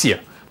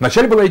все.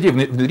 Вначале была идея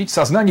внедрить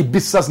сознание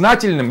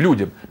бессознательным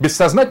людям.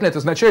 Бессознательно это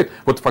означает,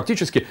 вот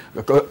фактически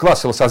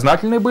классово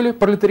сознательные были,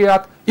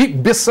 пролетариат, и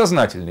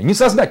бессознательные,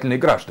 несознательные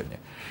граждане.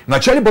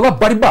 Вначале была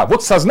борьба,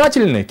 вот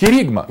сознательные,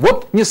 киригма,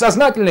 вот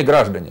несознательные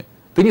граждане.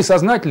 Ты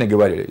несознательный,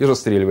 говорили, и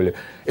расстреливали.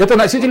 Это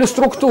носители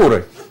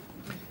структуры.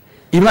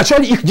 И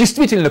вначале их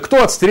действительно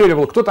кто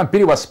отстреливал, кто там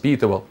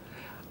перевоспитывал.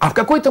 А в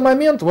какой-то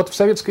момент, вот в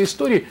советской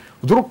истории,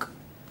 вдруг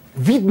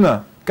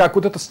видно, как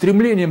вот это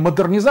стремление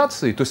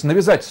модернизации, то есть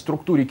навязать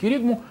структуре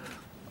киригму,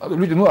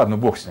 люди, ну ладно,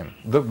 бог с ним,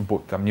 да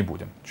там не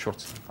будем, черт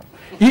с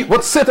ним. И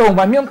вот с этого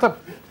момента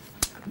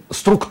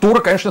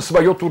структура, конечно,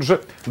 свое тут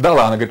же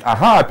дала. Она говорит,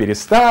 ага,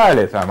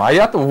 перестали, там, а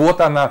я-то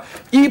вот она.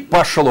 И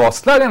пошло.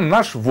 Сталин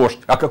наш вождь.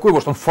 А какой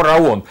вождь? Он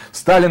фараон.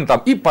 Сталин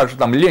там, и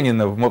там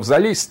Ленина в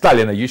мавзолей,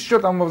 Сталина еще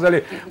там в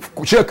мавзолей,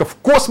 человека в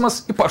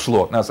космос, и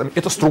пошло.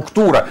 Это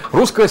структура.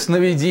 Русское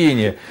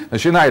сновидение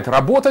начинает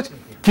работать,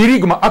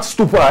 киригма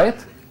отступает,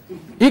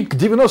 и к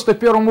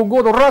 91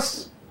 году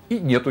раз, и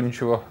нету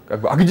ничего.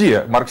 А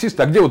где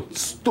марксисты, а где вот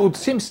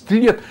 70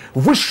 лет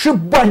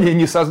вышибания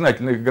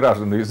несознательных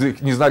граждан, из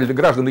их несознательных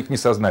граждан их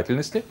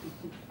несознательности?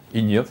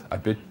 И нет,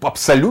 опять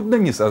абсолютно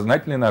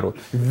несознательный народ.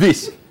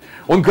 Весь.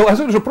 Он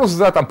голосует уже просто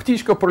за, там,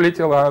 птичка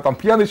пролетела, там,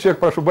 пьяный человек,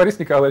 прошу, Борис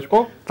Николаевич,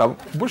 о, там,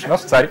 будешь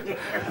наш царь.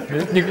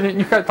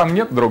 Там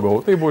нет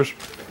другого, ты будешь.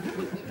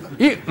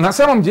 И на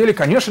самом деле,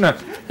 конечно,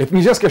 это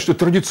нельзя сказать, что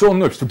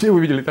традиционное общество. Где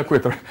вы видели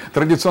такое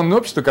традиционное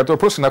общество, которое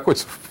просто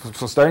находится в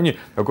состоянии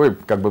такой,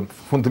 как бы,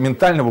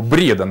 фундаментального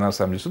бреда, на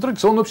самом деле. Что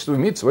традиционное общество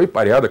имеет свой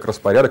порядок,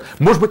 распорядок.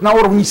 Может быть, на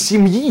уровне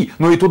семьи,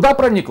 но и туда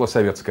проникла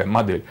советская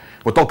модель.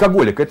 Вот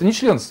алкоголик – это не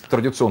член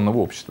традиционного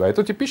общества, а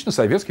это типично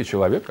советский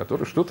человек,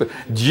 который что-то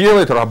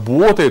делает,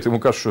 работает,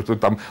 ему кажется, что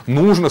там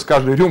нужно с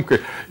каждой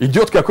рюмкой.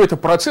 Идет какой-то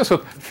процесс.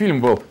 Вот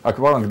фильм был,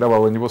 Акваланг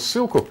давал на него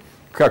ссылку,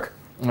 как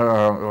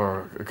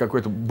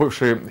какой-то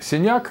бывший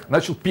синяк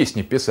начал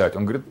песни писать.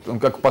 Он говорит,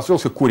 он как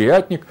построился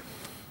курятник,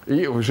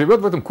 и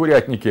живет в этом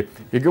курятнике,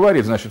 и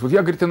говорит, значит, вот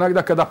я, говорит,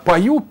 иногда, когда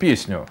пою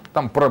песню,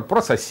 там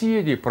про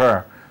соседей,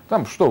 про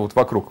там что вот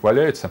вокруг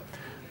валяется,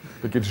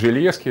 какие-то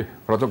железки,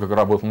 про то, как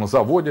работал на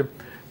заводе,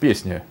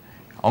 песни.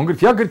 А он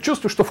говорит, я, говорит,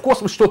 чувствую, что в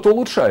космосе что-то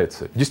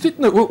улучшается.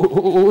 Действительно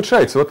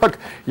улучшается. Вот так,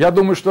 я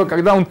думаю, что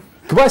когда он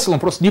квасил, он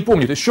просто не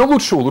помнит, еще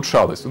лучше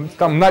улучшалось. Он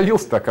там налил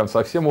стакан,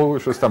 совсем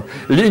улучшилось, там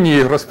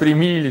линии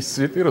распрямились,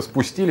 цветы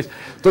распустились.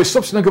 То есть,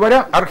 собственно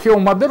говоря,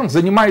 археомодерн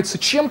занимается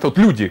чем-то, вот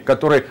люди,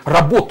 которые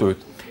работают.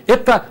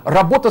 Это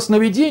работа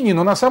сновидений,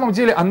 но на самом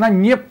деле она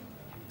не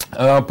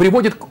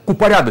приводит к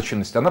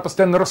упорядоченности, она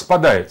постоянно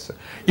распадается.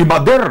 И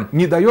модерн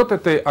не дает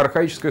этой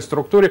архаической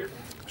структуре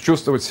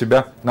чувствовать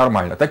себя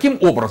нормально. Таким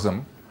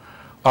образом,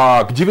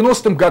 к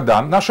 90-м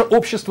годам наше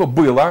общество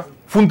было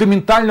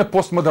фундаментально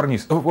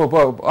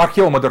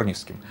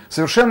археомодернистским,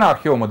 совершенно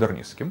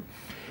археомодернистским.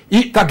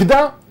 И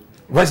тогда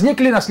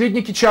возникли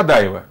наследники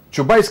Чаадаева,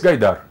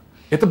 Чубайс-Гайдар.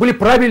 Это были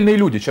правильные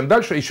люди, чем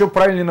дальше еще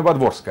правильнее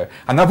Новодворская.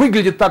 Она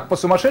выглядит так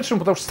по-сумасшедшему,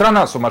 потому что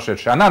страна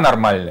сумасшедшая, она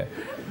нормальная.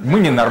 Мы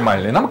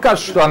ненормальные, нам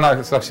кажется, что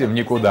она совсем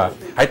никуда.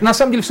 А это на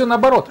самом деле все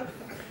наоборот.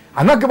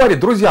 Она говорит: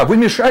 друзья, вы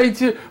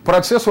мешаете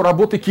процессу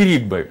работы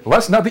Киригбы,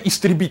 вас надо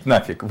истребить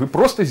нафиг, вы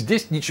просто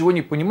здесь ничего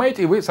не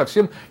понимаете, и вы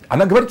совсем...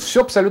 Она говорит все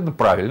абсолютно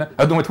правильно,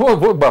 а думает: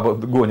 вот баба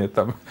гонит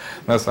там,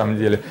 на самом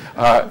деле.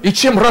 И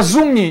чем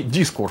разумнее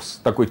дискурс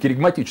такой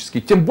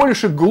киригматический, тем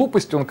больше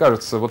глупости он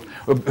кажется. Вот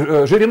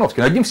Жириновский,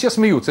 над ним все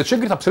смеются, этот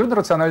человек говорит абсолютно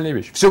рациональная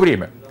вещь, все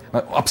время.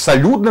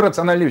 Абсолютно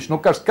рациональная вещь, ну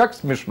кажется, как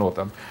смешно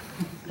там.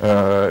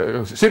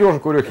 Сережа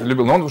Курехин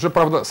любил, но он уже,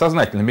 правда,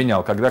 сознательно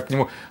менял. Когда к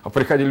нему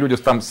приходили люди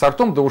там с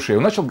ртом до ушей,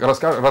 он начал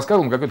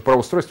рассказывать какое-то про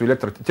устройство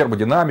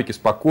электротермодинамики,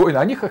 спокойно.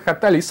 Они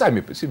хохотали и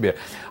сами по себе.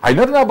 А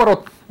иногда,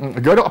 наоборот,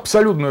 говорил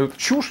абсолютную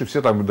чушь, и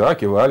все там, да,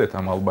 кивали,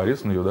 там, Алла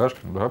Борисовна,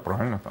 Юдашкин, да,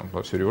 правильно, там,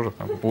 да, Сережа,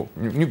 там,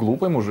 не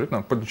глупый мужик,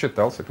 там,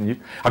 почитался книг.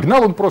 А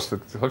гнал он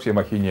просто совсем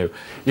ахинею.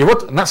 И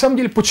вот, на самом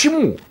деле,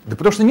 почему? Да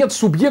потому что нет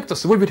субъекта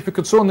с его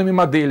верификационными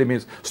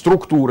моделями,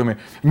 структурами,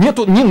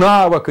 нету ни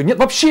навыка, нет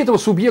вообще этого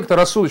субъекта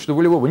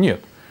рассудочно-волевого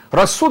нет.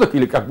 Рассудок,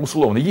 или как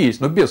условно,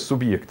 есть, но без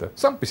субъекта.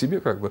 Сам по себе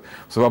как бы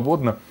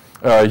свободно.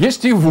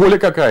 Есть и воля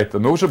какая-то,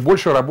 но уже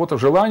больше работа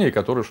желаний,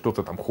 который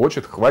что-то там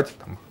хочет, хватит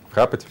там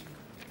хапать.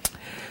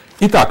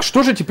 Итак,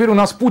 что же теперь у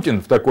нас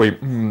Путин в такой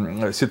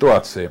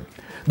ситуации?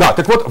 Да,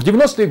 так вот, в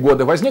 90-е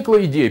годы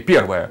возникла идея,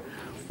 первая,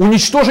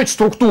 уничтожить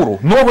структуру,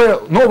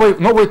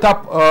 новый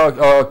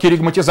этап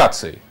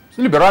киригматизации,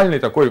 либеральной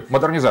такой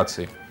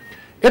модернизации.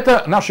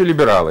 Это наши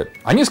либералы.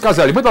 Они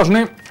сказали: мы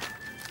должны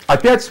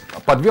опять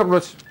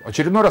подвергнуть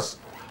очередной раз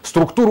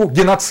структуру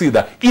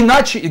геноцида. И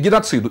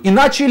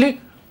начали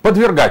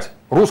подвергать.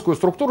 Русскую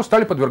структуру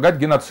стали подвергать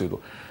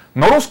геноциду.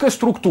 Но русская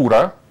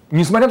структура,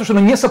 несмотря на то, что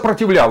она не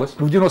сопротивлялась,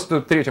 в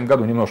 93-м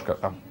году немножко,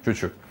 там,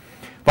 чуть-чуть,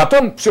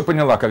 потом все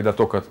поняла, когда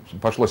только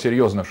пошло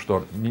серьезно,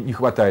 что не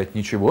хватает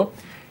ничего.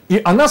 И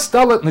она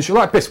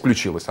начала, опять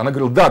включилась. Она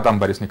говорила: да, там,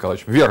 Борис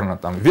Николаевич,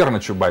 верно,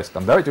 Чубайс,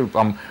 там, давайте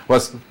там,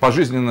 вас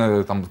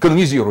пожизненно там,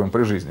 канонизируем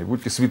при жизни,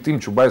 будьте святым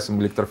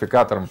Чубайсом,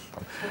 электрификатором.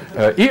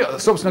 Там. И,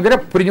 собственно говоря,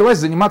 принялась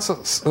заниматься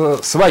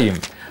своим.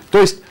 То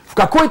есть в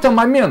какой-то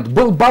момент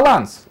был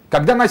баланс,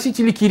 когда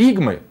носители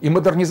киригмы и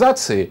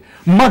модернизации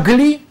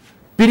могли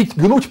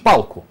перегнуть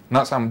палку,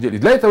 на самом деле.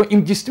 Для этого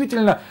им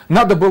действительно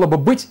надо было бы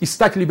быть и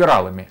стать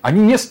либералами.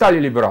 Они не стали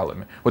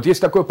либералами. Вот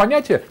есть такое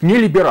понятие «не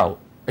либерал».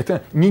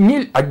 Это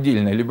не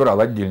отдельный либерал,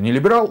 не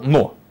либерал,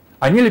 но.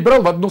 А не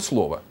либерал в одно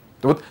слово.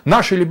 Вот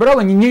наши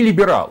либералы, они не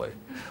либералы.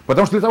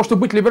 Потому что для того,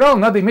 чтобы быть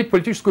либералом, надо иметь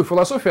политическую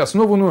философию,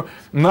 основанную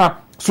на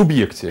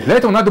субъекте. Для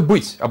этого надо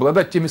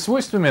обладать теми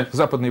свойствами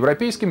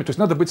западноевропейскими, то есть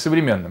надо быть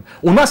современным.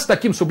 У нас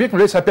таким субъектом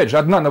является, опять же,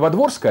 одна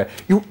Новодворская,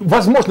 и,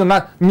 возможно,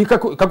 на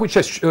какую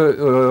часть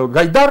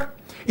Гайдар,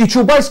 и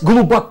Чубайс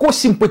глубоко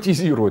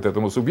симпатизирует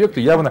этому субъекту,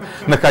 явно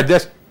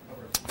находясь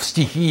в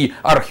стихии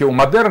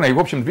археомодерна, и, в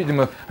общем,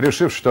 видимо,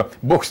 решив, что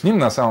бог с ним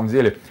на самом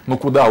деле, ну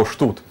куда уж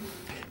тут.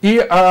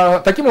 И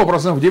таким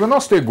образом в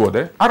 90-е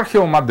годы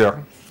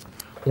археомодерн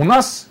у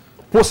нас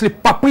после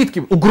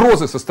попытки,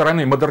 угрозы со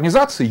стороны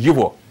модернизации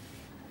его,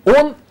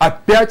 он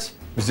опять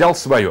взял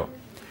свое.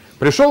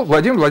 Пришел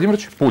Владимир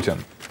Владимирович Путин.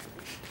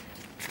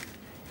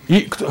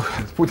 И кто?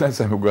 Путин,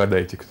 сами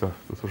угадаете, кто.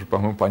 Тут уже,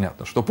 по-моему,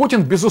 понятно. Что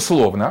Путин,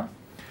 безусловно,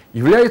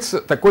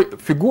 является такой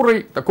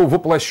фигурой такого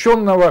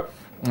воплощенного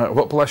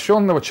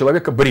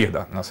человека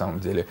бреда, на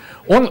самом деле.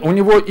 У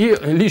него и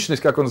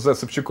личность, как он за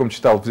Собчаком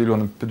читал в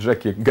зеленом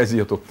пиджаке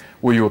газету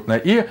уютно,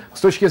 и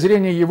с точки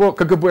зрения его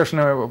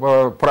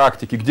КГБшной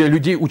практики, где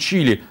людей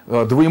учили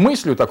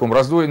двоемыслию, такому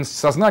раздвоенности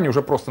сознания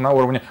уже просто на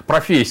уровне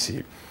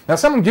профессии, на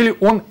самом деле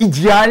он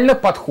идеально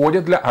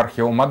подходит для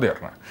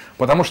археомодерна.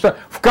 Потому что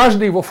в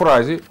каждой его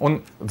фразе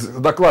он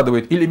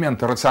докладывает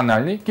элементы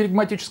рациональной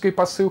киригматической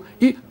посыл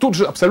и тут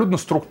же абсолютно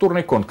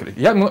структурный конкрет.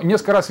 Я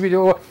несколько раз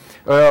видел его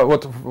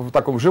вот в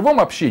таком живом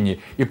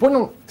общении и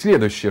понял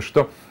следующее,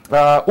 что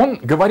он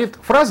говорит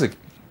фразы,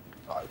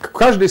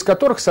 каждая из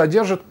которых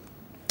содержит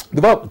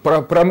два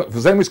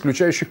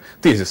взаимоисключающих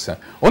тезиса.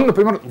 Он,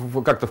 например,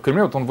 как-то в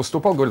Кремле, вот он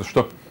выступал, говорит,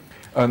 что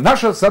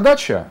наша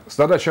задача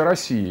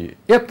России,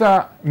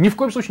 это ни в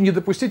коем случае не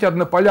допустить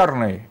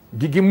однополярной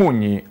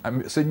гегемонии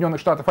Соединенных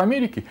Штатов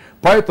Америки,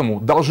 поэтому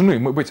должны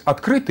мы быть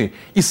открыты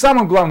и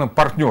самым главным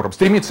партнером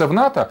стремиться в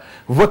НАТО,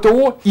 в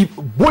ВТО и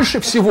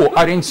больше всего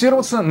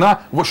ориентироваться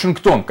на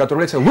Вашингтон,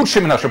 который является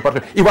лучшими нашими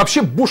партнерами. И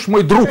вообще Буш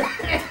мой друг.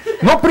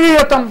 Но при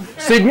этом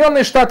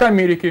Соединенные Штаты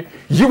Америки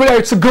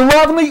являются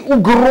главной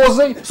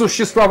угрозой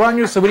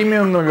существованию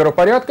современного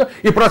миропорядка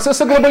и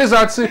процесса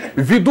глобализации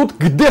ведут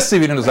к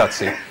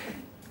десоверенизации.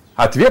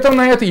 Ответом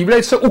на это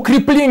является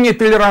укрепление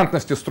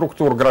толерантности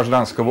структур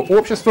гражданского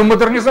общества,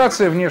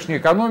 модернизация внешней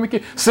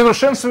экономики,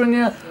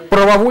 совершенствование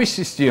правовой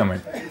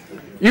системы.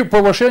 и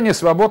повышение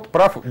свобод,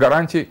 прав,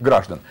 гарантий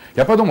граждан.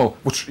 Я подумал,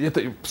 вот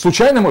это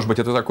случайно, может быть,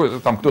 это такое,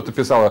 там кто-то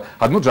писал,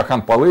 одну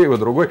Джахан Палыева,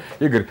 другой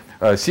Игорь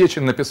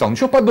Сечин написал.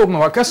 Ничего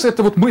подобного. Оказывается,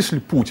 это вот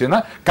мысль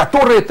Путина,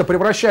 которая это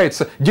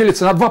превращается,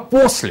 делится на два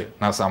после,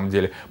 на самом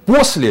деле.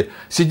 После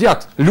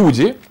сидят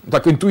люди,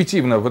 так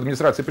интуитивно в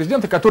администрации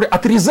президента, которые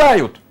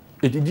отрезают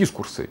эти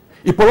дискурсы.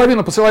 И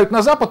половину посылают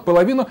на Запад,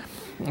 половину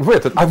в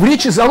этот. А в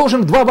речи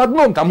заложен два в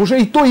одном, там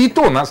уже и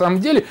то, на самом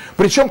деле.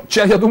 Причем,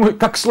 я думаю,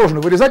 как сложно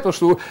вырезать, потому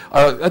что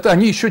это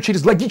они еще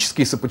через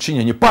логические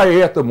соподчинения.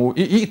 Поэтому,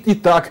 и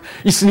так,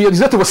 из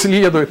этого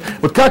следует.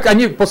 Вот как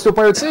они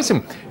поступают с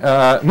этим.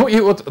 Ну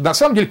и вот на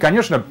самом деле,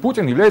 конечно,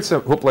 Путин является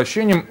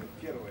воплощением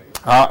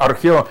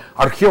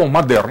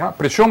археомодерна.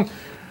 Причем,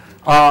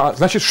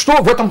 значит,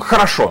 что в этом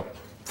хорошо?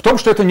 В том,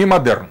 что это не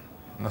модерн.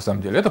 На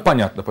самом деле, это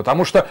понятно,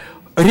 потому что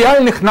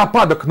реальных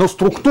нападок на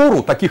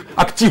структуру, таких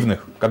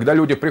активных, когда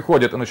люди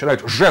приходят и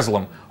начинают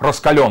жезлом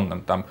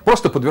раскаленным, там,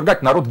 просто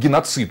подвергать народ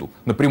геноциду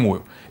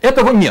напрямую,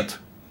 этого нет.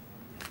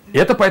 И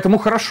это поэтому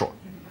хорошо.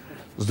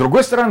 С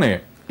другой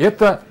стороны,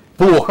 это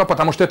плохо,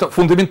 потому что это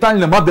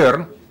фундаментально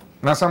модерн,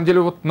 на самом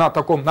деле, вот на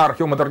таком, на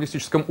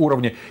археомодернистическом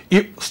уровне,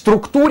 и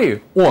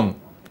структуре он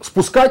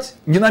спускать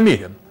не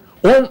намерен,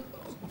 он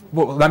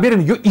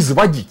намерен ее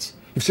изводить.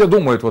 И все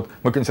думают, вот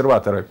мы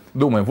консерваторы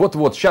думаем,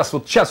 вот сейчас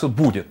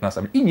будет, на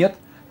самом деле. И нет,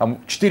 там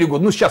 4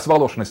 года, ну сейчас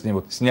Волошина с ним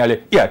вот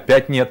сняли, и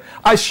опять нет.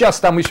 А сейчас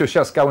там еще,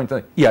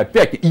 кого-нибудь, и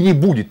опять, и не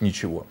будет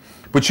ничего.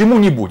 Почему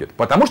не будет?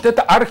 Потому что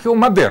это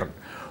археомодерн.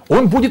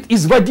 Он будет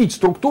изводить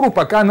структуру,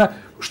 пока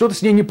что-то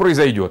с ней не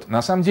произойдет,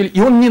 на самом деле.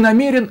 И он не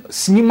намерен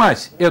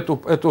снимать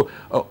эту...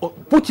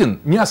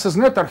 Путин не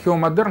осознает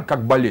археомодерн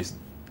как болезнь.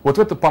 Вот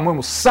это,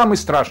 по-моему, самый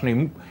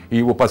страшный, и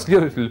его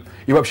последователь,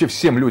 и вообще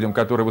всем людям,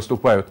 которые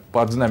выступают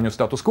под знаменем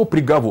статус-кво,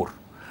 приговор.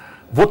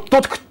 Вот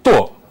тот,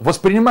 кто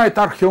воспринимает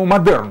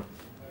археомодерн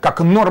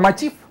как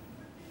норматив,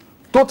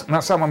 тот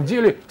на самом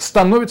деле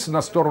становится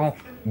на сторону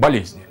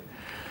болезни.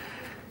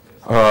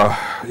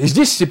 И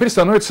здесь теперь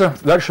становится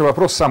дальше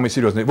вопрос самый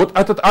серьезный. Вот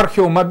этот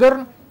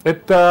археомодерн,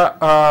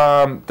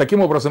 это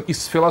таким образом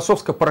из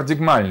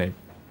философско-парадигмальной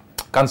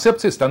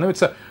концепции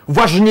становится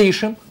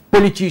важнейшим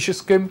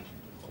политическим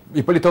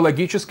и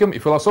политологическим, и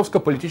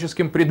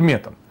философско-политическим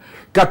предметом,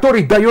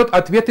 который дает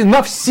ответы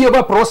на все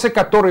вопросы,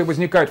 которые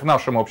возникают в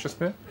нашем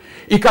обществе,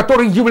 и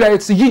который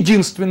является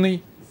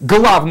единственной,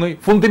 главной,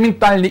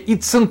 фундаментальной и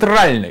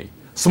центральной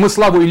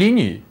смысловой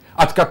линией,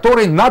 от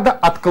которой надо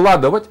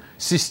откладывать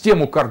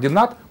систему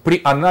координат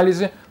при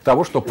анализе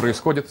того, что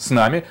происходит с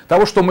нами,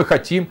 того, что мы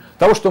хотим,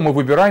 того, что мы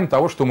выбираем,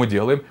 того, что мы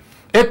делаем.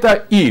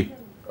 Это и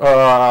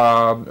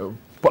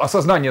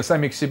осознание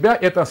самих себя,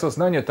 это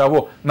осознание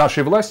того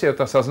нашей власти,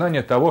 это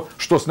осознание того,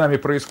 что с нами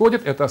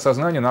происходит, это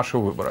осознание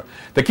нашего выбора.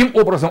 Таким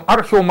образом,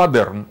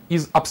 археомодерн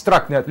из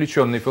абстрактной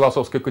отвлеченной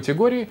философской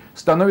категории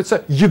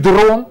становится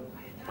ядром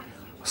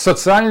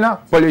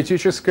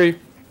социально-политической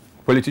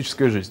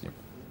жизни.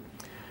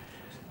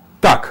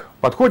 Так,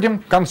 подходим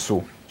к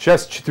концу.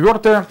 Часть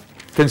 4.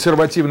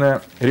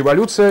 Консервативная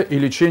революция и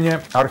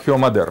лечение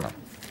археомодерна.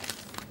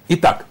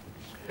 Итак,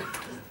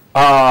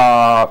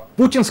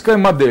 путинская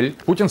модель,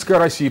 путинская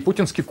Россия,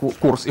 путинский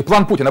курс и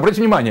план Путина.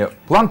 Обратите внимание,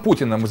 план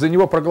Путина, мы за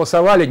него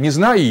проголосовали, не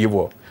зная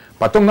его.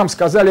 Потом нам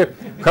сказали,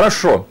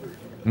 хорошо,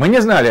 мы не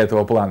знали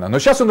этого плана, но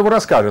сейчас он его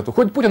расскажет.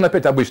 Хоть Путин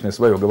опять обычное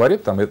свое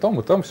говорит, там и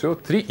там все,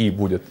 3 И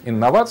будет.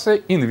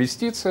 Инновация,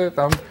 инвестиция,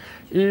 там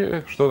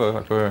и что-то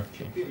такое.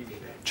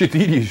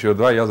 4 еще,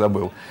 2 я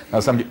забыл. На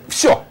самом деле,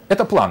 все,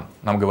 это план,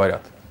 нам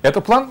говорят. Это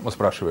план, мы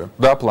спрашиваем?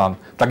 Да, план.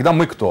 Тогда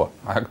мы кто?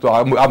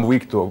 А вы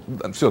кто?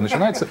 Все,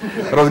 начинается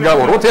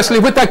разговор. Вот если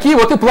вы такие,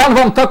 вот и план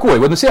вам такой.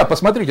 Вы на себя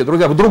посмотрите,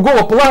 друзья. Вы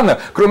другого плана,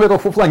 кроме этого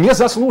фуфла, не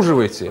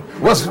заслуживаете.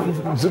 Вы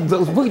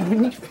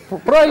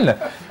правильно?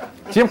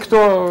 Тем,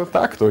 кто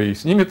так, то и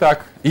с ними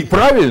так. И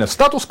правильно,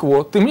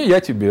 статус-кво. Ты мне,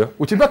 я тебе.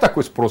 У тебя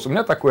такой спрос, у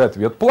меня такой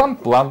ответ.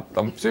 План.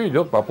 Там все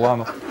идет по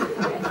плану.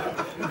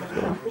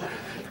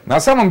 На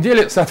самом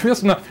деле,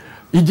 соответственно,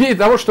 идея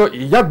того, что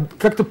я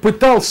как-то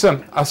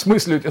пытался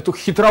осмыслить эту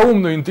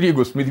хитроумную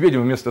интригу с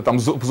Медведевым вместо там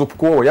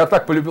Зубкова. Я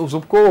так полюбил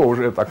Зубкова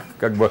уже так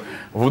как бы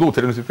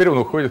внутренне. Теперь он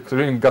уходит, к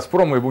сожалению, к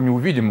 «Газпрому», его не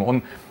увидим.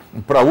 Он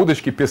про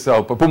удочки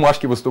писал, по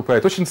бумажке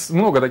выступает. Очень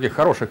много таких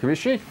хороших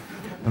вещей.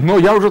 Но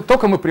я уже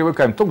только мы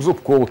привыкаем то к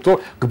Зубкову, то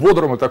к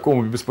бодрому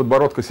такому без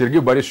подбородка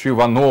Сергею Борисовичу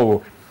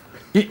Иванову.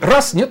 И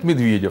раз нет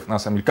Медведев, на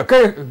самом деле,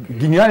 какая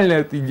гениальная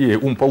эта идея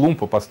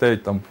Умпа-Лумпа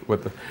поставить там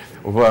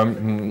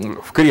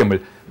в Кремль.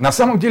 На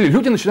самом деле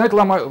люди начинают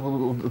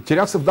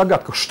теряться в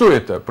догадках, что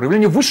это?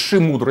 Проявление высшей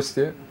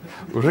мудрости.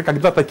 Уже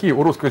когда такие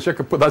у русского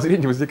человека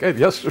подозрения возникают,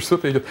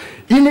 что-то идет.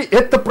 Или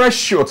это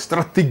просчет,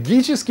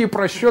 стратегический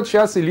просчет,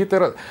 сейчас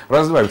элиты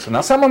развиваются.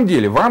 На самом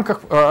деле в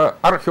рамках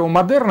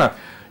археомодерна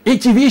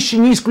эти вещи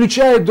не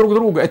исключают друг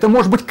друга. Это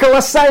может быть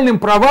колоссальным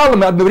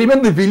провалом и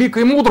одновременно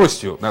великой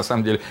мудростью, на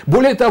самом деле.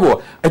 Более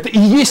того, это и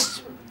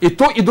есть и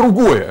то, и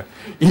другое.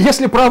 И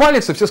если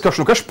провалится, все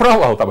скажут, конечно,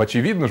 провал там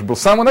очевидно же был.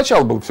 С самого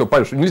начала было все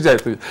понятно, что нельзя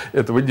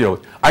этого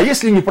делать. А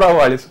если не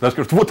провалится,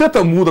 скажут, вот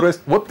это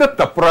мудрость, вот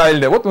это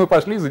правильно, вот мы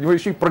пошли за него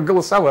еще и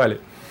проголосовали.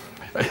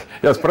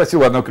 Я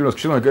спросил одного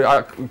кремлевского чиновника,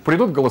 а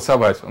придут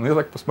голосовать? Он я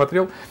так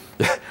посмотрел,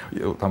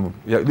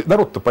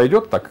 народ-то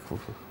пойдет так?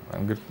 Он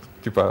говорит,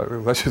 типа,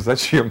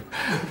 зачем?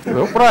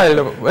 Ну,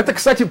 правильно. Это,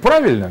 кстати,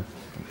 правильно.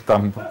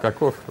 Там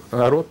каков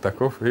народ,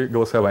 таков и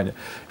голосование.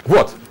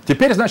 Вот,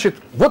 теперь, значит,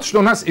 вот что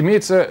у нас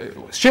имеется,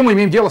 с чем мы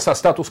имеем дело со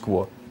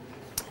статус-кво.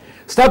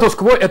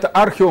 Статус-кво – это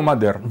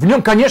археомодерн. В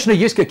нем, конечно,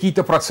 есть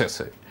какие-то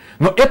процессы.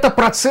 Но это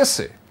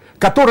процессы,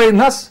 которые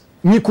нас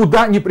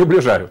никуда не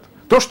приближают.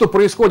 То, что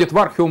происходит в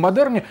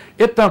археомодерне,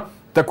 это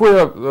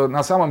такое,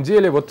 на самом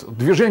деле, вот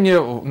движение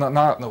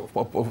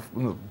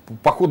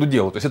по ходу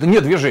дела. То есть это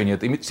не движение,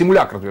 это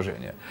симулякр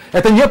движения.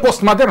 Это не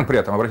постмодерн при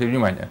этом, обратите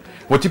внимание.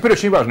 Вот теперь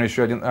очень важный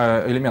еще один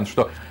элемент,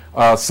 что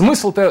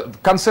смысл-то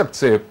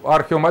концепции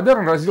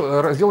археомодерн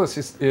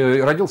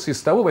родился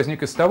из того,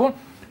 возник из того,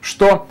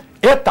 что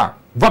это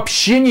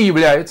вообще не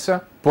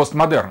является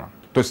постмодерном.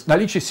 То есть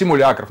наличие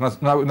симулякров,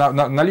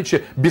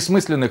 наличие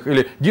бессмысленных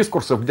или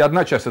дискурсов, где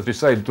одна часть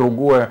отрицает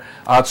другое,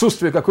 а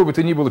отсутствие какой бы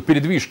то ни было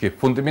передвижки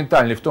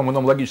фундаментальной в том или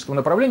ином логическом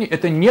направлении,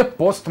 это не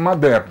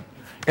постмодерн,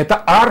 это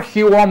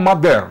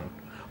археомодерн.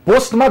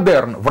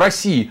 Постмодерн в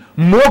России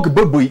мог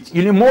бы быть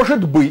или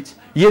может быть,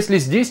 если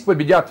здесь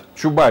победят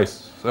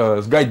Чубайс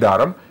с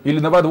Гайдаром или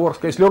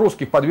Новодворская, если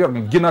русских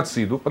подвергнут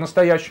геноциду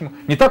по-настоящему,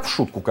 не так в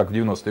шутку, как в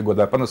 90-е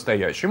годы, а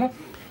по-настоящему,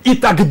 и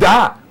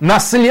тогда на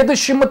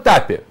следующем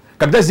этапе,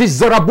 когда здесь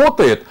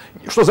заработает,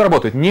 что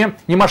заработает? Не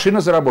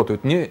машина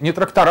заработает, не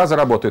трактора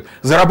заработают,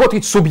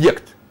 заработает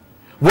субъект.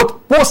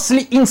 Вот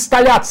после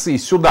инсталляции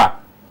сюда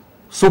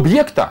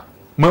субъекта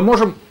мы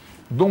можем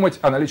думать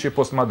о наличии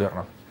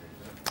постмодерна.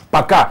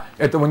 Пока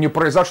этого не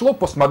произошло,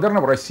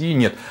 постмодерна в России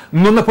нет.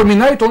 Но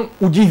напоминает он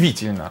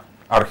удивительно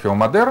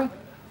археомодерн,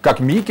 как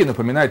Мики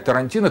напоминает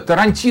Тарантино.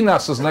 Тарантино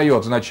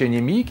осознает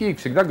значение Мики и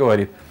всегда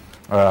говорит,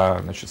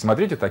 значит,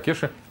 смотрите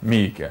Такеши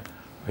Миики.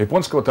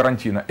 Японского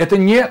Тарантино. Это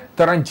не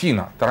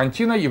Тарантино.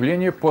 Тарантино –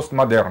 явление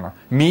постмодерна.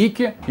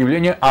 Миики –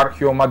 явление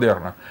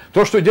археомодерна.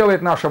 То, что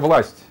делает наша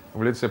власть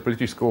в лице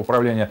политического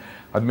управления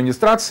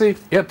администрацией,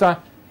 это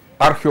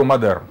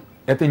археомодерн.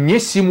 Это не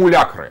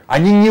симулякры.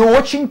 Они не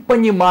очень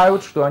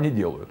понимают, что они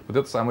делают. Вот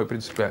это самое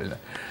принципиальное.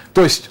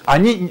 То есть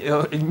они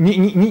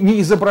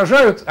не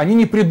изображают, они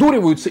не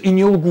придуриваются и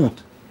не лгут.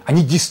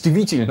 Они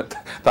действительно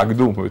так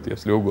думают,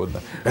 если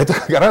угодно. Это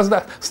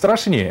гораздо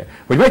страшнее.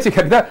 Понимаете,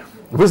 когда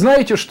вы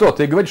знаете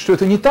что-то и говорите, что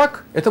это не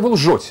так, это вы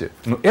лжете.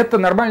 Но это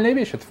нормальная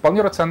вещь, это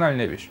вполне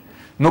рациональная вещь.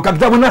 Но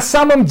когда вы на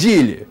самом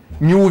деле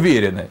не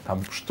уверены,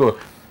 что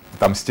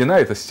там стена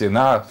это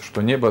стена,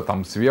 что небо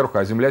там сверху,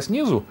 а земля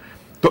снизу,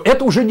 то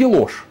это уже не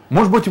ложь.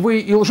 Может быть, вы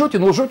и лжете,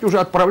 но лжете уже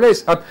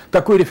отправляясь от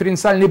такой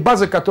референциальной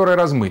базы, которая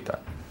размыта.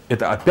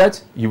 Это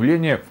опять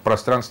явление в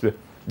пространстве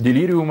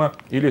делириума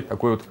или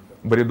такое вот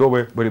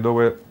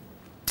бредовое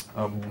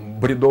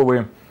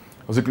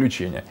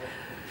заключение.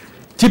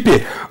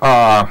 Теперь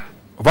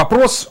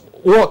вопрос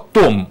о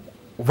том,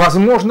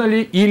 возможно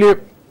ли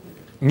или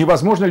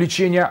невозможно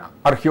лечение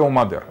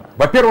археомодерна.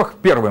 Во-первых,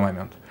 первый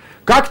момент.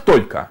 Как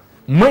только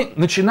мы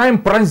начинаем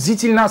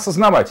пронзительно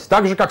осознавать,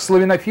 так же как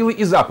славянофилы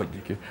и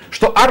западники,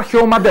 что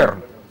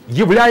археомодерн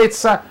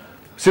является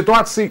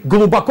ситуацией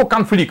глубоко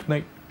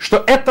конфликтной,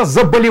 что это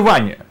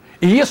заболевание,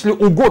 и если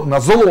угодно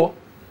зло,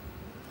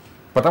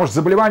 потому что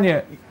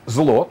заболевание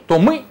зло, то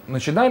мы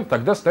начинаем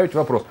тогда ставить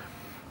вопрос,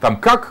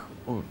 как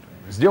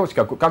сделать,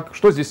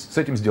 что здесь с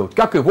этим сделать,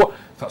 как его,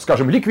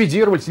 скажем,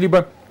 ликвидировать,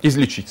 либо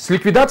излечить. С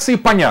ликвидацией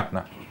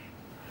понятно.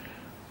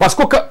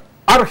 Поскольку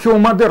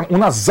археомодерн у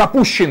нас в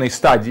запущенной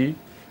стадии,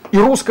 и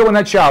русского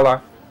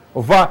начала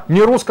в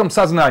нерусском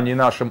сознании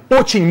нашем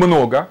очень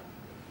много,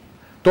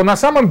 то на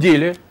самом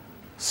деле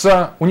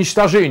с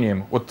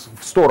уничтожением вот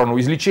в сторону,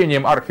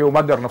 излечением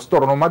археомодерна в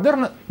сторону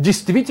модерна,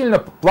 действительно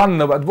план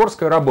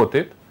Новодворской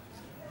работает.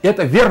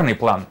 Это верный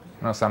план,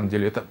 на самом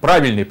деле, это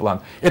правильный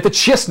план, это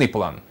честный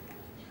план.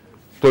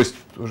 То есть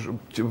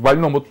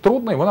больному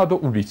трудно, его надо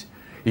убить.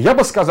 И я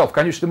бы сказал, в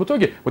конечном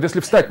итоге, вот если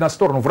встать на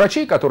сторону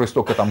врачей, которые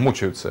столько там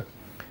мучаются,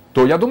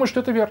 то я думаю,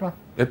 что это верно.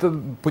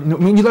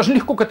 Мы не должны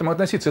легко к этому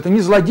относиться. Это не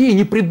злодеи,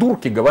 не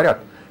придурки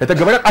говорят. Это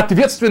говорят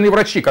ответственные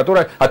врачи,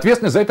 которые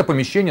ответственны за это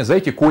помещение, за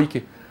эти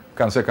койки, в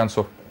конце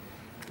концов.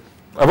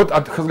 А вот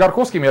с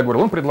Горховским я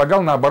говорил, он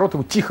предлагал, наоборот,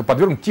 его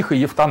подвергнуть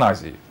тихой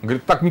эвтаназии. Он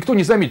говорит, так никто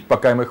не заметит,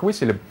 пока мы их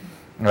выселим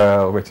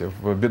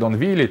в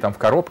бидонвилле, там, в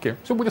коробке.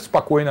 Все будет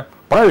спокойно.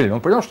 Правильно,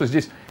 он понял, что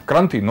здесь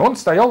кранты. Но он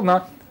стоял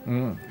на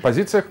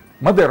позициях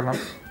модерна.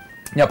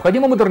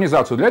 Необходима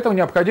модернизацию. Для этого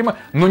необходимо,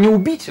 но не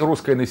убить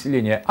русское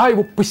население, а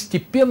его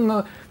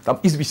постепенно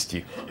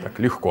извести. Так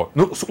легко.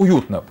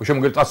 Уютно. Причем,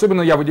 говорит,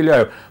 особенно я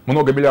выделяю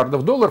много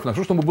миллиардов долларов на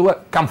то, чтобы было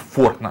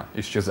комфортно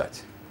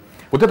исчезать.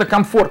 Вот это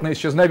комфортное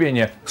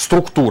исчезновение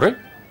структуры,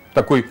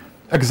 такой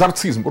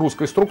экзорцизм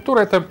русской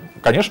структуры, это,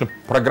 конечно,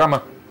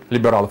 программа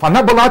либералов.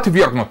 Она была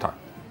отвергнута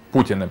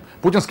Путиным.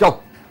 Путин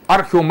сказал,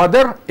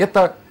 археомодерн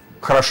это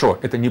хорошо,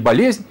 это не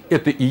болезнь,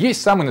 это и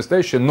есть самая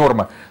настоящая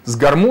норма. С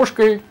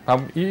гармошкой,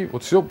 и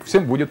вот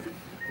всем будет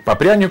по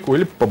прянику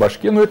или по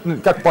башке. Но это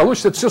как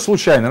получится, это все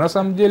случайно на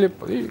самом деле.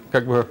 И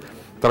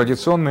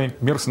традиционный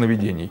мир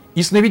сновидений.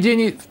 И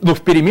сновидений, ну,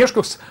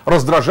 вперемешку с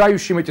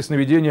раздражающим эти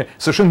сновидения,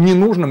 совершенно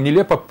ненужным,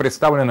 нелепо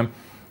представленным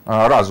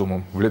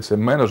разумом в лице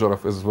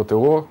менеджеров из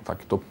ВТО, так,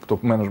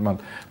 топ-менеджмент,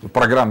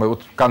 программы,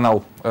 вот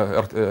канал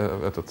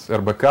этот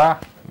РБК,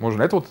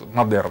 можно, это вот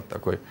модерн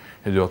такой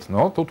идет,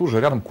 но тут уже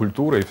рядом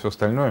культура и все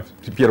остальное.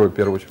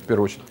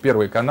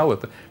 Первый канал —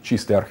 это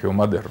чистый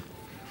археомодерн.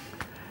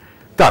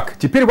 Так,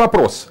 теперь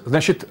вопрос,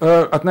 значит,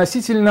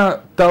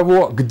 относительно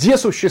того, где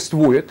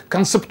существует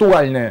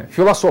концептуальное,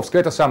 философское,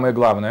 это самое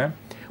главное,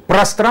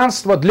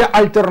 пространство для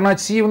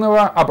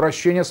альтернативного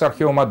обращения с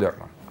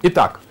археомодерном.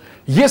 Итак,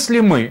 если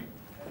мы,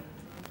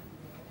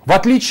 в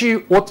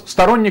отличие от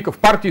сторонников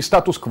партии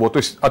статус-кво, то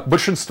есть от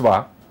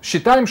большинства,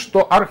 считаем,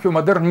 что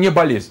археомодерн не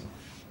болезнь,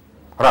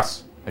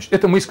 раз, значит,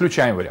 это мы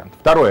исключаем вариант.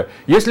 Второе,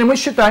 если мы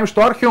считаем,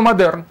 что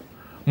археомодерн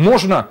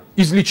можно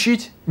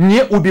излечить,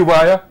 не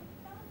убивая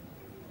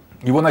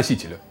его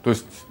носителя, то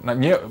есть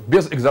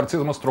без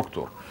экзорцизма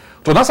структур,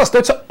 то у нас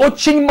остается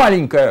очень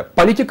маленькое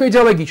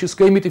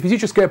политико-идеологическое и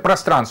метафизическое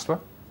пространство,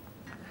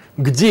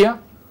 где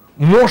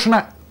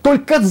можно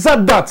только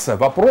задаться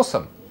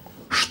вопросом,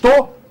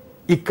 что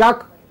и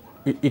как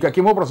и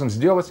каким образом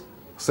сделать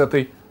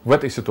в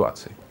этой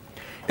ситуации.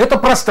 Это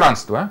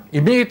пространство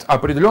имеет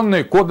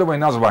определенное кодовое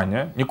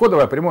название, не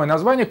кодовое, а прямое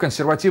название —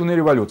 консервативная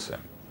революция.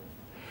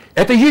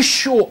 Это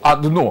еще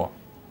одно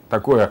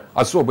такое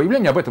особое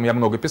явление, об этом я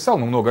много писал,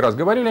 мы много раз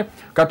говорили,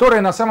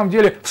 которое на самом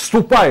деле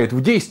вступает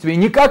в действие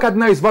не как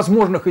одна из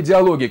возможных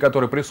идеологий,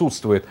 которая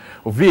присутствует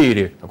в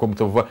веере,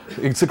 в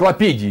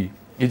энциклопедии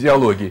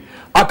идеологии,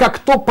 а как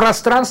то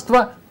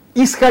пространство,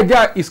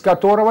 исходя из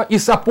которого и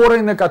с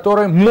опорой на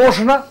которое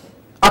можно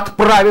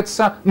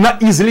отправиться на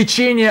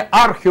излечение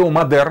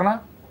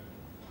археомодерна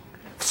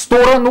в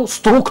сторону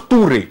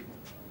структуры.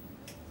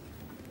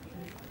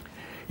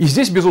 И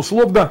здесь,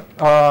 безусловно,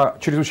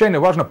 чрезвычайно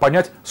важно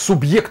понять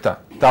субъекта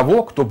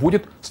того, кто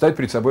будет ставить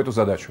перед собой эту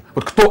задачу.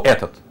 Вот кто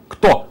этот?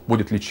 Кто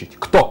будет лечить?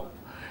 Кто?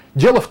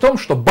 Дело в том,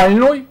 что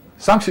больной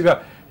сам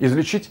себя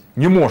излечить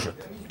не может.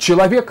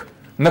 Человек,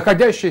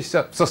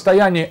 находящийся в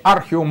состоянии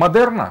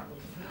археомодерна,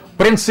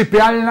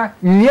 принципиально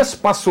не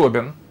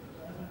способен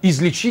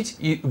излечить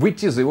и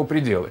выйти за его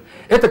пределы.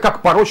 Это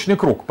как порочный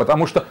круг,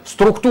 потому что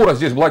структура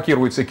здесь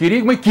блокируется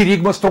киригмой,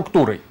 киригма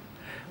структурой.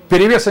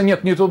 Перевеса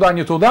нет ни туда,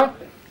 ни туда.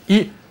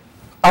 И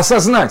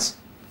осознать,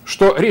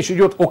 что речь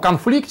идет о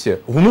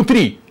конфликте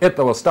внутри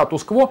этого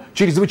статус-кво,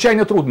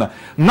 чрезвычайно трудно.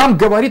 Нам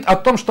говорит о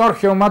том, что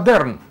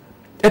археомодерн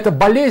 — это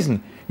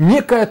болезнь,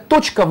 некая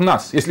точка в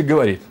нас, если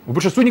говорит. В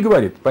большинстве не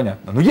говорит,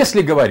 понятно. Но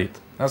если говорит,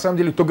 на самом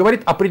деле, то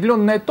говорит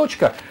определенная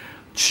точка,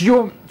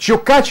 чье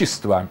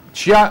качество,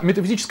 чья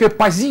метафизическая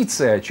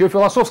позиция, чье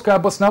философское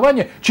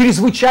обоснование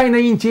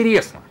чрезвычайно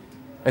интересно.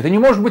 Это не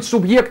может быть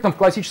субъектом в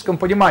классическом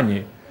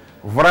понимании,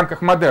 в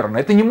рамках модерна.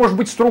 Это не может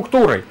быть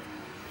структурой.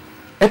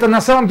 Это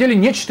на самом деле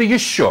нечто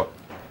еще.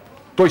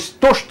 То есть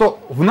то, что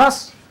в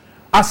нас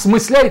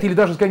осмысляет, или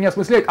даже скорее не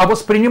осмысляет, а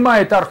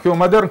воспринимает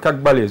археомодерн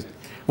как болезнь.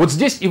 Вот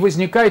здесь и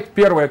возникает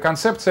первая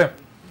концепция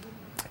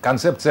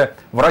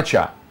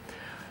врача.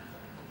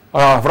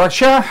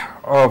 Врача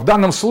в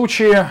данном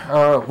случае,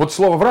 вот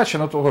слово «врач»,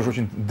 оно тоже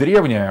очень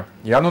древнее,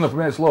 и оно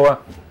напоминает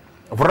слово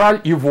 «враль»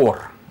 и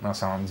 «вор» на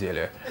самом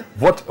деле.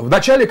 Вот в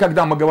начале,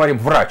 когда мы говорим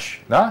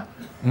 «врач», да,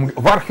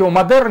 в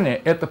археомодерне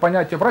это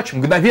понятие «врач»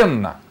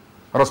 мгновенно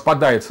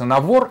распадается на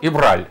 «вор» и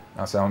 «враль»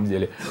 на самом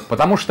деле.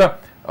 Потому что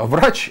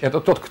врач — это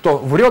тот, кто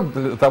врет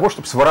для того,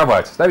 чтобы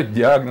своровать, ставить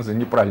диагнозы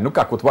неправильно. Ну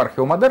как, вот в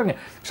археомодерне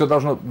все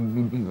должно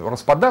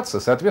распадаться,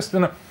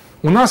 соответственно,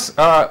 у нас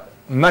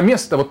на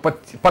место, вот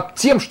под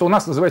тем, что у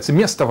нас называется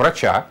место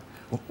врача,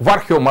 в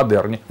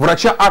археомодерне,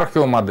 врача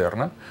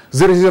археомодерна,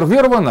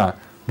 зарезервирована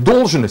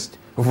должность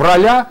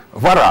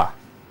враля-вора.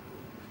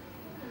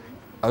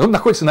 Он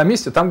находится на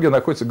месте, там, где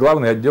находится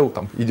главный отдел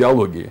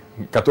идеологии,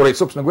 который,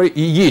 собственно говоря,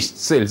 и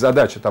есть цель,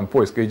 задача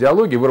поиска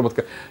идеологии,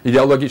 выработка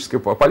идеологической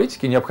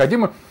политики.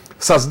 Необходимо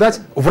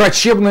создать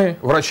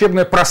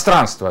врачебное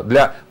пространство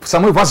для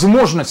самой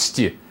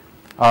возможности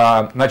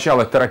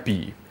начала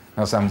терапии,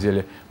 на самом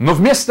деле. Но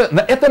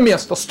это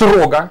место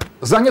строго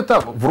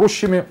занято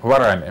врущими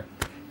ворами,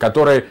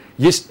 которые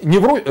есть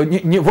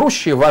не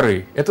врущие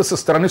воры, это со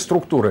стороны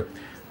структуры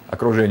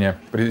окружения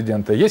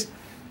президента, есть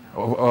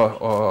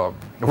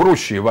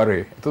врущие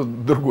воры, это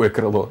другое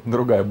крыло,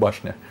 другая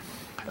башня.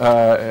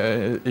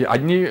 И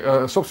они,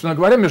 собственно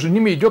говоря, между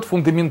ними идет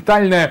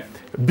фундаментальная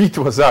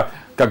битва за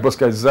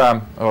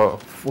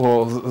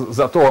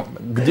то,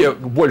 где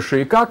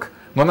больше и как,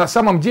 но на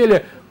самом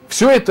деле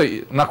все это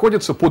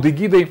находится под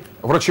эгидой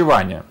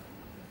врачевания.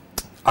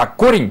 А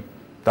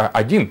корень-то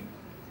один: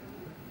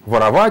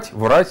 воровать,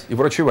 врать и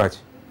врачевать.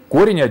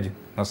 Корень один.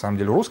 На самом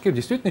деле русские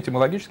действительно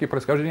этимологические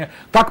происхождения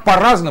так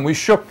по-разному,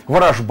 еще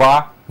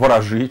ворожба,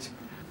 ворожить,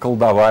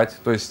 колдовать.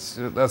 То есть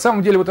на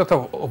самом деле вот это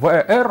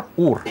ВР,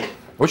 УР,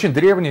 Очень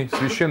древний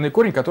священный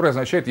корень, который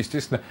означает,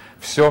 естественно,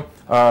 все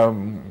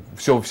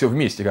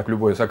вместе, как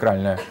любое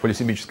сакральное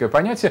полисемическое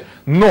понятие.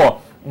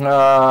 Но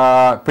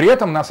при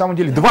этом, на самом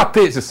деле, два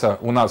тезиса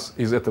у нас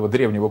из этого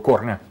древнего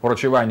корня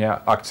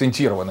врачевания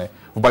акцентированы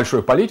в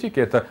большой политике.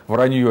 Это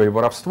вранье и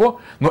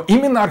воровство. Но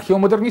именно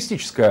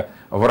археомодернистическое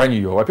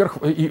вранье.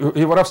 Во-первых,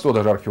 и воровство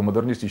даже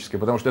археомодернистическое,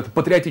 потому что это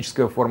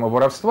патриотическая форма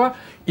воровства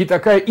и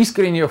такая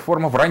искренняя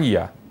форма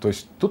вранья. То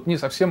есть тут не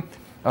совсем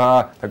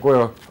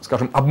такой,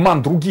 скажем,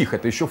 обман других,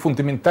 это еще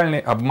фундаментальный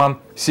обман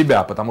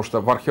себя, потому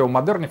что в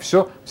археомодерне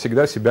все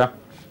всегда себя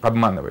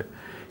обманывает.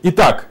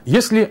 Итак,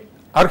 если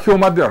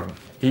археомодерн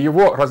и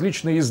его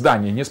различные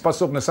издания не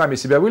способны сами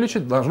себя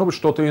вылечить, должно быть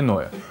что-то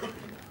иное.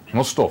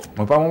 Ну стоп,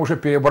 мы, по-моему, уже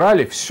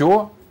перебрали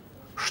все,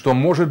 что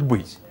может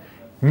быть.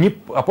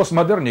 О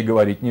постмодерне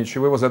говорить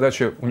нечего, его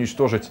задача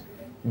уничтожить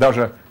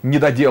даже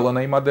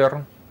недоделанный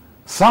модерн.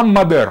 Сам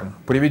модерн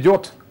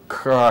приведет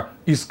к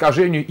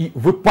искажению и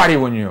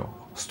выпариванию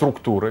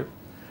структуры.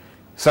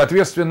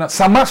 Соответственно,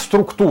 сама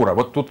структура,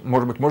 вот тут,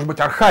 может быть,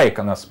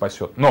 архаика нас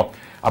спасет. Но,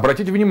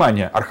 обратите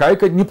внимание,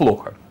 архаика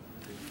неплохо.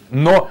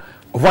 Но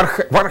в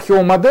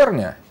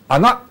археомодерне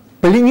она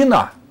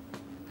пленена.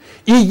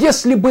 И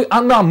если бы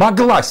она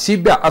могла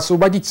себя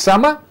освободить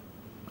сама,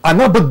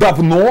 она бы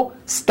давно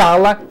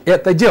стала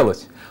это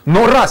делать.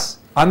 Но раз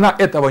она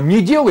этого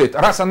не делает,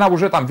 раз она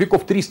уже там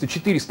веков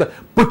 300-400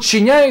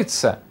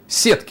 подчиняется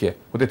сетке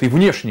вот этой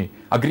внешней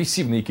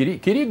агрессивной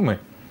киригмы,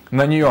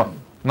 на нее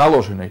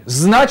наложенной,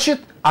 значит,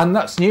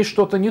 с ней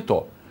что-то не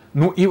то.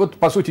 Ну и вот,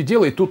 по сути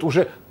дела, и тут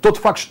уже тот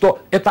факт, что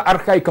эта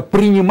архаика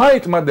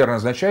принимает модерн,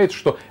 означает,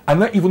 что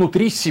она и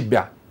внутри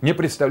себя не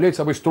представляет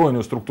собой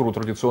стройную структуру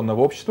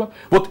традиционного общества.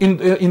 Вот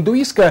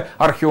индуистская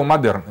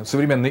археомодерн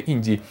современной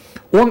Индии,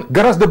 он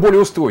гораздо более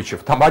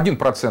устойчив. Там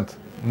 1%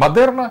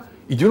 модерна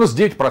и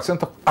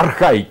 99%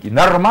 архаики,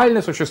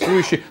 нормально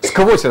существующей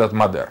сквозь этот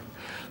модерн.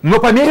 Но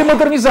по мере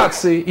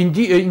модернизации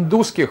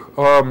индусской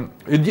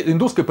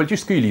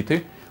политической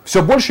элиты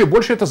все больше и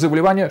больше это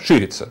заболевание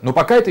ширится. Но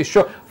пока это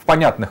еще в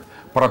понятных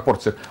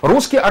пропорциях.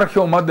 Русский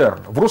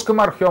археомодерн. В русском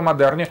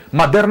археомодерне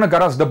модерна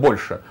гораздо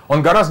больше.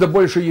 Он гораздо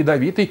больше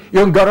ядовитый, и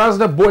он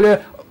гораздо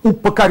более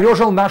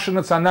упокорежил наши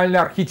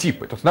национальные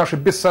архетипы. То есть наше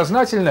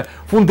бессознательное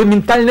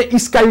фундаментально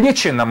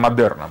искалечено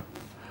модерном.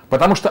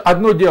 Потому что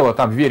одно дело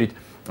там верить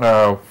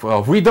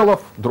в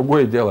идолов,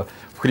 другое дело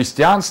в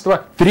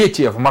христианство,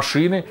 третье в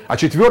машины, а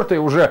четвертое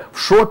уже в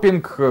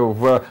шопинг,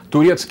 в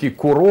турецкий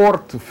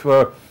курорт,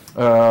 в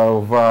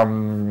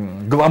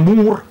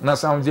гламур, на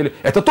самом деле.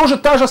 Это тоже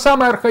та же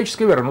самая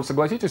архаическая вера. Ну,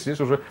 согласитесь,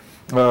 здесь уже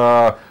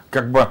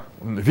как бы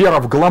вера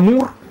в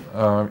гламур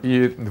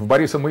и в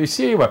Бориса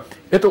Моисеева,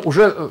 это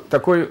уже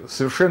такое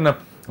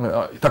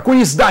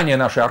издание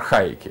нашей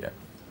архаики.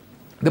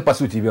 Да, по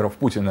сути, вера в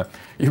Путина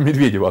и в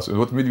Медведева.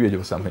 Вот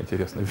Медведева самое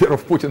интересное. Вера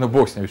в Путина,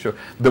 бог с ним, еще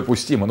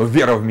допустимо. Но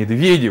вера в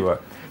Медведева,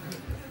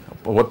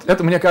 вот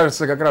это, мне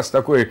кажется, как раз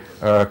такой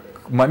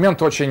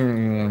момент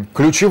очень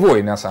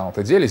ключевой на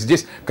самом-то деле.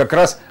 Здесь как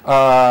раз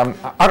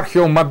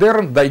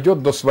археомодерн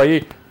доходит до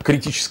своей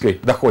критической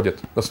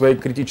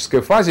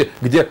фазы,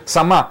 где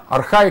сама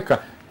архаика,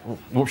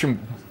 в общем,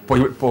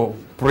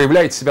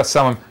 проявляет себя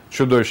самым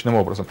чудовищным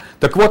образом.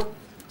 Так вот,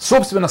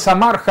 собственно,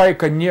 сама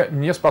архаика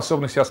не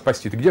способна себя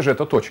спасти. Где же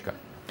эта точка?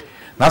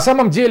 На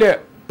самом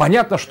деле,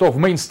 понятно, что в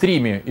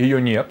мейнстриме ее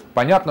нет.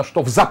 Понятно,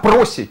 что в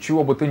запросе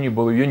чего бы то ни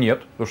было ее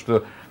нет. Потому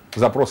что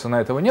запроса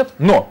на этого нет.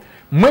 Но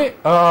мы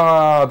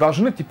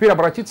должны теперь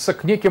обратиться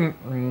к неким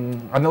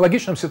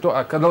аналогичной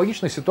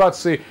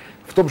ситуации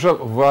в том же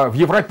в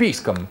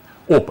европейском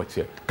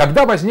опыте.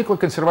 Когда возникла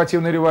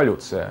консервативная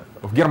революция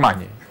в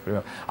Германии?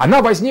 Например,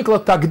 она возникла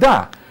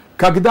тогда,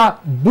 когда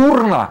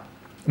бурно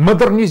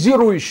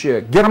модернизирующее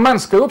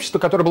германское общество,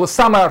 которое было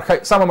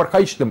самым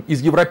архаичным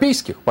из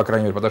европейских, по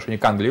крайней мере, по отношению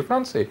к Англии и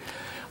Франции,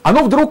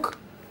 оно вдруг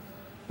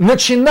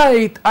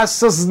начинает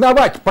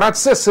осознавать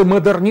процессы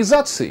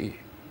модернизации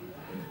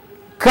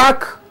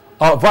как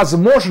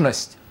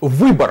возможность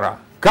выбора,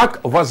 как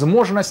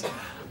возможность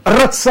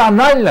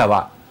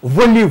рационального,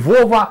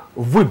 волевого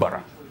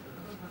выбора.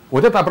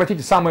 Вот это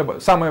обратите самое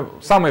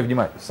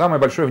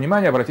большое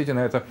внимание, обратите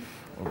на это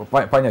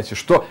понятие,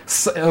 что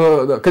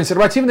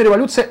консервативная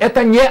революция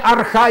это не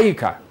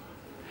архаика,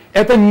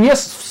 это не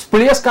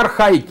всплеск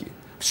архаики.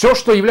 Все,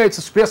 что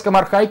является всплеском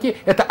архаики,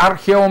 это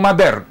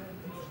археомодерн.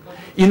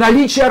 И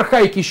наличие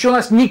архаики еще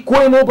нас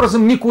никоим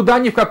образом никуда,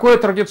 ни в какое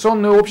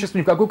традиционное общество,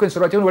 ни в какую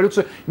консервативную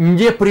революцию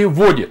не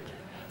приводит.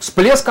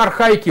 Всплеск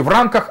архаики в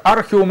рамках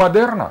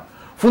археомодерна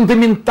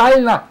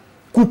фундаментально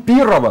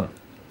купирован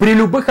при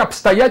любых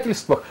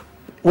обстоятельствах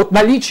вот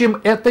наличием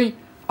этой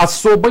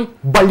особой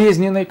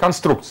болезненной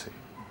конструкции.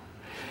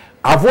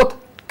 А вот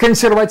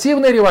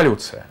консервативная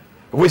революция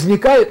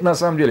возникает, на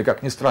самом деле,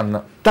 как ни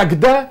странно,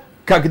 тогда,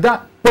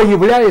 когда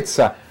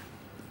появляется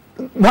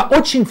на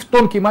очень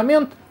тонкий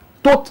момент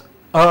то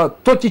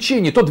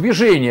течение, то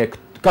движение,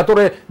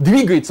 которое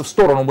двигается в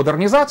сторону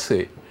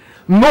модернизации,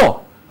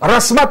 но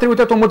рассматривает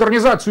эту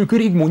модернизацию и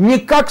киригму не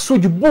как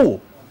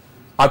судьбу,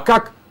 а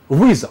как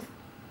вызов.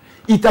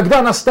 И тогда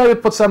она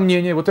ставит под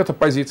сомнение, вот эта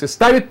позиция,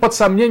 ставит под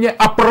сомнение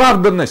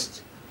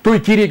оправданность той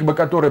киригмы,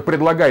 которая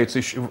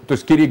предлагается, то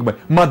есть киригмы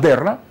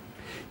модерна,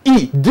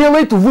 и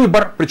делает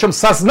выбор, причем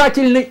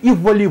сознательный и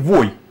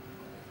волевой,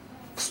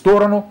 в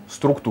сторону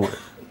структуры.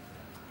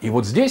 И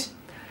вот здесь,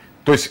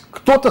 то есть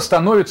кто-то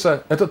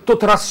становится, это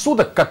тот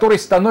рассудок, который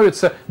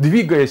становится,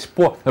 двигаясь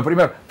по,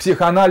 например,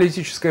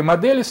 психоаналитической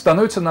модели,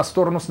 становится на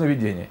сторону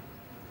сновидений.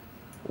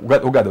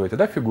 Угадываете,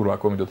 да, фигуру, о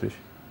ком идет речь?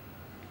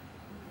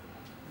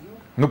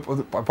 Ну,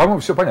 по-моему,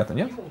 все понятно,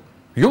 нет?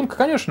 Юнг,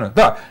 конечно,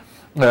 да.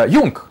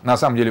 Юнг, на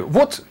самом деле,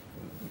 вот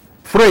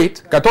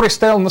Фрейд, который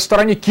стоял на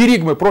стороне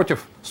киригмы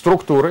против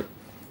структуры,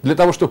 для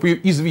того, чтобы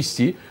ее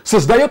извести,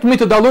 создает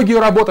методологию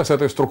работы с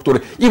этой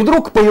структурой. И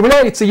вдруг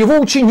появляется его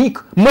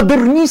ученик,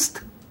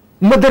 модернист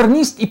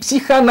и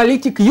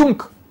психоаналитик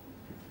Юнг,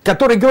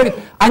 который говорит,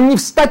 а не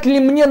встать ли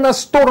мне на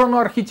сторону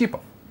архетипов?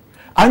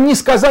 А не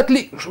сказать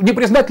ли, не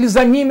признать ли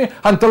за ними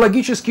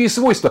онтологические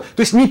свойства?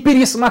 То есть не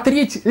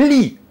пересмотреть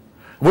ли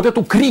вот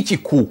эту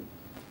критику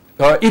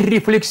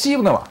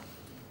иррефлексивного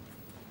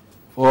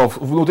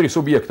внутри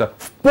субъекта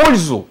в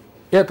пользу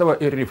этого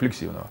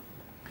иррефлексивного.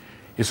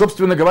 И,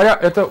 собственно говоря,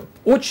 это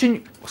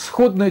очень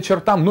сходная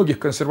черта многих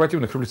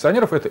консервативных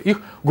революционеров, это их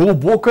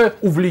глубокое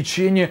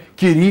увлечение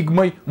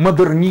киригмой,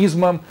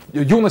 модернизмом,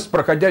 юность,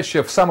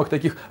 проходящая в самых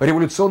таких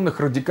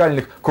революционных,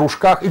 радикальных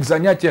кружках, их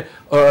занятие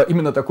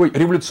именно такой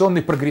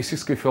революционной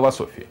прогрессистской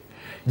философией.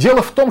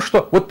 Дело в том,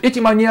 что вот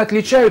этим они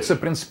отличаются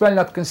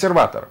принципиально от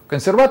консерваторов.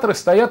 Консерваторы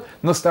стоят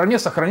на стороне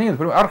сохранения,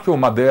 например,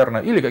 археомодерна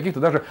или каких-то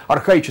даже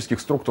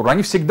архаических структур.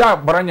 Они всегда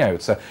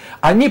обороняются.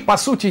 Они, по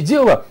сути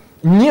дела,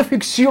 не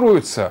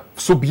фиксируются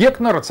в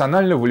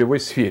субъектно-рационально-волевой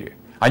сфере.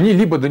 Они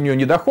либо до нее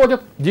не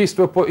доходят,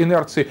 действуя по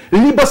инерции,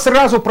 либо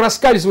сразу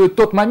проскальзывают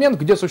тот момент,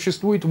 где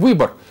существует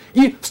выбор,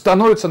 и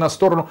становятся на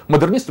сторону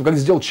модернистов, как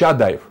сделал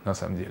Чаадаев, на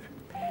самом деле.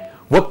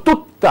 Вот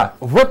тут-то,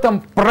 в этом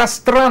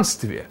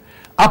пространстве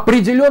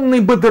определенной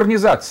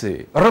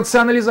модернизации,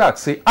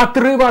 рационализации,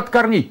 отрыва от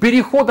корней,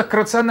 перехода к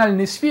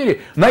рациональной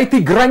сфере, на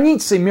этой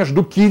границе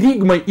между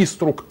киригмой и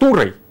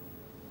структурой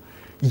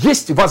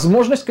есть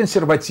возможность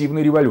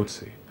консервативной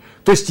революции.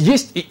 То есть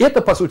есть, и это,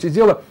 по сути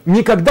дела,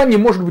 никогда не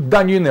может быть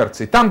данью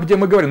инерции. Там, где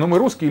мы говорим, ну мы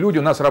русские люди,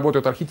 у нас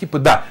работают архетипы,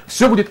 да,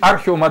 все будет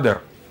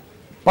археомодерн.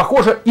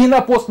 Похоже и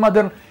на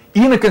постмодерн,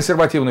 и на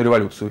консервативную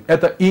революцию.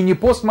 Это и не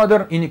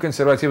постмодерн, и не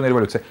консервативная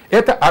революция.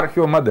 Это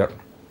археомодерн.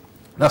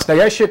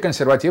 Настоящая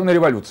консервативная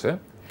революция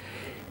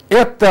 –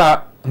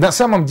 это на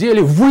самом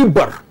деле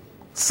выбор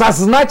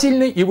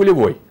сознательный и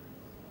волевой,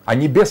 а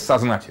не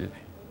бессознательный.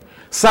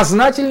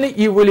 Сознательный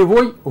и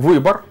волевой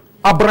выбор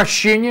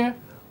обращения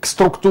к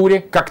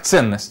структуре как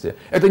ценности.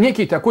 Это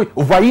некий такой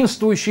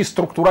воинствующий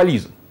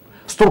структурализм.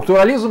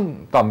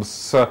 Структурализм там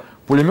с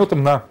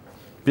пулеметом на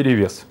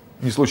перевес.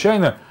 Не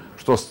случайно,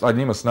 что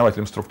одним из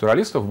основателей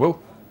структуралистов был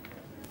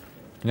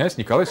князь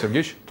Николай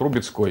Сергеевич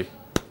Трубецкой,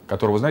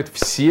 которого знают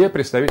все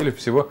представители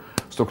всего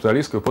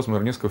структуралистского и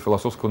постмодернистского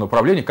философского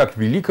направления, как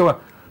великого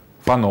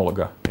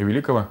фонолога и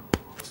великого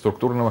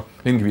структурного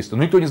лингвиста.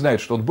 Но никто не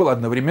знает, что он был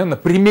одновременно,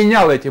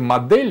 применял эти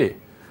модели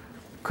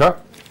к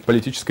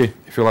политической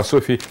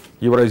философии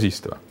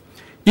евразийства.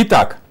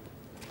 Итак,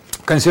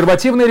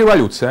 консервативная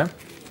революция.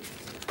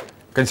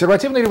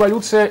 Консервативная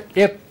революция –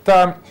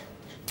 это,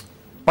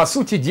 по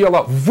сути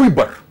дела,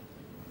 выбор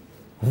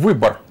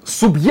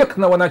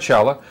субъектного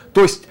начала,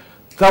 то есть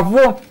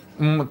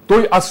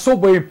той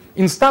особой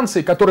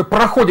инстанции, которая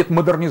проходит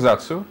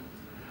модернизацию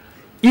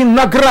и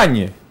на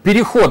грани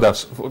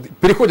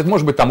переходит,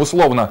 может быть, там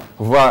условно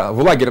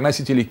в лагерь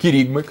носителей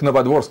киригмы к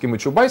новодворским и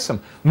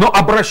чубайсам, но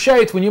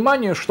обращает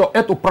внимание, что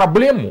эту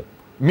проблему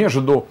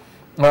между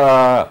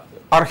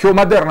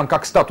археомодерном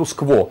как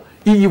статус-кво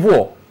и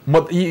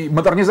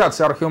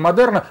модернизацией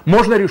археомодерна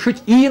можно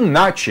решить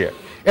иначе.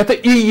 Это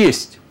и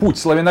есть путь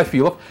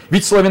славянофилов.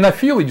 Ведь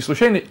славянофилы, не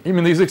случайно,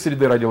 именно из их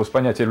среды родилось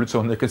понятие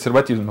революционного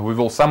консерватизма,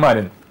 вывел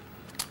Самарин.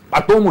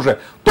 Потом уже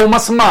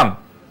Томас Манн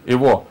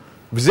его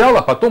взял,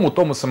 а потом у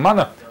Томаса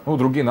Манна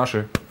другие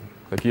наши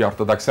такие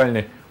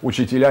ортодоксальные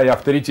учителя и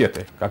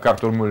авторитеты, как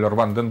Артур Мюллер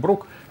Ван ден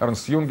Брук,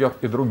 Эрнст Юнгер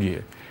и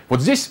другие. Вот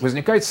здесь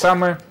возникает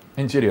самое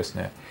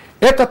интересное.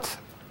 Этот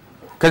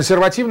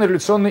консервативный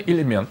революционный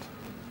элемент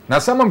на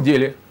самом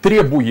деле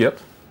требует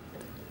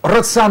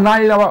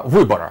рационального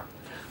выбора.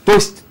 То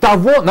есть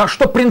того, на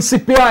что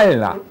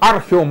принципиально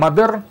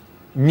археомодерн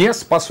не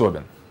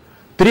способен.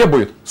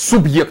 Требует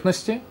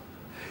субъектности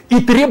и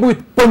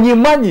требует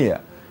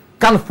понимания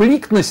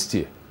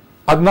конфликтности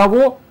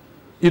одного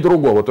и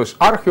другого. То есть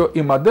архео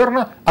и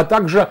модерна, а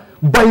также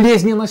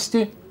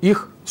болезненности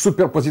их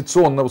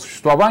суперпозиционного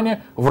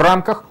существования в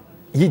рамках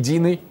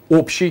единой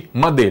общей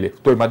модели. В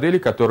той модели,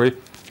 которую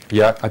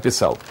я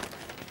описал.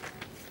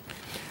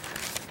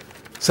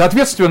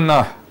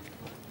 Соответственно,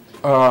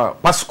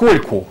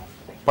 поскольку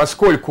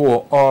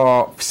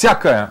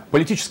всякая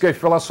политическая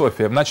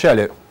философия,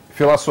 вначале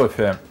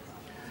философия,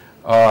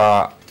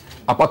 а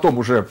потом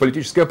уже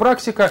политическая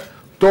практика,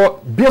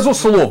 то,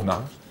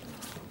 безусловно,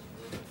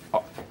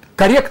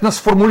 корректно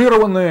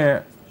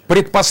сформулированные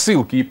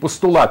предпосылки и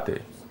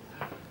постулаты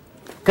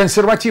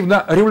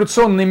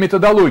консервативно-революционной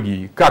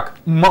методологии, как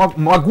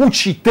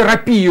могучей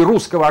терапии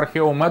русского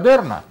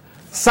археомодерна,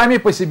 сами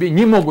по себе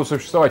не могут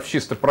существовать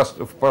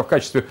в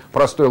качестве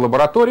простой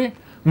лаборатории,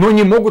 но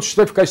не могут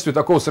существовать в качестве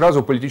такого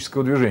сразу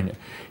политического движения.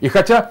 И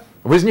хотя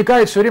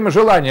возникает все время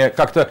желание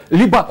как-то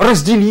либо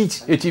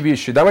разделить эти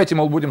вещи, давайте,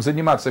 мол, будем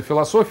заниматься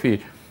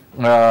философией,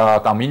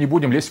 и не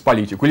будем лезть в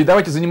политику, или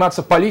давайте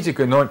заниматься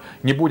политикой, но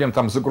не будем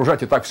там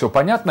загружать, и так все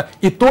понятно,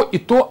 и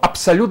то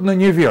абсолютно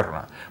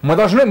неверно. Мы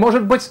должны,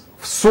 может быть,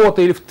 в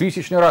 100-й или в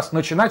 1000-й раз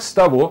начинать с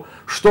того,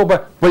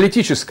 чтобы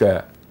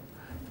политическое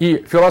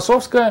и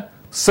философское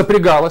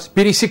сопрягалось,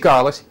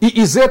 пересекалось, и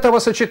из этого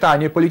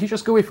сочетания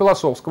политического и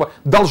философского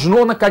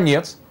должно,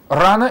 наконец,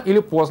 рано или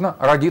поздно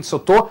родиться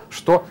то,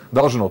 что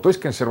должно, то есть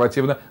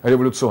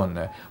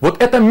консервативно-революционное.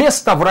 Вот это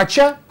место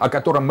врача, о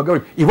котором мы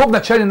говорим, его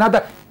вначале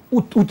надо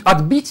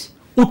отбить,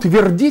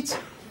 утвердить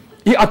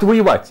и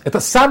отвоевать. Это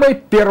самое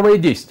первое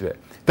действие.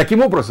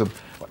 Таким образом,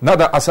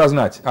 надо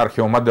осознать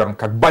археомодерн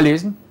как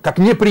болезнь, как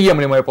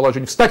неприемлемое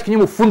положение, встать к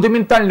нему в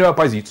фундаментальную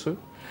оппозицию,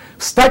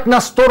 встать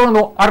на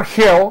сторону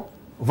архео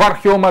в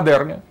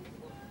археомодерне,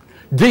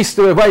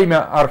 действуя во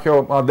имя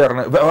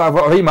археомодерна,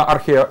 во имя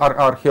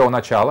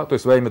археоначала, то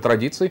есть во имя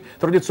традиций,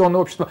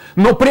 традиционного общества,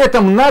 но при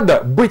этом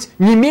надо быть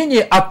не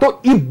менее, а то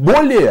и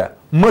более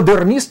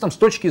модернистом с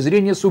точки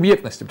зрения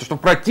субъектности, потому что в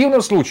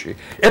противном случае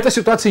эта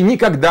ситуация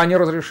никогда не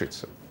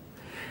разрешится.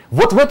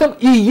 Вот в этом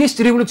и есть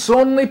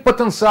революционный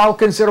потенциал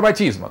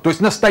консерватизма, то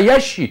есть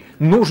настоящий,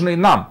 нужный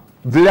нам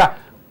для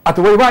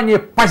отвоевания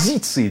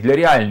позиции для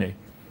реальной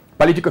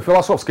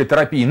политико-философской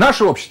терапии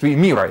нашего общества и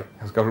мира,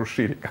 я скажу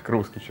шире, как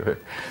русский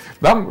человек,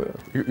 нам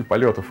и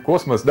полетов в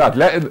космос, да,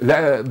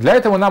 для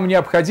этого нам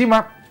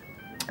необходимо,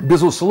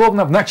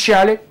 безусловно,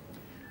 вначале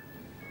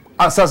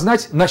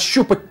осознать,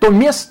 нащупать то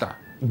место,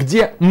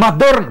 где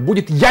модерн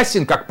будет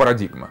ясен как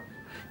парадигма,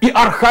 и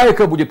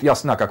архаика будет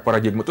ясна как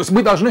парадигма. То есть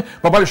мы должны,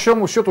 по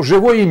большому счету,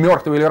 живое и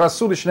мертвое, или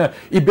рассудочное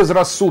и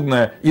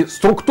безрассудное, и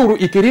структуру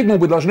и керигму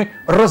мы должны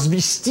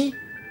развести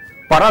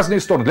по разные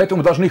стороны. Для этого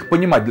мы должны их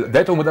понимать,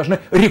 для этого мы должны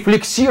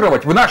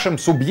рефлексировать в нашем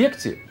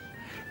субъекте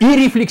и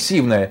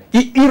рефлексивное, и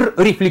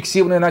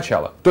иррефлексивное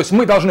начало. То есть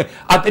мы должны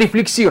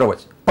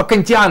отрефлексировать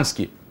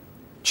по-кантиански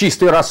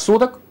чистый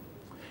рассудок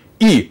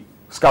и,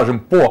 скажем,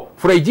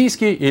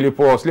 по-фрейдийски или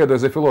следуя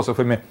за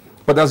философами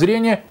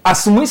подозрения,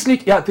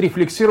 осмыслить и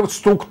отрефлексировать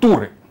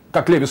структуры,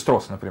 как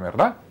Леви-Стросс, например,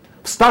 да?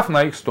 Встав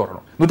на их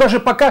сторону. Но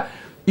даже пока,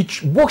 и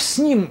бог с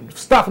ним,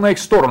 встав на их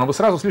сторону, вы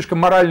сразу слишком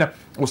морально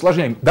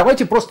усложняем.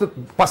 Давайте просто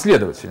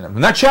последовательно.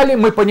 Вначале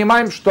мы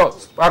понимаем, что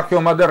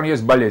археомодерн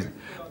есть болезнь.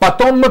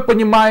 Потом мы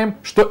понимаем,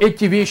 что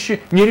эти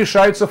вещи не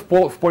решаются в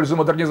пользу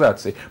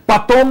модернизации.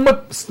 Потом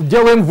мы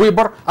делаем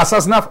выбор,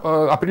 осознав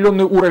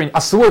определенный уровень,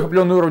 освоив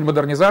определенный уровень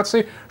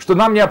модернизации, что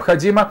нам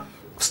необходимо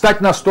встать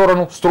на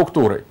сторону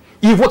структуры.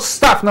 И вот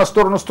встав на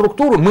сторону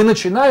структуры, мы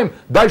начинаем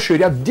дальше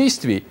ряд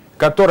действий,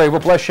 которые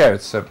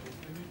воплощаются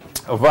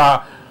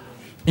в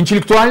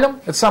интеллектуальном,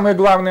 это самое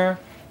главное,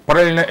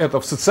 параллельно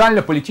это в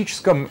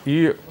социально-политическом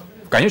и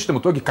в конечном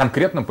итоге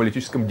конкретном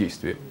политическом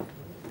действии.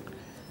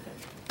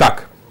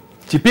 Так.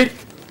 Теперь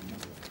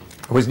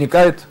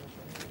возникают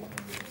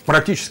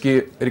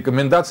практические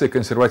рекомендации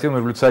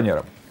консервативным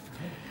революционерам.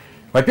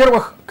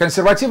 Во-первых,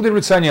 консервативные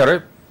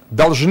революционеры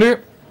должны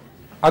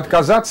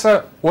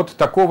отказаться от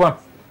такого,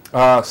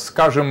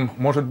 скажем,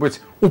 может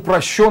быть,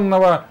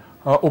 упрощенного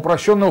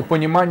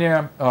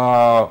понимания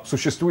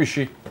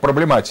существующей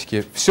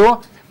проблематики.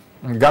 Все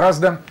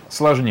гораздо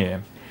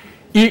сложнее.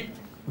 И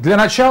для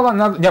начала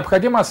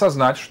необходимо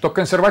осознать, что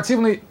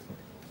консервативный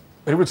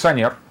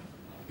революционер,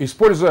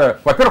 используя,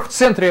 во-первых, в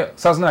центре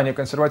сознания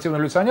консервативного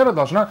революционера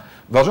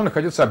должен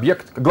находиться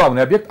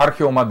главный объект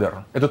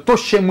археомодерн. Это то,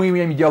 с чем мы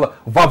имеем дело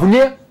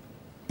вовне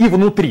и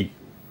внутри.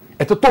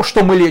 Это то,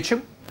 что мы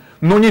лечим,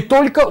 но не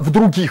только в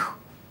других,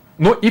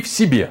 но и в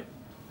себе.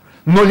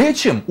 Но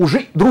лечим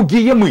уже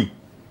другие мы.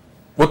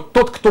 Вот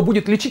тот, кто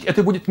будет лечить,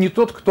 это будет не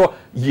тот, кто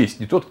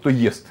есть, не тот, кто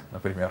ест,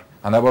 например,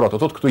 а наоборот, а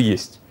тот, кто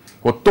есть.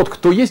 Вот тот,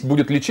 кто есть,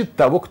 будет лечить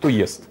того, кто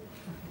ест.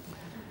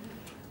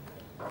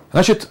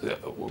 Значит,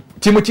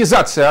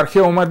 тематизация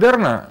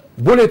археомодерна,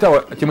 более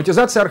того,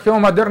 тематизация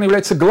археомодерна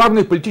является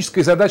главной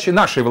политической задачей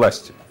нашей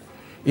власти.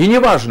 И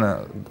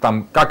неважно,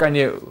 там, как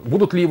они,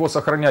 будут ли его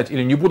сохранять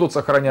или не будут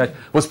сохранять,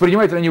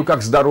 воспринимают ли они его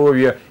как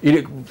здоровье,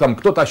 или там,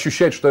 кто-то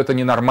ощущает, что это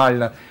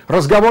ненормально.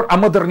 Разговор о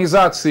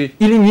модернизации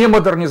или не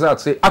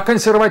модернизации, о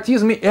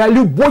консерватизме и о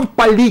любой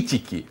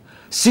политике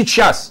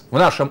сейчас в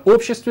нашем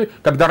обществе,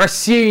 когда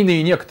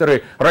рассеянные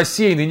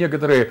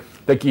некоторые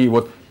такие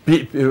вот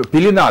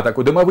пелена,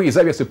 такой дымовые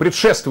завесы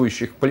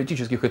предшествующих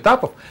политических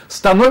этапов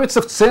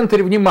становится в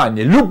центре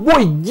внимания.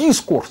 Любой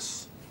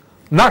дискурс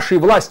нашей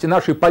власти,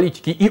 нашей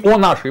политики и о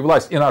нашей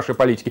власти и нашей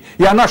политике,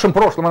 и о нашем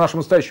прошлом, о нашем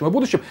настоящем и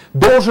будущем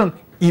должен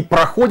и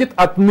проходит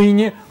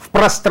отныне в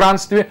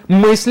пространстве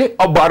мысли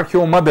об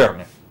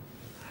археомодерне.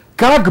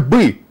 Как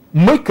бы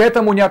мы к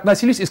этому не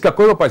относились и с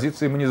какой бы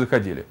позиции мы не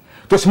заходили.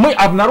 То есть мы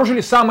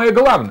обнаружили самое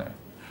главное.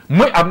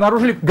 Мы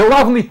обнаружили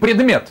главный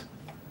предмет,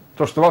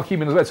 то, что в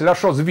алхимии называется ля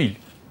шоз виль.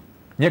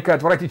 некая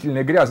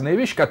отвратительная грязная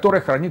вещь,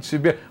 которая хранит в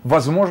себе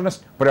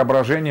возможность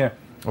преображения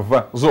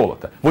в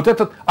золото. Вот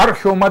этот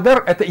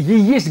археомодерн, это и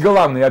есть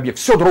главный объект,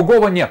 все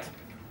другого нет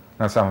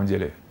на самом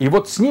деле. И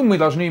вот с ним мы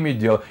должны иметь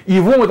дело, и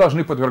его мы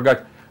должны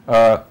подвергать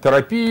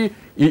терапии,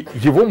 и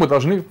его мы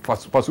должны,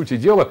 по сути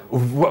дела,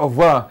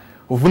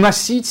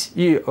 вносить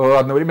и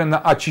одновременно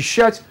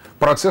очищать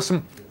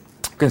процессом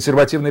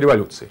консервативной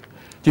революции.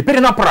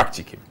 Теперь на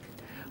практике.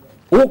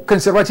 У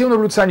консервативного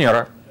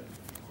революционера,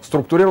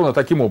 структурировано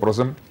таким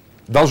образом,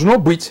 должно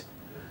быть,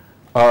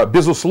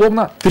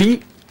 безусловно,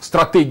 3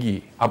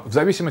 стратегии, в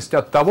зависимости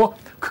от того,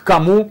 к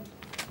кому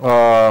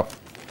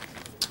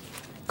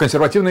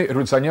консервативный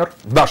революционер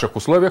в наших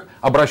условиях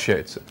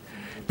обращается.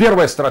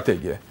 Первая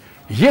стратегия.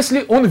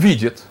 Если он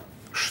видит,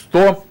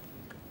 что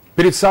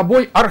перед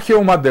собой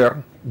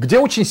археомодерн, где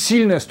очень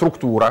сильная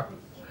структура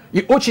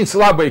и очень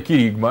слабая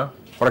киригма,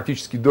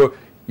 практически до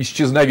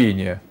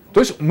исчезновения, то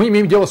есть мы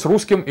имеем дело с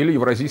русским или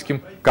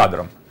евразийским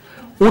кадром.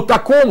 У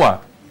такого,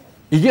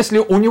 и если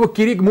у него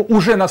киригмы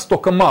уже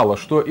настолько мало,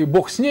 что и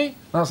бог с ней,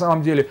 на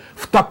самом деле,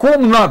 в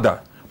таком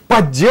надо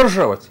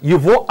поддерживать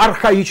его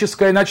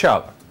архаическое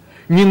начало.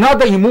 Не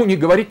надо ему не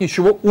говорить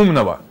ничего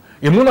умного.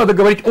 Ему надо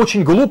говорить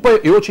очень глупое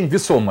и очень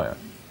весомое.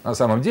 На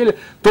самом деле.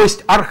 То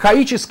есть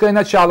архаическое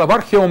начало в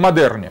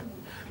археомодерне.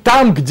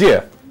 Там,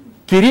 где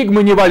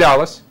киригмы не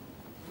валялось,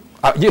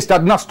 а есть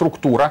одна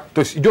структура,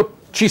 то есть идет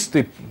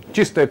чистая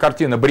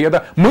картина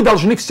бреда, мы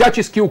должны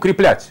всячески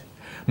укреплять.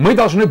 Мы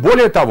должны,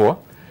 более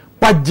того,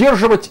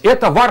 поддерживать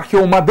это в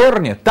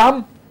археомодерне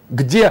там,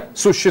 где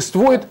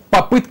существуют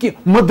попытки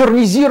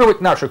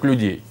модернизировать наших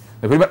людей.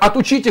 Например,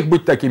 отучить их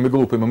быть такими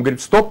глупыми. Мы говорим,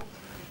 стоп,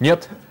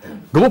 нет.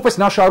 Глупость —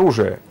 наше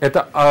оружие.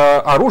 Это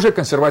оружие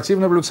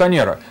консервативного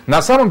революционера.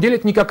 На самом деле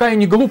это никакая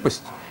не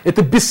глупость.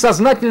 Это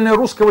бессознательное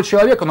русского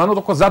человека, но оно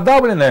только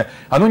задавленное,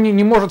 оно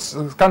не может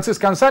концы с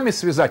концами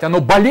связать, оно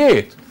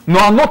болеет,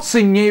 но оно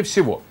ценнее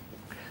всего.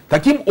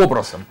 Таким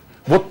образом,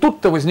 вот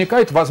тут-то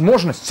возникает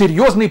возможность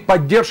серьезной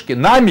поддержки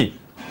нами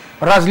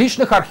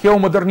различных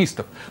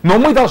археомодернистов. Но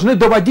мы должны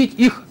доводить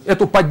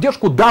эту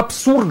поддержку до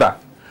абсурда.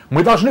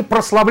 Мы должны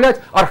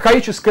прославлять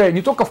архаическое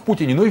не только в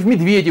Путине, но и в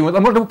Медведеве.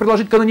 Можно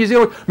предложить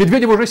канонизировать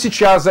Медведева уже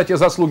сейчас за те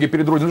заслуги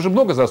перед Родиной. Он уже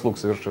много заслуг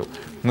совершил.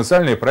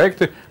 Национальные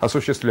проекты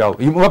осуществлял.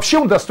 И вообще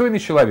он достойный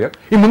человек.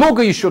 И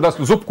много еще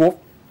Зубков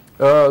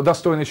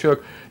достойный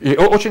человек. И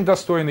очень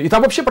достойный. И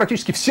там вообще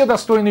практически все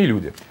достойные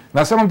люди.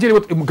 На самом деле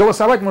вот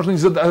голосовать можно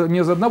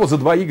не за одного, за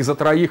двоих, за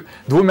троих,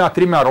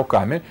 2-3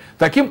 руками.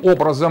 Таким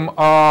образом,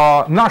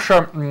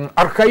 наша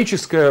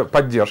архаическая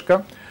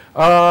поддержка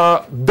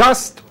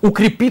даст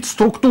укрепить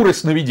структуры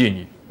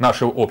сновидений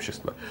нашего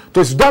общества.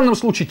 То есть в данном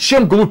случае,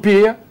 чем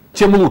глупее,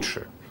 тем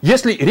лучше.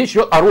 Если речь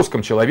идет о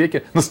русском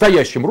человеке,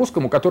 настоящем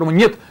русском, у которого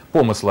нет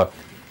помыслов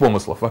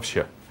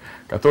вообще,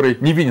 который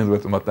не винен в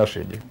этом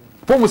отношении.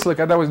 Помыслы,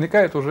 когда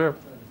возникает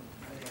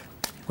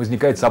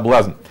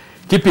соблазн.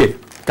 Теперь,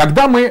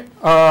 когда мы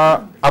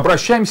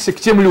обращаемся к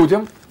тем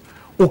людям,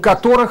 у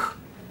которых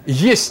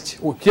есть,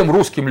 тем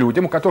русским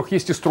людям, у которых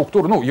есть и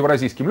структура,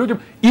 евразийским людям,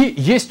 и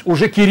есть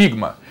уже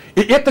киригма. И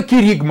эта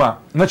киригма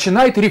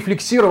начинает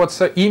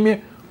рефлексироваться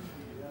ими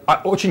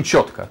очень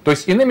четко. То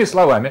есть, иными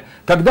словами,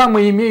 когда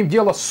мы имеем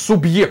дело с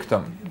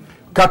субъектом,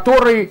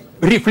 который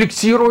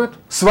рефлексирует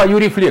свою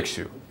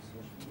рефлексию.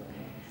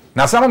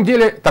 На самом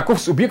деле, такого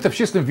субъекта в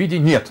чистом виде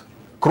нет.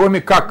 Кроме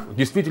как,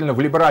 действительно,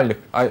 в либеральных,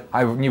 а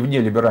не в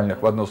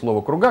нелиберальных, в одно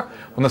слово, кругах,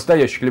 в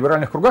настоящих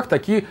либеральных кругах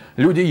такие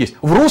люди есть.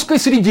 В русской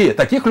среде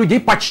таких людей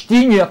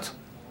почти нет.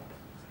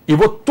 И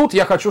вот тут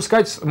я хочу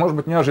сказать, может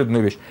быть,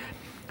 неожиданную вещь.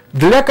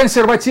 Для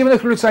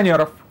консервативных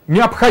революционеров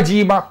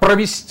необходимо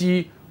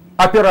провести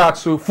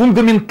операцию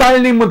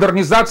фундаментальной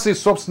модернизации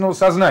собственного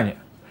сознания.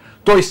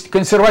 То есть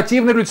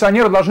консервативные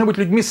революционеры должны быть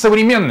людьми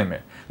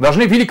современными,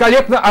 должны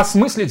великолепно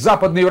осмыслить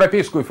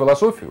западноевропейскую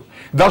философию,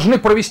 должны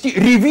провести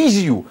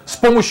ревизию с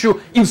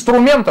помощью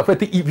инструментов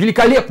этой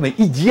великолепной,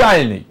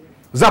 идеальной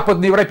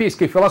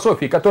западноевропейской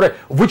философии, которая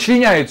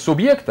вычленяет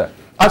субъекта,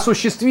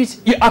 осуществить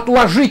и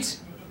отложить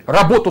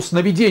работу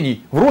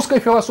сновидений в русской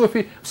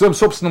философии, в своем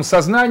собственном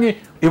сознании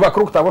и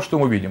вокруг того, что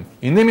мы видим.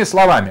 Иными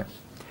словами,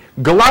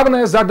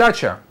 главная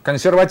задача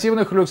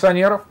консервативных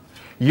революционеров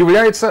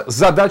является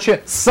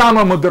задача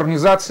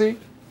самомодернизации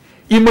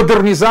и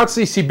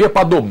модернизации себе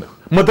подобных.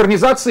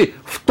 Модернизации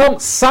в том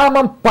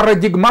самом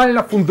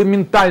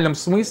парадигмально-фундаментальном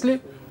смысле,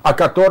 о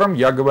котором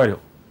я говорил.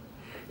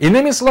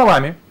 Иными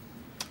словами,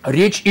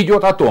 речь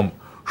идет о том,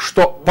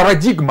 что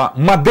парадигма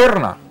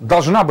модерна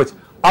должна быть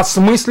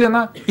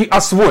осмыслена и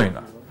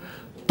освоена.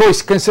 То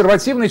есть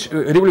консервативный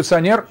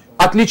революционер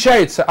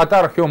отличается от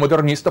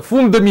археомодерниста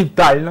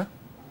фундаментально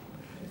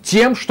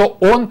тем, что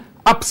он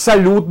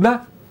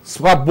абсолютно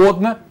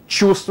свободно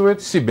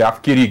чувствует себя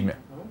в киригме.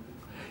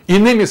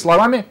 Иными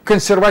словами,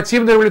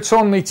 консервативный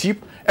революционный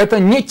тип – это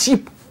не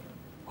тип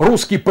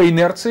русский по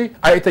инерции,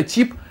 а это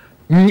тип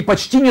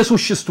почти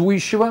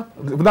несуществующего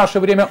в наше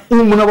время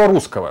умного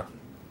русского.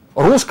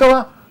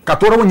 Русского,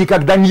 которого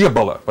никогда не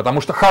было. Потому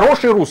что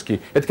хороший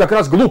русский – это как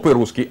раз глупый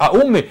русский, а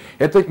умный –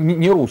 это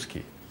не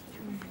русский.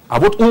 А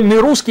вот умный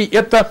русский –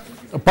 это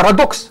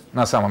парадокс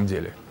на самом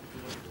деле.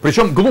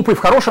 Причем глупый в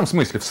хорошем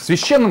смысле, в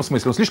священном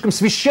смысле. Он слишком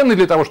священный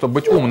для того, чтобы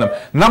быть умным.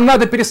 Нам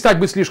надо перестать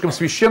быть слишком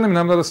священными,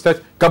 нам надо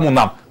стать кому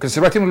нам?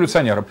 Консервативным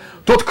революционерам.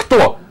 Тот,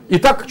 кто и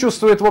так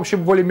чувствует, в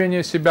общем,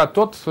 более-менее себя,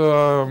 тот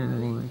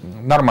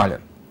нормален.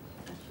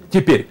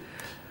 Теперь,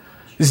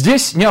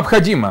 здесь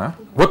необходимо,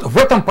 вот в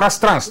этом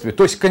пространстве,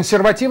 то есть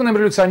консервативным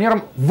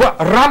революционерам в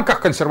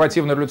рамках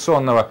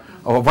консервативно-революционного,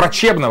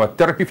 врачебного,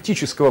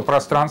 терапевтического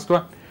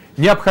пространства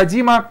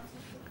необходимо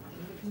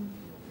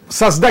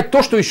создать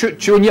то, что еще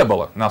чего не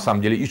было, на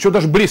самом деле, еще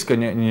даже близко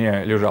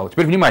не лежало.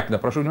 Теперь внимательно,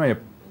 прошу внимания.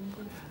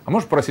 А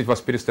можно просить вас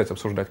перестать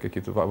обсуждать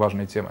какие-то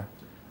важные темы?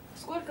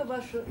 Насколько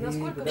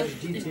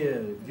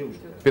подождите,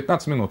 девушка.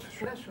 15 минут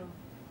еще. Хорошо,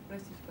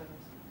 простите, пожалуйста.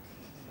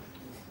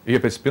 И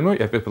опять спиной,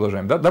 и опять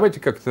продолжаем. Да?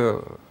 Давайте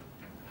как-то...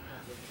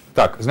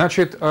 Так,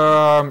 значит,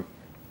 самая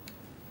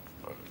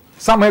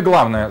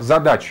главная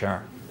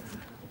задача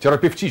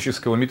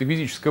терапевтического,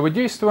 метафизического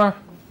действия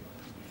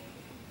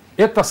 –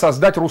 это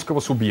создать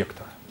русского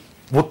субъекта.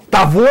 Вот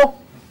того,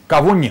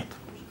 кого нет.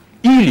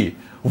 Или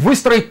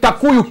выстроить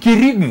такую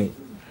киригму,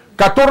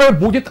 которая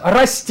будет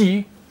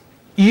расти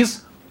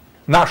из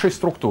нашей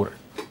структуры.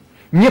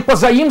 Не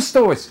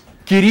позаимствовать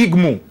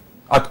киригму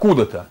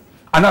откуда-то,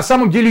 а на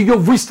самом деле ее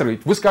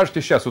выстроить. Вы скажете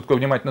сейчас, вот кто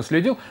внимательно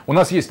следил, у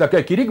нас есть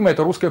такая киригма,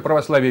 это русское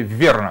православие,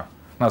 верно,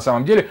 на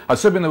самом деле,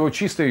 особенно его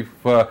чистой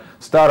в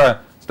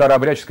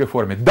старообрядческой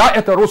форме. Да,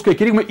 это русская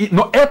киригма,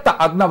 но это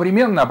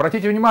одновременно,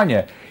 обратите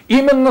внимание,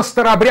 именно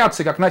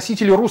старообрядцы, как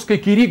носители русской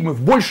киригмы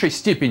в большей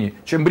степени,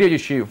 чем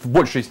бредящие в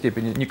большей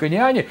степени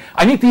никониане,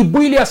 они-то и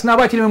были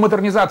основателями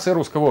модернизации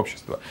русского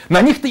общества.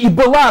 На них-то и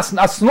была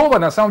основа,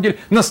 на самом деле,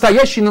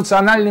 настоящей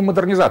национальной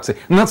модернизации.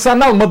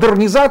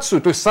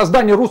 Национал-модернизацию, то есть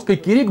создание русской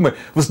киригмы,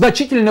 в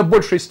значительно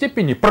большей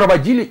степени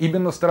проводили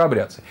именно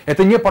старообрядцы.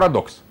 Это не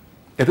парадокс.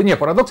 Это не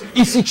парадокс.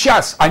 И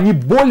сейчас они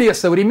более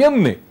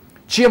современны,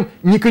 чем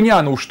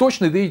никонианы уж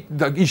точно,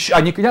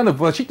 а никонианы в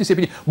значительной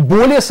степени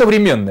более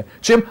современны,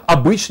 чем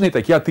обычные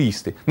такие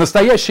атеисты.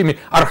 Настоящими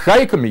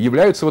архаиками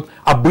являются вот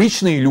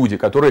обычные люди,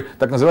 которые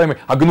так называемые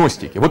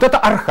агностики. Вот это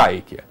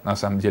архаики, на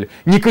самом деле.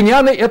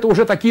 Никонианы это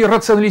уже такие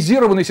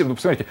рационализированные.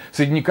 Посмотрите,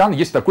 среди никониан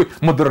есть такой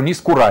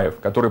модернист Кураев,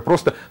 который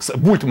просто,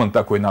 Бультман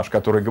такой наш,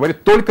 который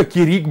говорит, только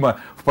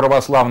киригма в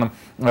православном,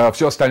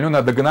 все остальное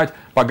надо гнать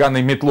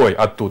поганой метлой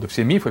оттуда,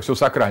 все мифы, всю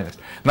сакральность.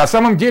 На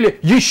самом деле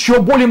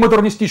еще более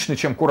модернистичны,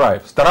 чем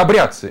Кураев.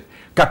 Старообрядцы,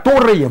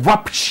 которые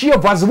вообще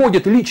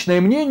возводят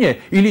личное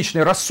мнение и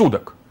личный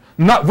рассудок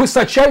на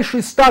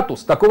высочайший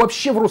статус. Такого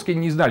вообще в русские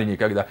не знали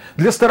никогда.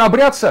 Для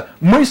старообрядца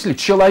мысль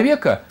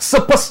человека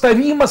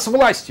сопоставима с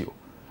властью.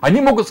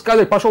 Они могут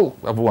сказать, пошел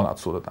вон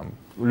отсюда, там,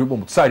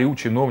 любому царю,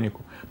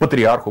 чиновнику,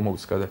 патриарху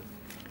могут сказать.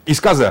 И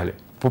сказали,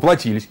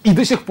 поплатились, и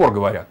до сих пор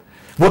говорят.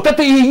 Вот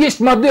это и есть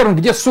модерн,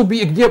 где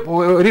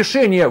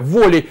решение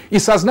воли и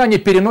сознания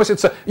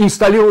переносится,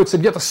 инсталируется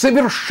где-то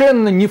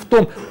совершенно не в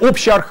том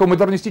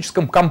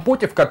общеархеомодернистическом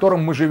компоте, в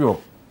котором мы живем.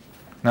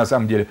 На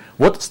самом деле.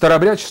 Вот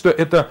старообрядчество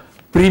это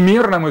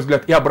пример, на мой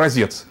взгляд, и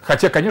образец.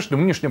 Хотя, конечно,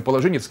 в нынешнем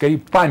положении это скорее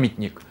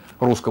памятник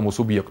русскому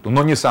субъекту,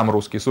 но не сам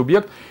русский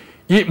субъект.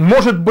 И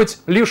может быть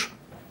лишь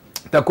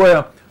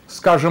такое,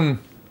 скажем,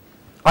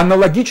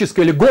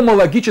 аналогическое или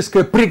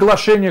гомологическое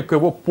приглашение к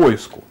его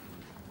поиску.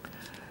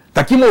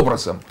 Таким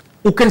образом,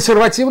 у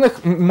консервативных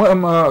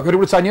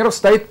революционеров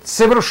стоит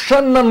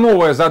совершенно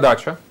новая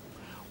задача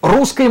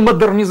русской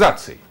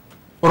модернизации.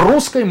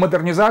 Русской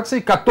модернизации,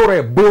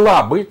 которая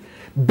была бы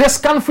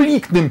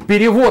бесконфликтным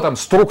переводом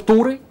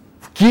структуры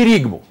в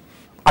киригму.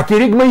 А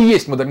киригма и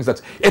есть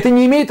модернизация. Это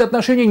не имеет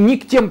отношения ни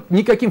к тем,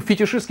 никаким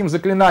фетишистским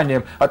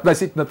заклинаниям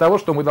относительно того,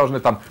 что мы должны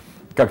там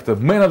как-то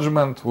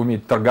менеджмент,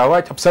 уметь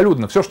торговать.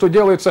 Абсолютно. Все, что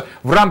делается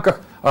в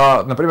рамках,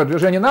 например,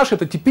 движения «Наш»,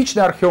 это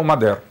типичный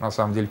археомодерн, на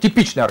самом деле.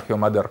 Типичный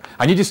археомодерн.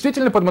 Они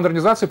действительно под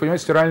модернизацией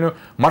понимают стиральную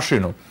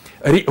машину.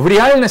 В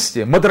реальности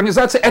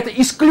модернизация – это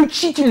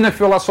исключительно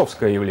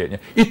философское явление.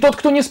 И тот,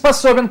 кто не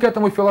способен к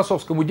этому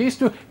философскому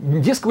действию,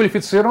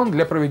 дисквалифицирован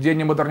для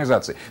проведения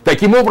модернизации.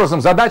 Таким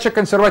образом, задача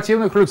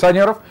консервативных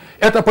революционеров –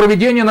 это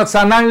проведение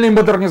национальной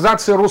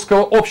модернизации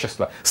русского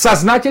общества.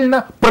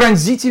 Сознательно,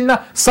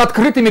 пронзительно, с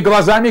открытыми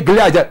глазами,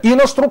 глядя и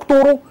на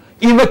структуру,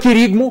 и на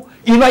киригму,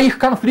 и на их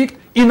конфликт,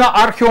 и на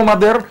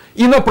археомодерн,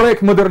 и на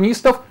проект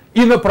модернистов,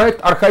 и на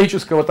проект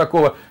архаического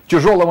такого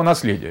тяжелого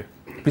наследия.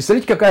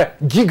 Представляете, какая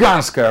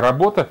гигантская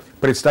работа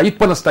предстоит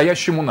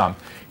по-настоящему нам.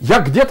 Я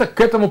где-то к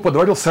этому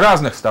подводил с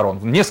разных сторон,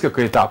 в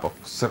несколько этапов,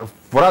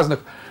 в разных...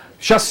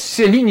 Сейчас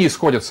все линии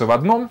сходятся в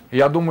одном.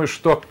 Я думаю,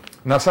 что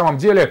на самом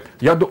деле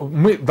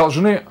мы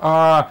должны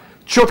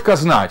четко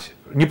знать,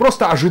 не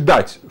просто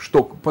ожидать,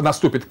 что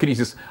наступит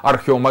кризис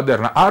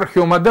археомодерна, а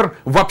археомодерн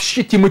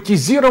вообще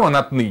тематизирован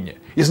отныне.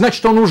 И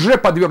значит, он уже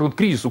подвергнут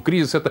кризису.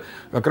 Кризис это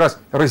как раз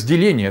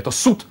разделение, это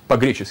суд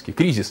по-гречески,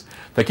 кризис.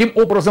 Таким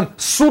образом,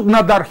 суд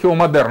над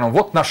археомодерном,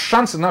 вот наш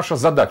шанс и наша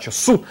задача.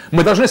 Суд.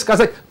 Мы должны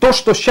сказать, то,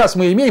 что сейчас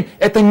мы имеем,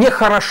 это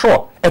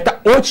нехорошо.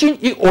 Это очень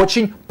и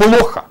очень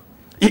плохо.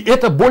 И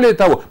это, более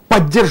того,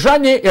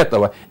 поддержание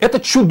этого, это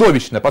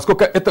чудовищно,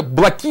 поскольку это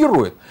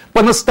блокирует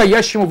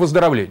по-настоящему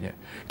выздоровление.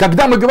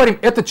 Когда мы говорим,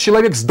 этот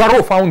человек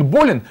здоров, а он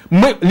болен,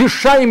 мы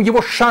лишаем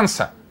его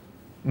шанса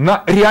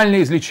на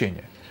реальное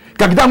излечение.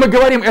 Когда мы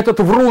говорим, этот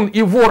врун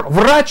и вор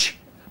врач,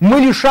 мы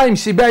лишаем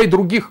себя и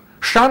других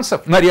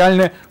шансов на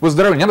реальное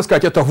выздоровление. Надо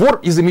сказать, это вор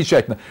и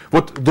замечательно.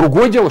 Вот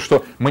другое дело,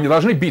 что мы не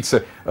должны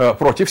биться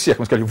против всех.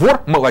 Мы сказали,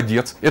 вор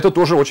молодец, это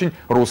тоже очень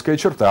русская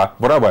черта,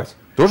 воровать.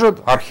 Тоже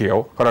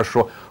архео,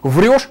 хорошо.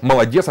 Врешь,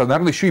 молодец, а,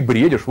 наверное, еще и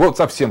бредишь. Вот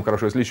совсем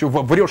хорошо, если еще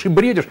врешь и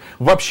бредишь.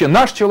 Вообще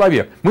наш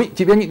человек, мы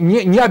тебя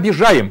не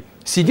обижаем.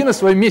 Сиди на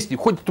своем месте,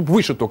 хоть тут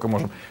выше только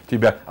можем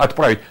тебя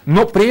отправить.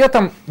 Но при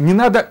этом не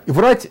надо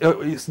врать,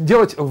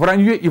 делать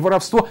вранье и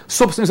воровство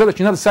собственной задачей.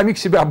 Не надо самих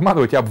себя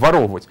обманывать и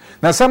обворовывать.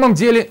 На самом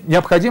деле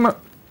необходимо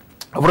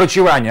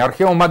врачевание.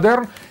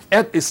 Археомодерн,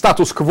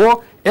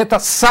 статус-кво – это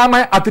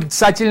самая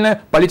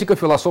отрицательная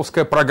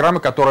политико-философская программа,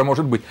 которая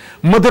может быть.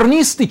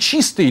 Модернисты,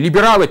 чистые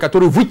либералы,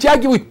 которые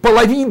вытягивают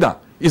половину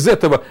из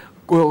этого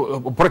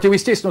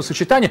противоестественного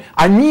сочетания,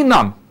 они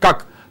нам,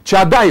 как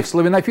Чаадаев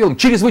славянофилам,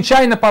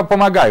 чрезвычайно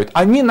помогают.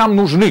 Они нам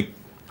нужны.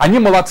 Они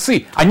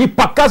молодцы. Они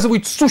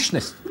показывают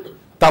сущность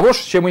того, с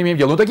чем мы имеем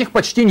дело. Но таких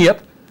почти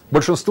нет.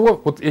 Большинство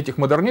вот этих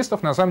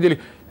модернистов на самом деле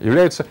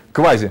являются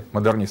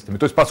квазимодернистами.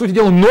 То есть, по сути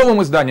дела,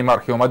 новым изданием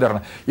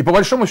археомодерна. И по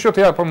большому счету,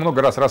 я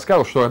много раз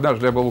рассказывал, что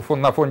однажды я был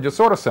на фонде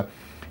Сороса,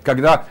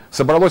 когда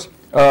собралось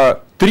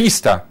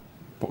 300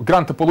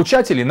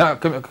 грантополучателей на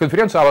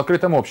конференцию об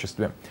открытом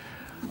обществе.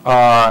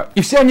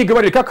 И все они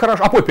говорили, как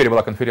хорошо... О Поппере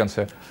была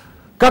конференция.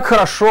 Как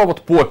хорошо,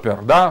 вот Поппер,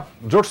 да,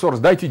 Джордж Сорос,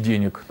 дайте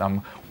денег.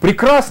 Там.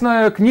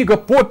 Прекрасная книга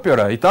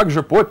Поппера, и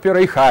также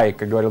Поппера и Хайек,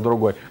 как говорил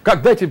другой.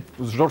 Как дайте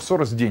Джордж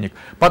Сорос денег.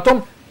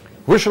 Потом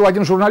вышел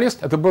один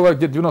журналист, это было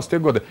где-то 90-е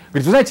годы,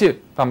 говорит, вы знаете,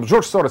 там,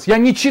 Джордж Сорос, я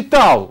не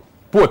читал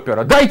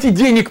Поппера, дайте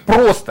денег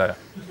просто.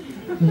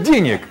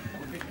 Денег.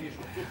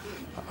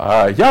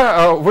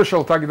 Я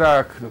вышел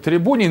тогда к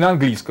трибуне на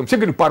английском. Все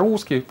говорили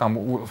по-русски,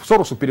 там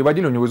Соросу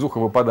переводили, у него из уха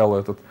выпадало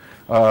этот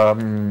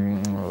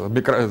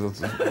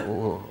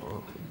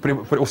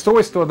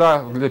устройство,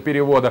 да, для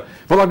перевода.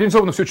 Было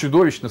организовано все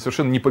чудовищно,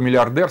 совершенно не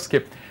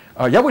по-миллиардерски.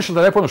 Я вышел,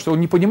 тогда я понял, что он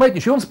не понимает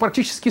ничего, он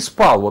практически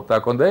спал вот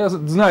так. Да, я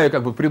знаю,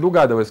 как бы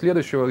предугадывая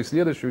следующего и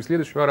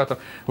следующего оратора.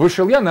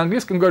 Вышел я на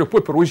английском, говорю,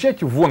 Поппер,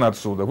 уезжайте вон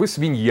отсюда, вы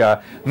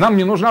свинья, нам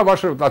не нужно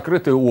ваше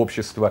открытое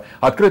общество.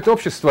 Открытое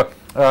общество,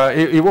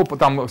 его,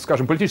 там,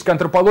 скажем, политическая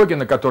антропология,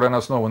 на которой она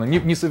основана,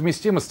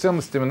 несовместима с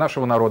ценностями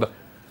нашего народа.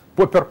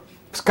 Поппер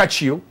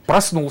вскочил,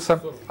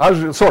 проснулся.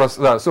 Сорос,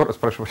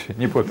 прошу прощения,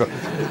 не Поппер.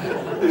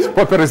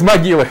 Поппер из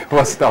могилы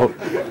восстал.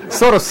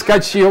 Сорос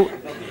вскочил,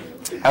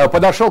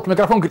 подошел к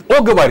микрофону, говорит,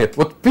 говорит,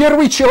 вот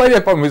первый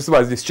человек, по-моему, из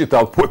вас здесь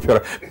читал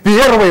Поппера,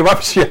 первый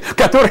вообще,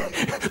 который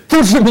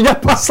тут же меня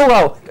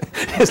послал.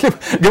 Если бы,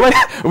 говоря,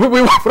 вы бы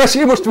его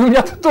прошли, может, вы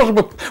меня тоже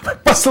бы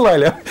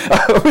послали.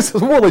 А вы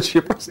сволочи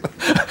просто.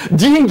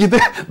 Деньги,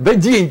 да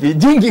деньги.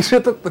 Деньги же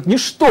это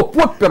ничто.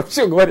 Поппер,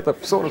 все говорит,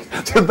 Сорос.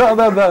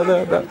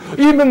 Да.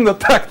 Именно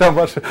так там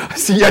ваше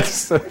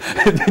сиятельство.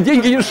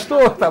 Деньги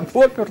ничто, там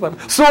Поппер, там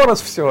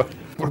Сорос, все.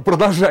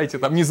 Продолжайте,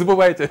 там, не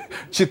забывайте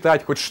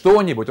читать хоть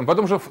что-нибудь. Он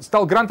потом же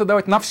стал гранты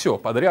давать на все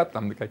подряд,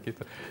 там, на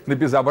какие-то, на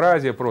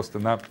безобразие просто,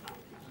 на...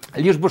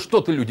 Лишь бы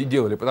что-то люди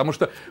делали, потому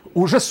что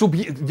уже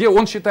где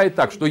он считает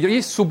так, что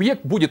есть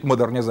субъект, будет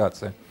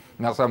модернизация,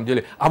 на самом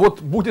деле. А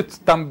вот будет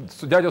там,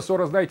 дядя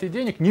Сорос, дайте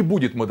денег, не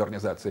будет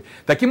модернизации.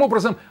 Таким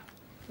образом,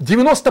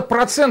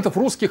 90%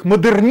 русских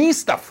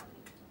модернистов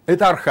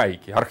это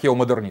архаики,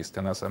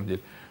 археомодернисты, на самом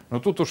деле. Но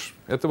тут уж,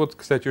 это вот,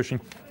 кстати,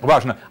 очень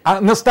важно. А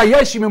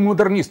настоящими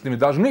модернистами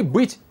должны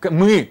быть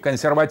мы,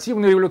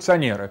 консервативные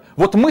революционеры.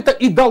 Вот мы-то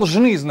и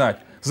должны знать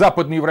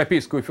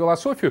западноевропейскую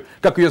философию,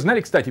 как ее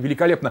знали, кстати,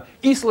 великолепно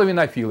и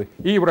славянофилы,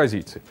 и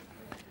евразийцы.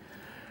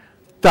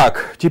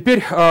 Так,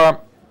 теперь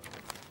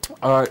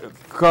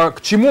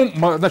к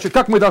чему, значит,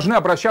 как мы должны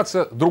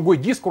обращаться, другой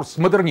дискурс с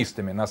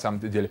модернистами, на самом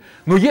деле.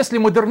 Но если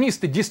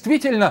модернисты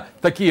действительно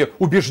такие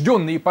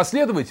убежденные и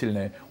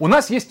последовательные, у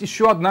нас есть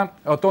еще одна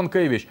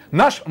тонкая вещь.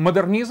 Наш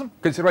модернизм,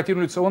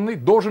 консервативно-революционный,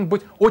 должен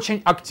быть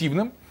очень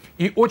активным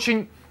и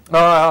очень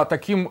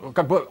таким,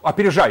 как бы,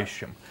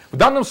 опережающим. В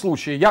данном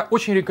случае я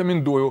очень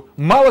рекомендую,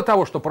 мало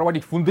того, что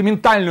проводить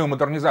фундаментальную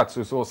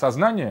модернизацию своего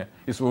сознания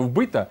и своего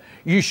быта,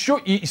 еще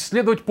и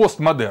исследовать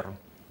постмодерн.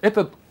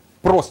 Это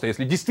просто,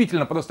 если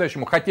действительно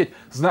по-настоящему хотеть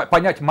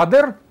понять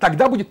модерн,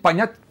 тогда будет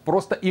понять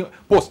просто и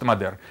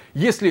постмодерн.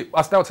 Если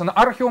оставаться на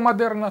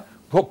археомодерна,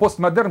 то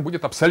постмодерн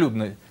будет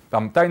абсолютно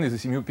там, тайной за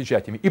 7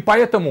 печатями. И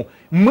поэтому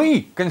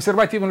мы,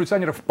 консервативные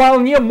революционеры,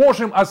 вполне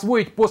можем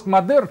освоить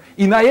постмодерн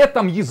и на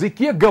этом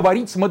языке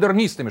говорить с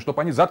модернистами,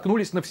 чтобы они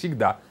заткнулись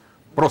навсегда.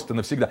 Просто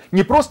навсегда.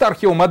 Не просто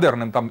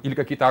археомодерным там, или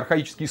какие-то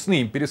архаические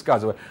сны им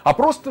пересказывая, а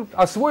просто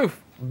освоив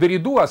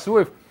Дориду,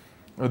 освоив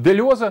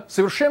Делеза,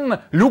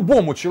 совершенно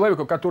любому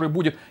человеку, который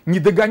будет не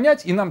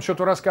догонять и нам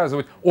что-то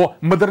рассказывать о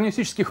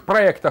модернистических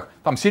проектах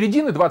там,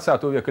 середины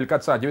 20 века или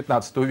конца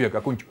 19 века,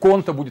 какой-нибудь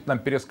Конта будет нам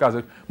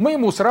пересказывать, мы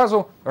ему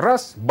сразу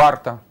раз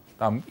Барта,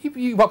 там,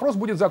 и вопрос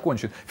будет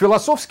закончен.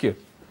 Философски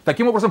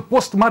Таким образом,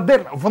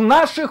 постмодерн в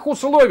наших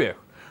условиях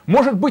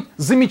может быть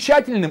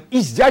замечательным,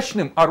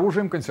 изящным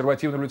оружием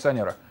консервативного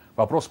революционера.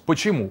 Вопрос,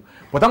 почему?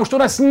 Потому что у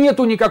нас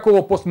нету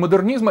никакого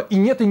постмодернизма и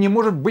нет и не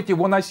может быть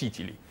его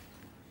носителей.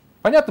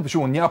 Понятно,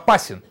 почему он не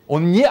опасен?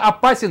 Он не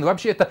опасен,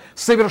 вообще это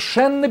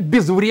совершенно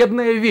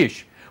безвредная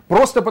вещь.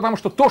 Просто потому,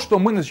 что то, что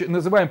мы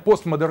называем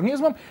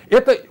постмодернизмом,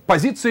 это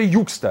позиция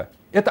Юкста.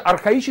 Это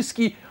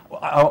архаический,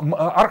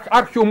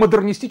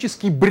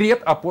 археомодернистический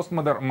бред о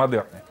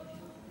постмодерне.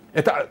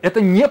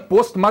 Это не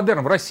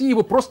постмодерн. В России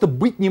его просто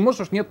быть не может,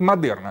 потому что нет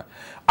модерна.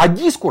 А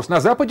дискурс на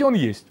Западе он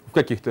есть в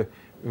каких-то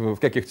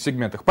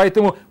сегментах.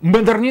 Поэтому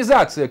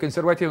модернизация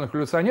консервативных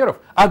революционеров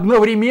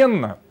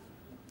одновременно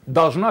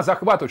должна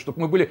захватывать,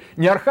 чтобы мы были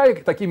не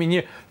такими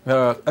не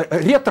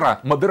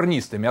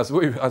ретро-модернистами,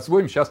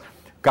 освоим сейчас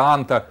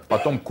Канта,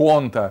 потом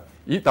Конта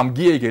и там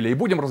Гегеля, и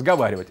будем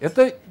разговаривать.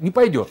 Это не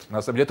пойдет,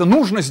 на самом деле. Это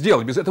нужно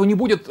сделать, без этого не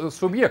будет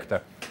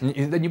субъекта,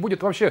 не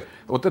будет вообще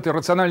вот этой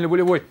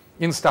рационально-волевой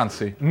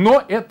инстанции.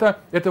 Но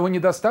этого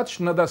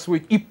недостаточно, надо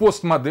освоить и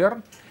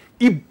постмодерн,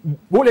 и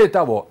более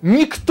того,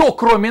 никто,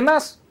 кроме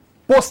нас,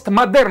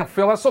 постмодерн в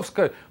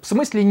философском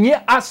смысле не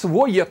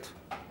освоит.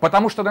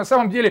 Потому что на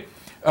самом деле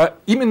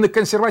именно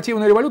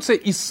консервативная революция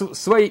из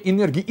своей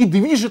энергии и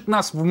движет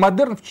нас в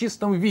модерн в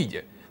чистом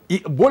виде.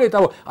 И более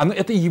того,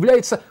 это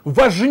является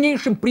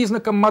важнейшим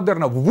признаком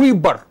модерна.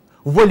 Выбор,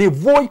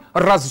 волевой,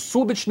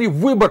 рассудочный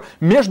выбор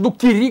между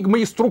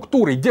киригмой и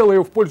структурой. Делая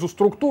ее в пользу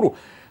структуру,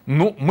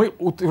 мы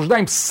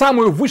утверждаем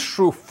самую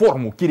высшую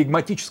форму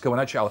киригматического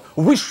начала,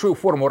 высшую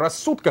форму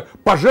рассудка,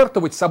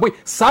 пожертвовать собой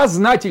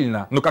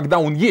сознательно, но когда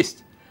он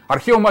есть.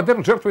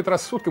 Археомодерн жертвует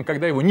рассудком,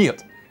 когда его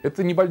нет.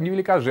 Это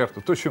невелика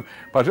жертва, то, чем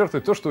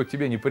пожертвовать то, что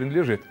тебе не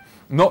принадлежит.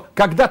 Но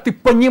когда ты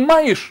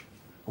понимаешь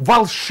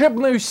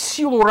волшебную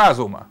силу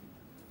разума,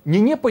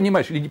 не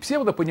понимаешь или не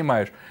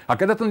псевдо-понимаешь, а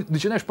когда ты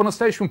начинаешь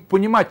по-настоящему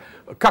понимать,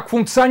 как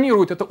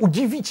функционирует это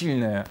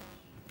удивительное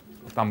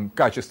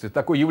качество,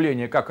 такое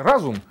явление, как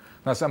разум,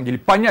 на самом деле,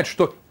 понять,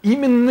 что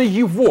именно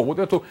его, вот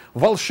эту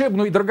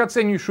волшебную и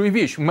драгоценнейшую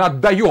вещь мы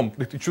отдаем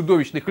этой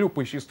чудовищной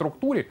хлюпающей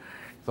структуре,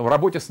 в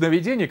работе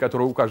сновидений,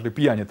 которой у каждой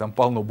пьяни там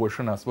полно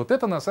больше нас, вот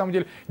это на самом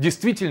деле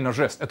действительно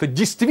жест, это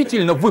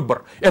действительно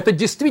выбор, это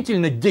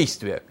действительно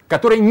действие,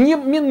 которое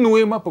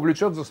неминуемо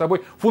повлечет за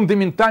собой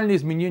фундаментальные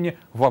изменения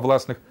во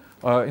властных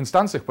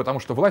инстанциях, потому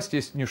что власть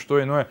есть не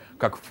что иное,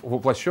 как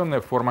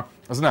воплощенная форма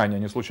знания.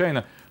 Не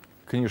случайно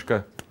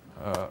книжка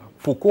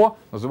Фуко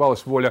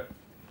называлась «Воля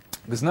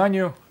к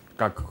знанию»,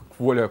 как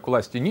 «Воля к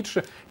власти»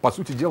 Ницше. По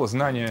сути дела,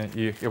 знание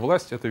и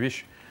власть — это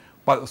вещь,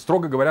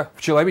 строго говоря,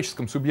 в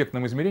человеческом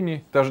субъектном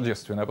измерении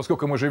тождественное. А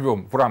поскольку мы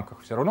живем в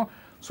рамках все равно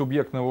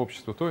субъектного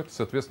общества, то это,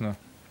 соответственно,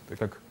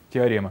 это как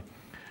теорема.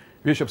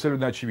 Вещь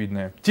абсолютно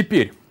очевидная.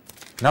 Теперь,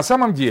 на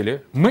самом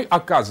деле, мы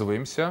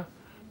оказываемся,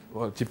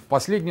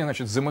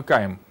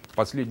 замыкаем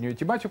последнюю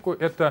тематику,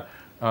 это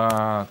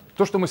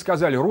то, что мы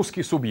сказали,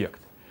 русский субъект.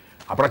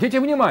 Обратите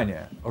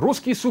внимание,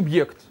 русский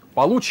субъект,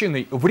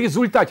 получаемый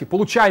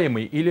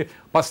или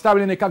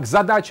поставленный как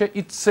задача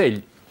и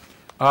цель,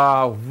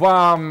 на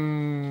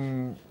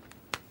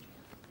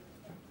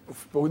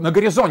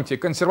горизонте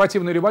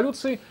консервативной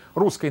революции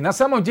русской, на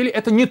самом деле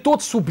это не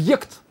тот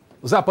субъект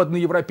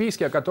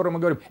западноевропейский, о котором мы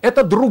говорим.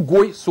 Это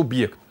другой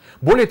субъект.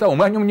 Более того,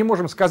 мы о нем не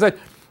можем сказать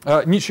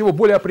ничего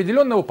более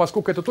определенного,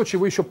 поскольку это то,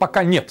 чего еще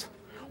пока нет.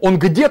 Он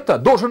где-то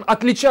должен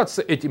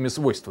отличаться этими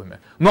свойствами,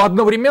 но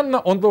одновременно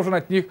он должен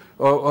от них,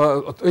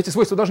 эти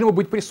свойства должны ему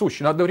быть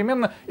присущи, но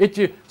одновременно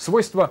эти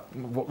свойства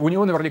у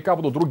него наверняка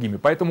будут другими.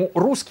 Поэтому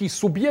русский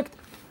субъект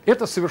 —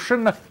 это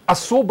совершенно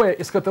особое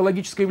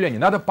эсхатологическое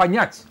явление. Надо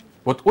понять,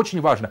 вот очень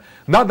важно,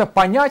 надо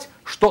понять,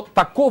 что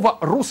такого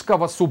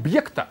русского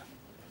субъекта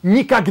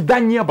никогда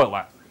не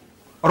было.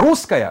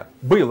 Русское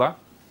было,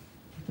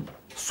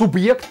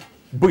 субъект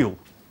был,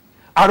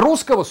 а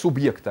русского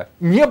субъекта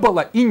не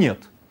было и нет.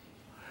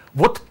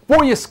 Вот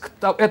поиск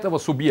этого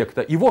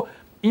субъекта, его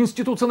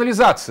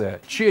институционализация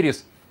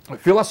через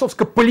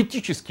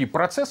философско-политический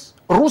процесс,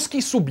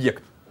 русский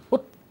субъект,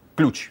 вот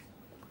ключ.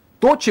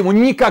 То, чего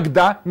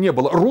никогда не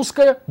было.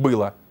 Русское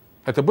было.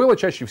 Это было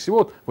чаще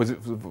всего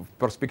в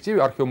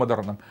перспективе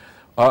археомодерном.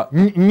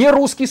 Не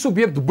русский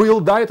субъект был,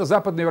 да, это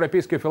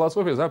западноевропейская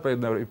философия,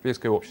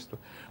 западноевропейское общество.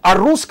 А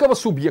русского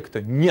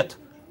субъекта нет.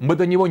 Мы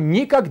до него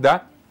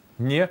никогда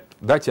не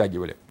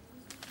дотягивали.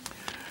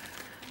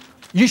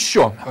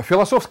 Еще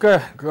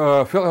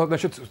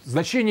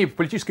значение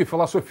политической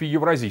философии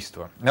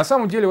евразийства. На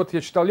самом деле, вот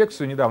я читал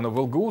лекцию недавно в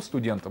ЛГУ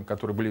студентам,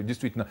 которые были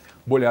действительно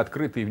более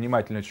открыты и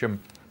внимательны, чем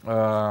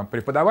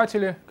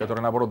преподаватели,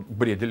 которые, наоборот,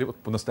 бредили вот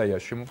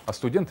по-настоящему, а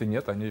студенты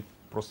нет, они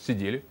просто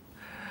сидели.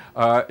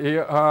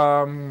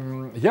 Я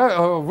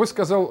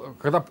высказал,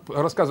 когда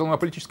рассказывал о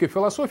политической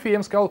философии, я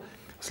им сказал,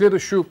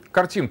 следующую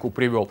картинку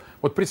привел.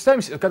 Вот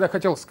представим, когда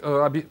хотел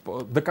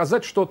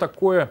доказать, что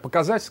такое,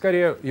 показать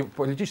скорее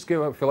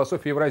политическая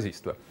философия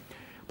евразийства.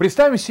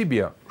 Представим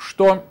себе,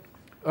 что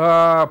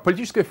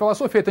политическая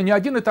философия — это не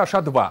один этаж,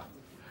 а два.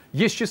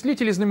 Есть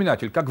числитель и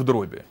знаменатель, как в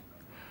дроби.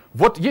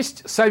 Вот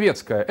есть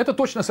советская, это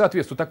точно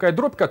соответствует, такая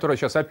дробь, которая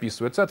сейчас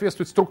описывает,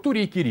 соответствует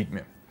структуре и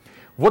киригме.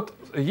 Вот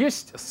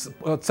есть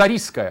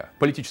царистская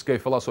политическая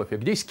философия,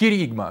 где есть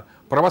киригма,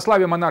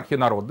 православие, монархия,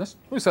 народность,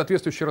 ну и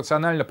соответствующее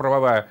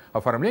рационально-правовое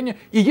оформление,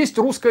 и есть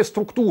русская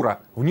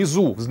структура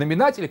внизу, в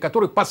знаменателе,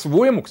 который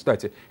по-своему,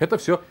 кстати, это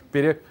все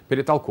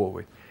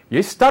перетолковывает.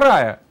 Есть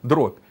вторая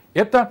дробь,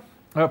 это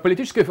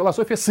политическая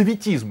философия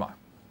советизма,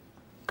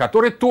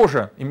 которая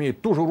тоже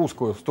имеет ту же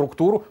русскую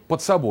структуру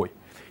под собой,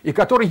 и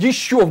который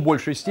еще в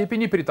большей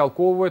степени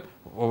перетолковывает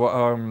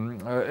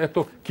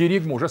эту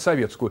киригму уже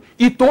советскую.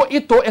 И то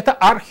это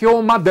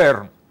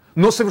археомодерн,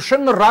 но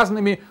совершенно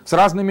с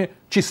разными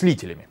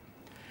числителями.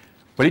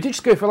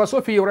 Политическая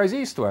философия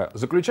евразийства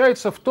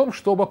заключается в том,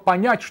 чтобы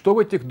понять, что в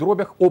этих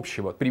дробях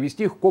общего,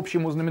 привести их к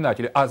общему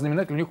знаменателю, а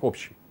знаменатель у них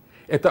общий.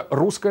 Это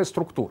русская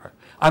структура.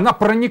 Она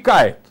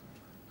проникает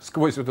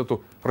сквозь вот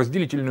эту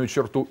разделительную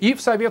черту и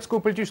в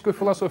советскую политическую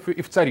философию,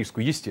 и в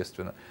царистскую,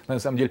 естественно, на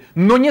самом деле.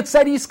 Но не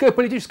царистская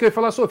политическая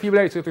философия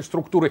является этой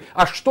структурой,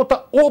 а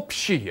что-то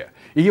общее.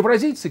 И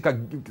евразийцы, как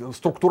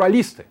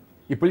структуралисты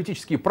и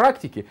политические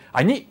практики,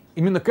 они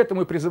именно к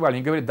этому и призывали.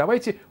 Они говорят,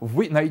 давайте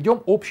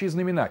найдем общий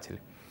знаменатель.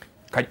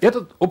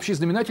 Этот общий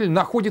знаменатель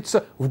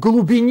находится в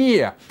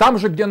глубине, там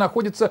же, где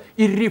находятся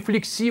и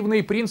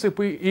рефлексивные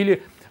принципы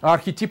или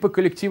архетипы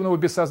коллективного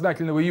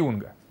бессознательного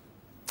Юнга.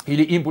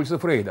 Или импульсы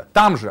Фрейда.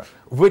 Там же,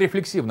 в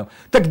рефлексивном.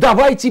 Так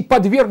давайте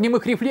подвергнем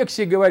их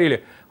рефлексии,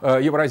 говорили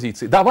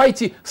евразийцы.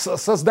 Давайте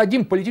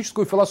создадим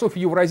политическую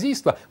философию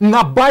евразийства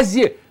на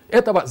базе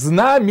этого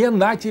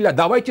знаменателя.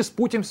 Давайте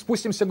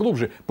спустимся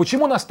глубже.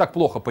 Почему нас так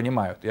плохо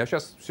понимают? Я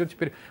сейчас все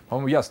теперь,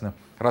 по-моему, ясно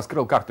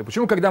раскрыл карты.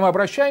 Почему, когда мы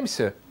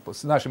обращаемся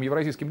с нашим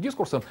евразийским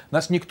дискурсом,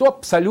 нас никто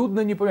абсолютно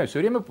не понимает. Все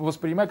время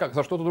воспринимает как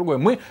за что-то другое.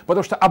 Мы,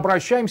 потому что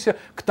обращаемся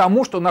к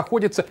тому, что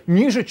находится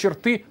ниже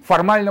черты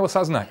формального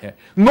сознания.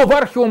 Но в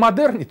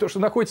археомодерне то, что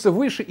находится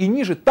выше и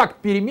ниже, так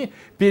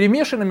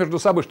перемешано между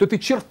собой, что этой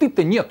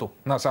черты-то нету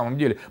на самом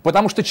деле.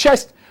 Потому что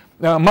часть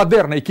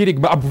модерна и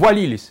киригмы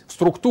обвалились в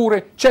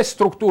структуры, часть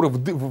структуры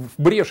в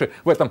бреши,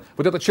 в этом,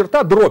 вот эта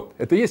черта, дробь,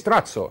 это и есть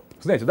рацио.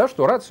 Знаете, да,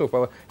 что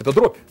рацио, это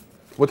дробь.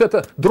 Вот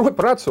эта дробь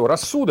рацио,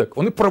 рассудок,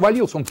 он и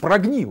провалился, он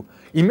прогнил.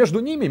 И между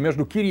ними,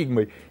 между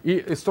киригмой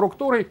и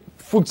структурой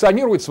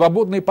функционируют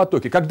свободные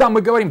потоки. Когда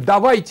мы говорим,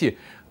 давайте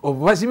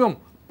возьмем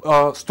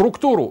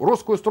структуру,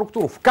 русскую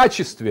структуру в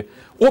качестве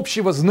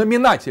общего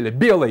знаменателя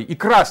белой и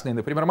красной,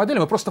 например, модели,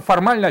 мы просто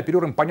формально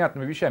оперируем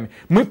понятными вещами.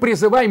 Мы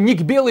призываем не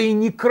к белой и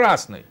не к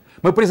красной.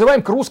 Мы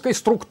призываем к русской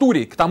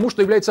структуре, к тому,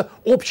 что является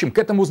общим, к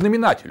этому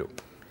знаменателю.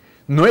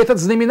 Но этот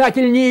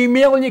знаменатель не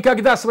имел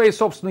никогда своей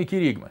собственной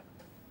киригмы.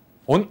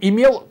 Он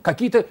имел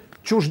какие-то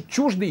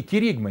чуждые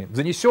киригмы,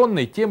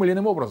 занесенные тем или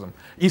иным образом.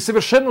 И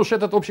совершенно уж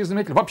этот общий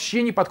знаменатель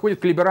вообще не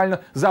подходит к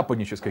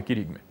либерально-западнической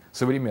киригме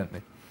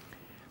современной.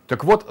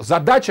 Так вот,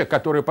 задача,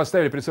 которую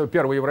поставили перед собой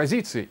первые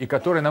евразийцы, и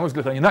которую, на мой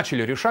взгляд, они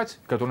начали решать,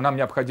 которую нам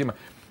необходимо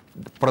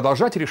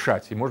продолжать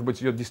решать, и, может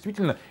быть, ее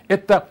действительно,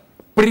 это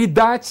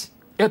придать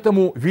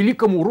этому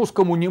великому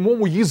русскому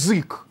немому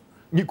язык.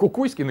 Не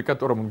кукуйский, на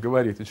котором он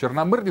говорит, и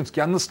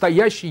черномырдинский, а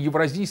настоящий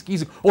евразийский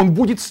язык. Он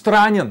будет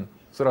странен,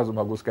 сразу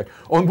могу сказать.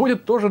 Он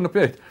будет тоже,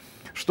 например,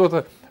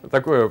 что-то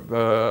такое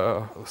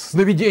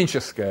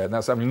сновиденческое,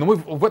 на самом деле. Но мы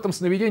в этом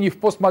сновидении, в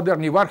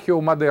постмодерне, и в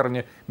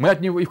археомодерне, мы от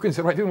него, и в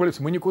консервативной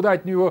эволюции, мы никуда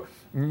от него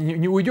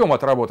не уйдем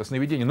от работы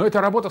сновидений. Но эта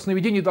работа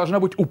сновидений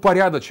должна быть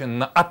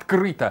упорядочена,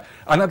 открыта.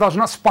 Она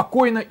должна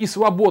спокойно и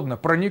свободно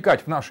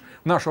проникать в наш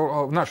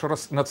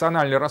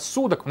национальный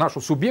рассудок, в нашу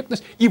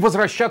субъектность и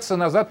возвращаться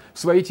назад в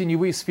свои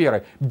теневые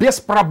сферы.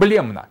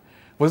 Беспроблемно.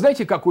 Вы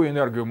знаете, какую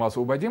энергию мы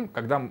освободим,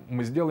 когда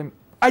мы сделаем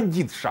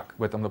один шаг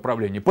в этом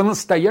направлении,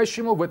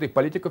 по-настоящему в этой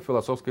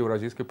политико-философской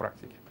евразийской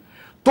практике.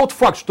 Тот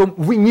факт, что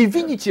вы не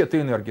видите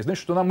этой энергии,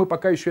 значит, что мы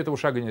пока еще этого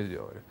шага не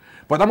сделали.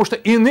 Потому что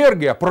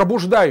энергия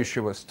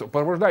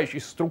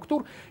пробуждающихся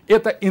структур,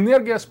 это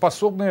энергия,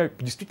 способная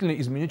действительно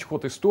изменить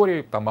ход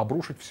истории, там,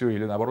 обрушить все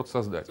или наоборот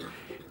создать.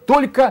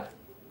 Только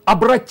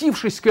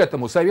обратившись к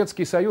этому,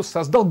 Советский Союз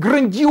создал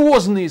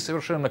грандиозные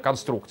совершенно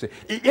конструкции.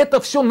 И это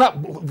все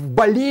в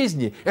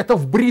болезни, это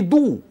в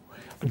бреду.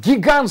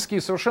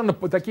 Гигантские совершенно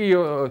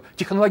такие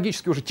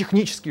технологические, уже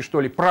технические,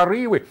 что ли,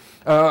 прорывы,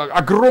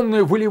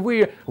 огромные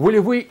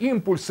волевые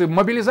импульсы,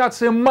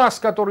 мобилизация масс,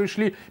 которые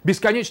шли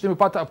бесконечными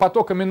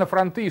потоками на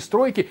фронты и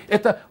стройки.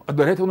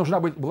 Для этого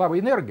была бы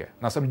энергия,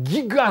 на самом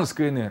деле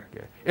гигантская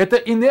энергия. Это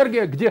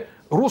энергия, где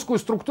русскую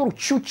структуру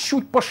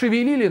чуть-чуть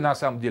пошевелили, на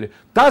самом деле.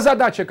 Та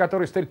задача,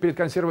 которая стоит перед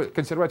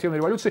консервативной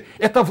революцией,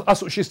 это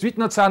осуществить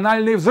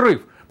национальный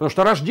взрыв. Потому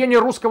что рождение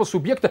русского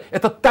субъекта –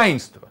 это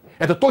таинство.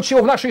 Это то,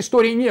 чего в нашей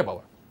истории не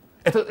было.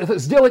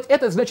 Сделать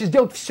это значит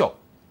сделать все.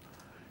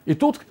 И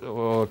тут,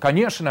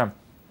 конечно,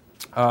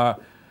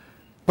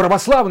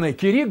 православная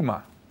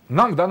киригма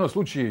нам в данном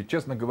случае,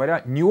 честно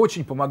говоря, не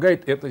очень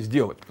помогает это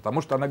сделать.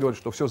 Потому что она говорит,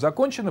 что все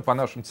закончено по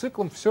нашим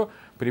циклам, все,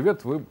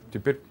 привет, вы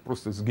теперь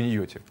просто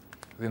сгниете.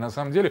 И на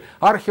самом деле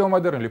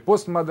археомодерн или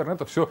постмодерн —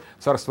 это все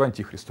царство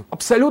антихристов.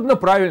 Абсолютно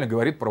правильно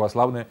говорит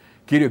православная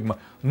киригма.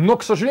 Но,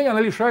 к сожалению,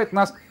 она лишает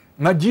нас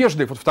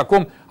надеждой вот в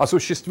таком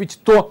осуществить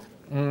то,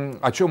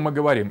 о чем мы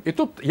говорим. И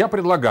тут я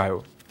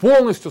предлагаю,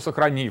 полностью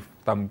сохранив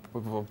там,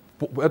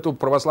 эту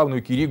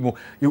православную киригму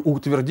и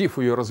утвердив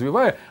ее,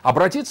 развивая,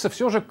 обратиться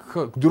все же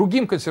к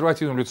другим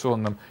консервативным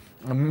революционным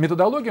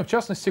методологиям, в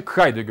частности, к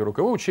Хайдеггеру, к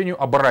его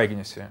учению об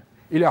Райгнесе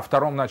или о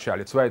втором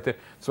начале, zweite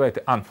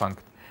Anfang.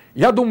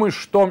 Я думаю,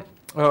 что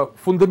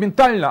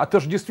фундаментально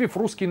отождествив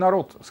русский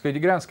народ с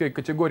хайдеггерианской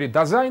категорией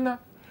Дазайна,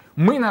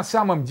 мы на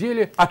самом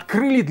деле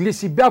открыли для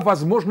себя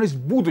возможность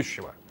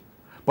будущего.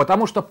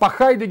 Потому что по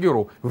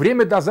Хайдеггеру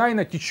время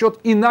Дазайна течет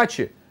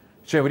иначе,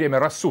 чем время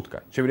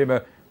рассудка, чем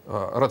время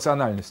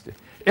рациональности.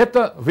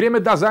 Это время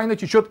Дазайна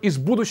течет из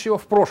будущего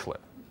в прошлое.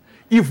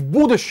 И в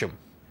будущем,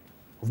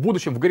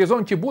 в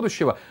горизонте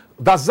будущего,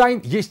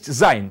 Дазайн есть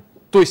Зайн,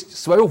 то есть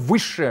свое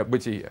высшее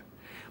бытие.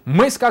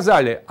 Мы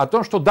сказали о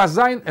том, что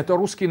Дазайн — это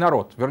русский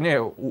народ.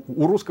 Вернее,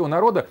 у русского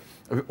народа,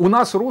 у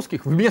нас,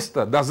 русских,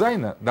 вместо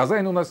Дазайна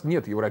у нас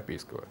нет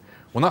европейского.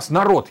 У нас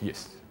народ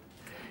есть.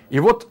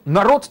 И вот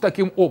народ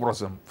таким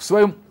образом в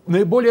своем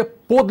наиболее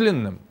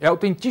подлинном и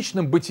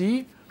аутентичном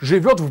бытии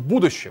живет в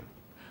будущем.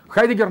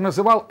 Хайдеггер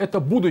называл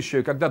это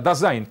будущее, когда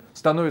Дазайн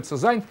становится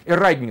Зайн,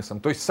 Эрайгнисом,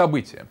 то есть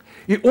событием.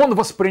 И он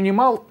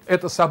воспринимал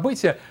это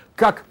событие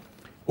как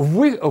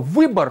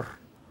выбор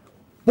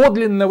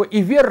подлинного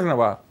и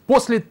верного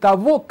после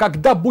того,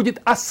 когда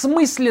будет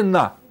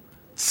осмыслена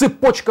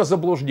цепочка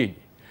заблуждений.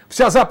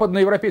 Вся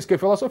западноевропейская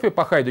философия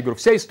по Хайдеггеру,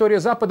 вся история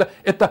Запада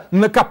 — это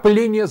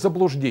накопление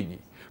заблуждений,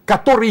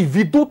 которые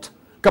ведут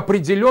к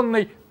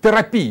определенной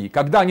терапии.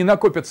 Когда они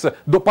накопятся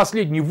до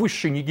последней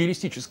высшей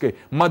нигилистической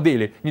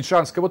модели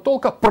ницшеанского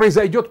толка,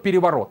 произойдет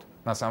переворот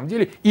на самом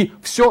деле. И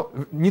все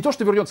не то,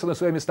 что вернется на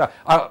свои места,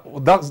 а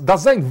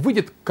Дазайн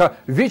выйдет к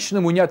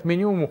вечному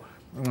неотменимому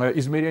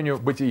измерению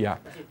бытия.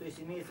 То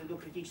есть имеется в виду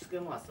критическая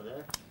масса, да?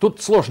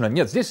 Тут сложно.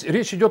 Нет, здесь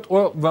речь идет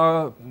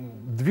о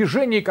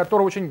движении,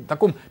 которое очень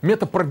таком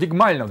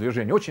метапарадигмальном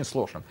движении, очень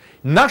сложном.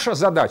 Наша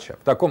задача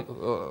в таком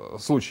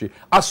случае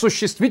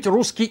осуществить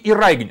русский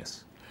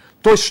Эрайгнис.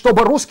 То есть,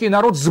 чтобы русский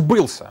народ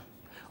сбылся.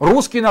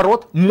 Русский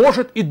народ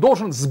может и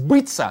должен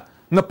сбыться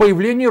на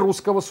появлении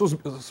русского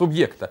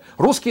субъекта.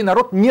 Русский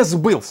народ не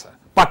сбылся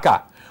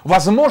пока.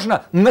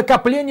 Возможно,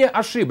 накопление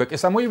ошибок и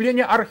само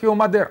явление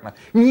археомодерна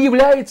не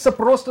является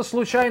просто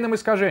случайным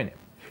искажением.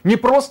 Не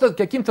просто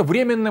каким-то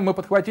временным мы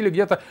подхватили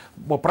где-то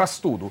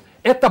простуду.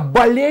 Это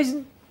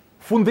болезнь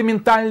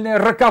фундаментальная,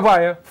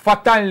 роковая,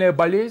 фатальная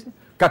болезнь,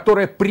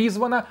 которая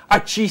призвана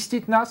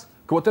очистить нас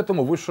к вот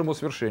этому высшему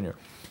свершению.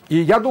 И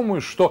я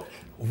думаю, что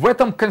в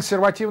этом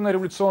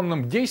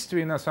консервативно-революционном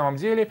действии на самом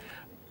деле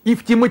и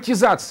в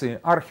тематизации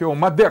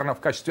археомодерна в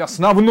качестве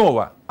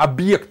основного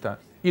объекта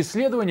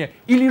исследования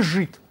и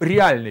лежит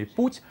реальный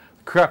путь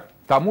к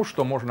тому,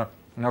 что можно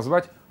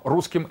назвать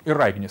русским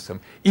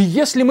Эрайгнисом. И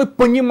если мы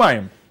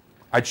понимаем,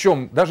 о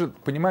чем, даже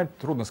понимать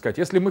трудно сказать,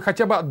 если мы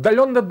хотя бы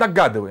отдаленно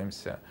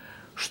догадываемся,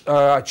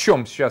 о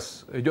чем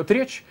сейчас идет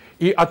речь,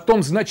 и о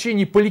том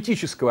значении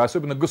политического,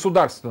 особенно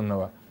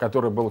государственного,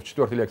 которое было в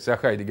 4-й лекции о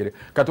Хайдеггере,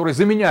 который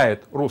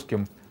заменяет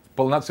русским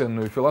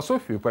полноценную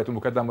философию, поэтому,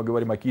 когда мы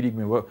говорим о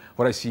киригме в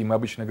России, мы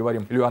обычно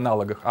говорим или о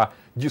аналогах, о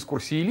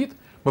дискурсе элит,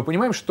 мы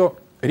понимаем, что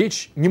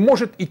речь не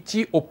может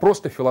идти о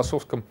просто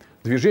философском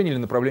движении или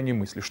направлении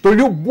мысли. Что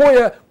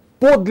любое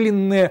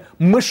подлинное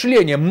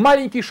мышление,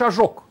 маленький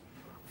шажок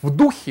в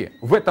духе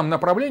в этом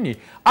направлении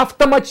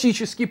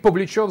автоматически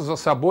повлечет за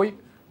собой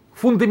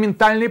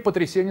фундаментальные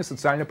потрясения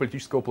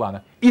социально-политического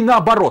плана. И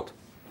наоборот,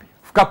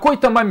 в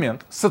какой-то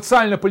момент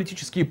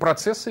социально-политические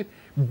процессы,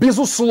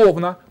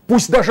 безусловно,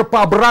 пусть даже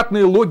по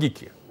обратной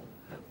логике,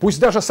 пусть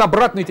даже с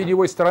обратной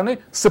теневой стороны,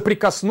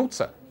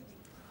 соприкоснутся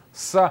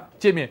с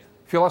теми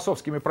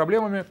философскими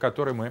проблемами,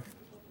 которые мы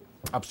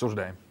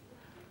обсуждаем.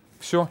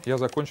 Все, я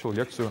закончил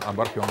лекцию об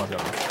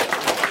археомодерне.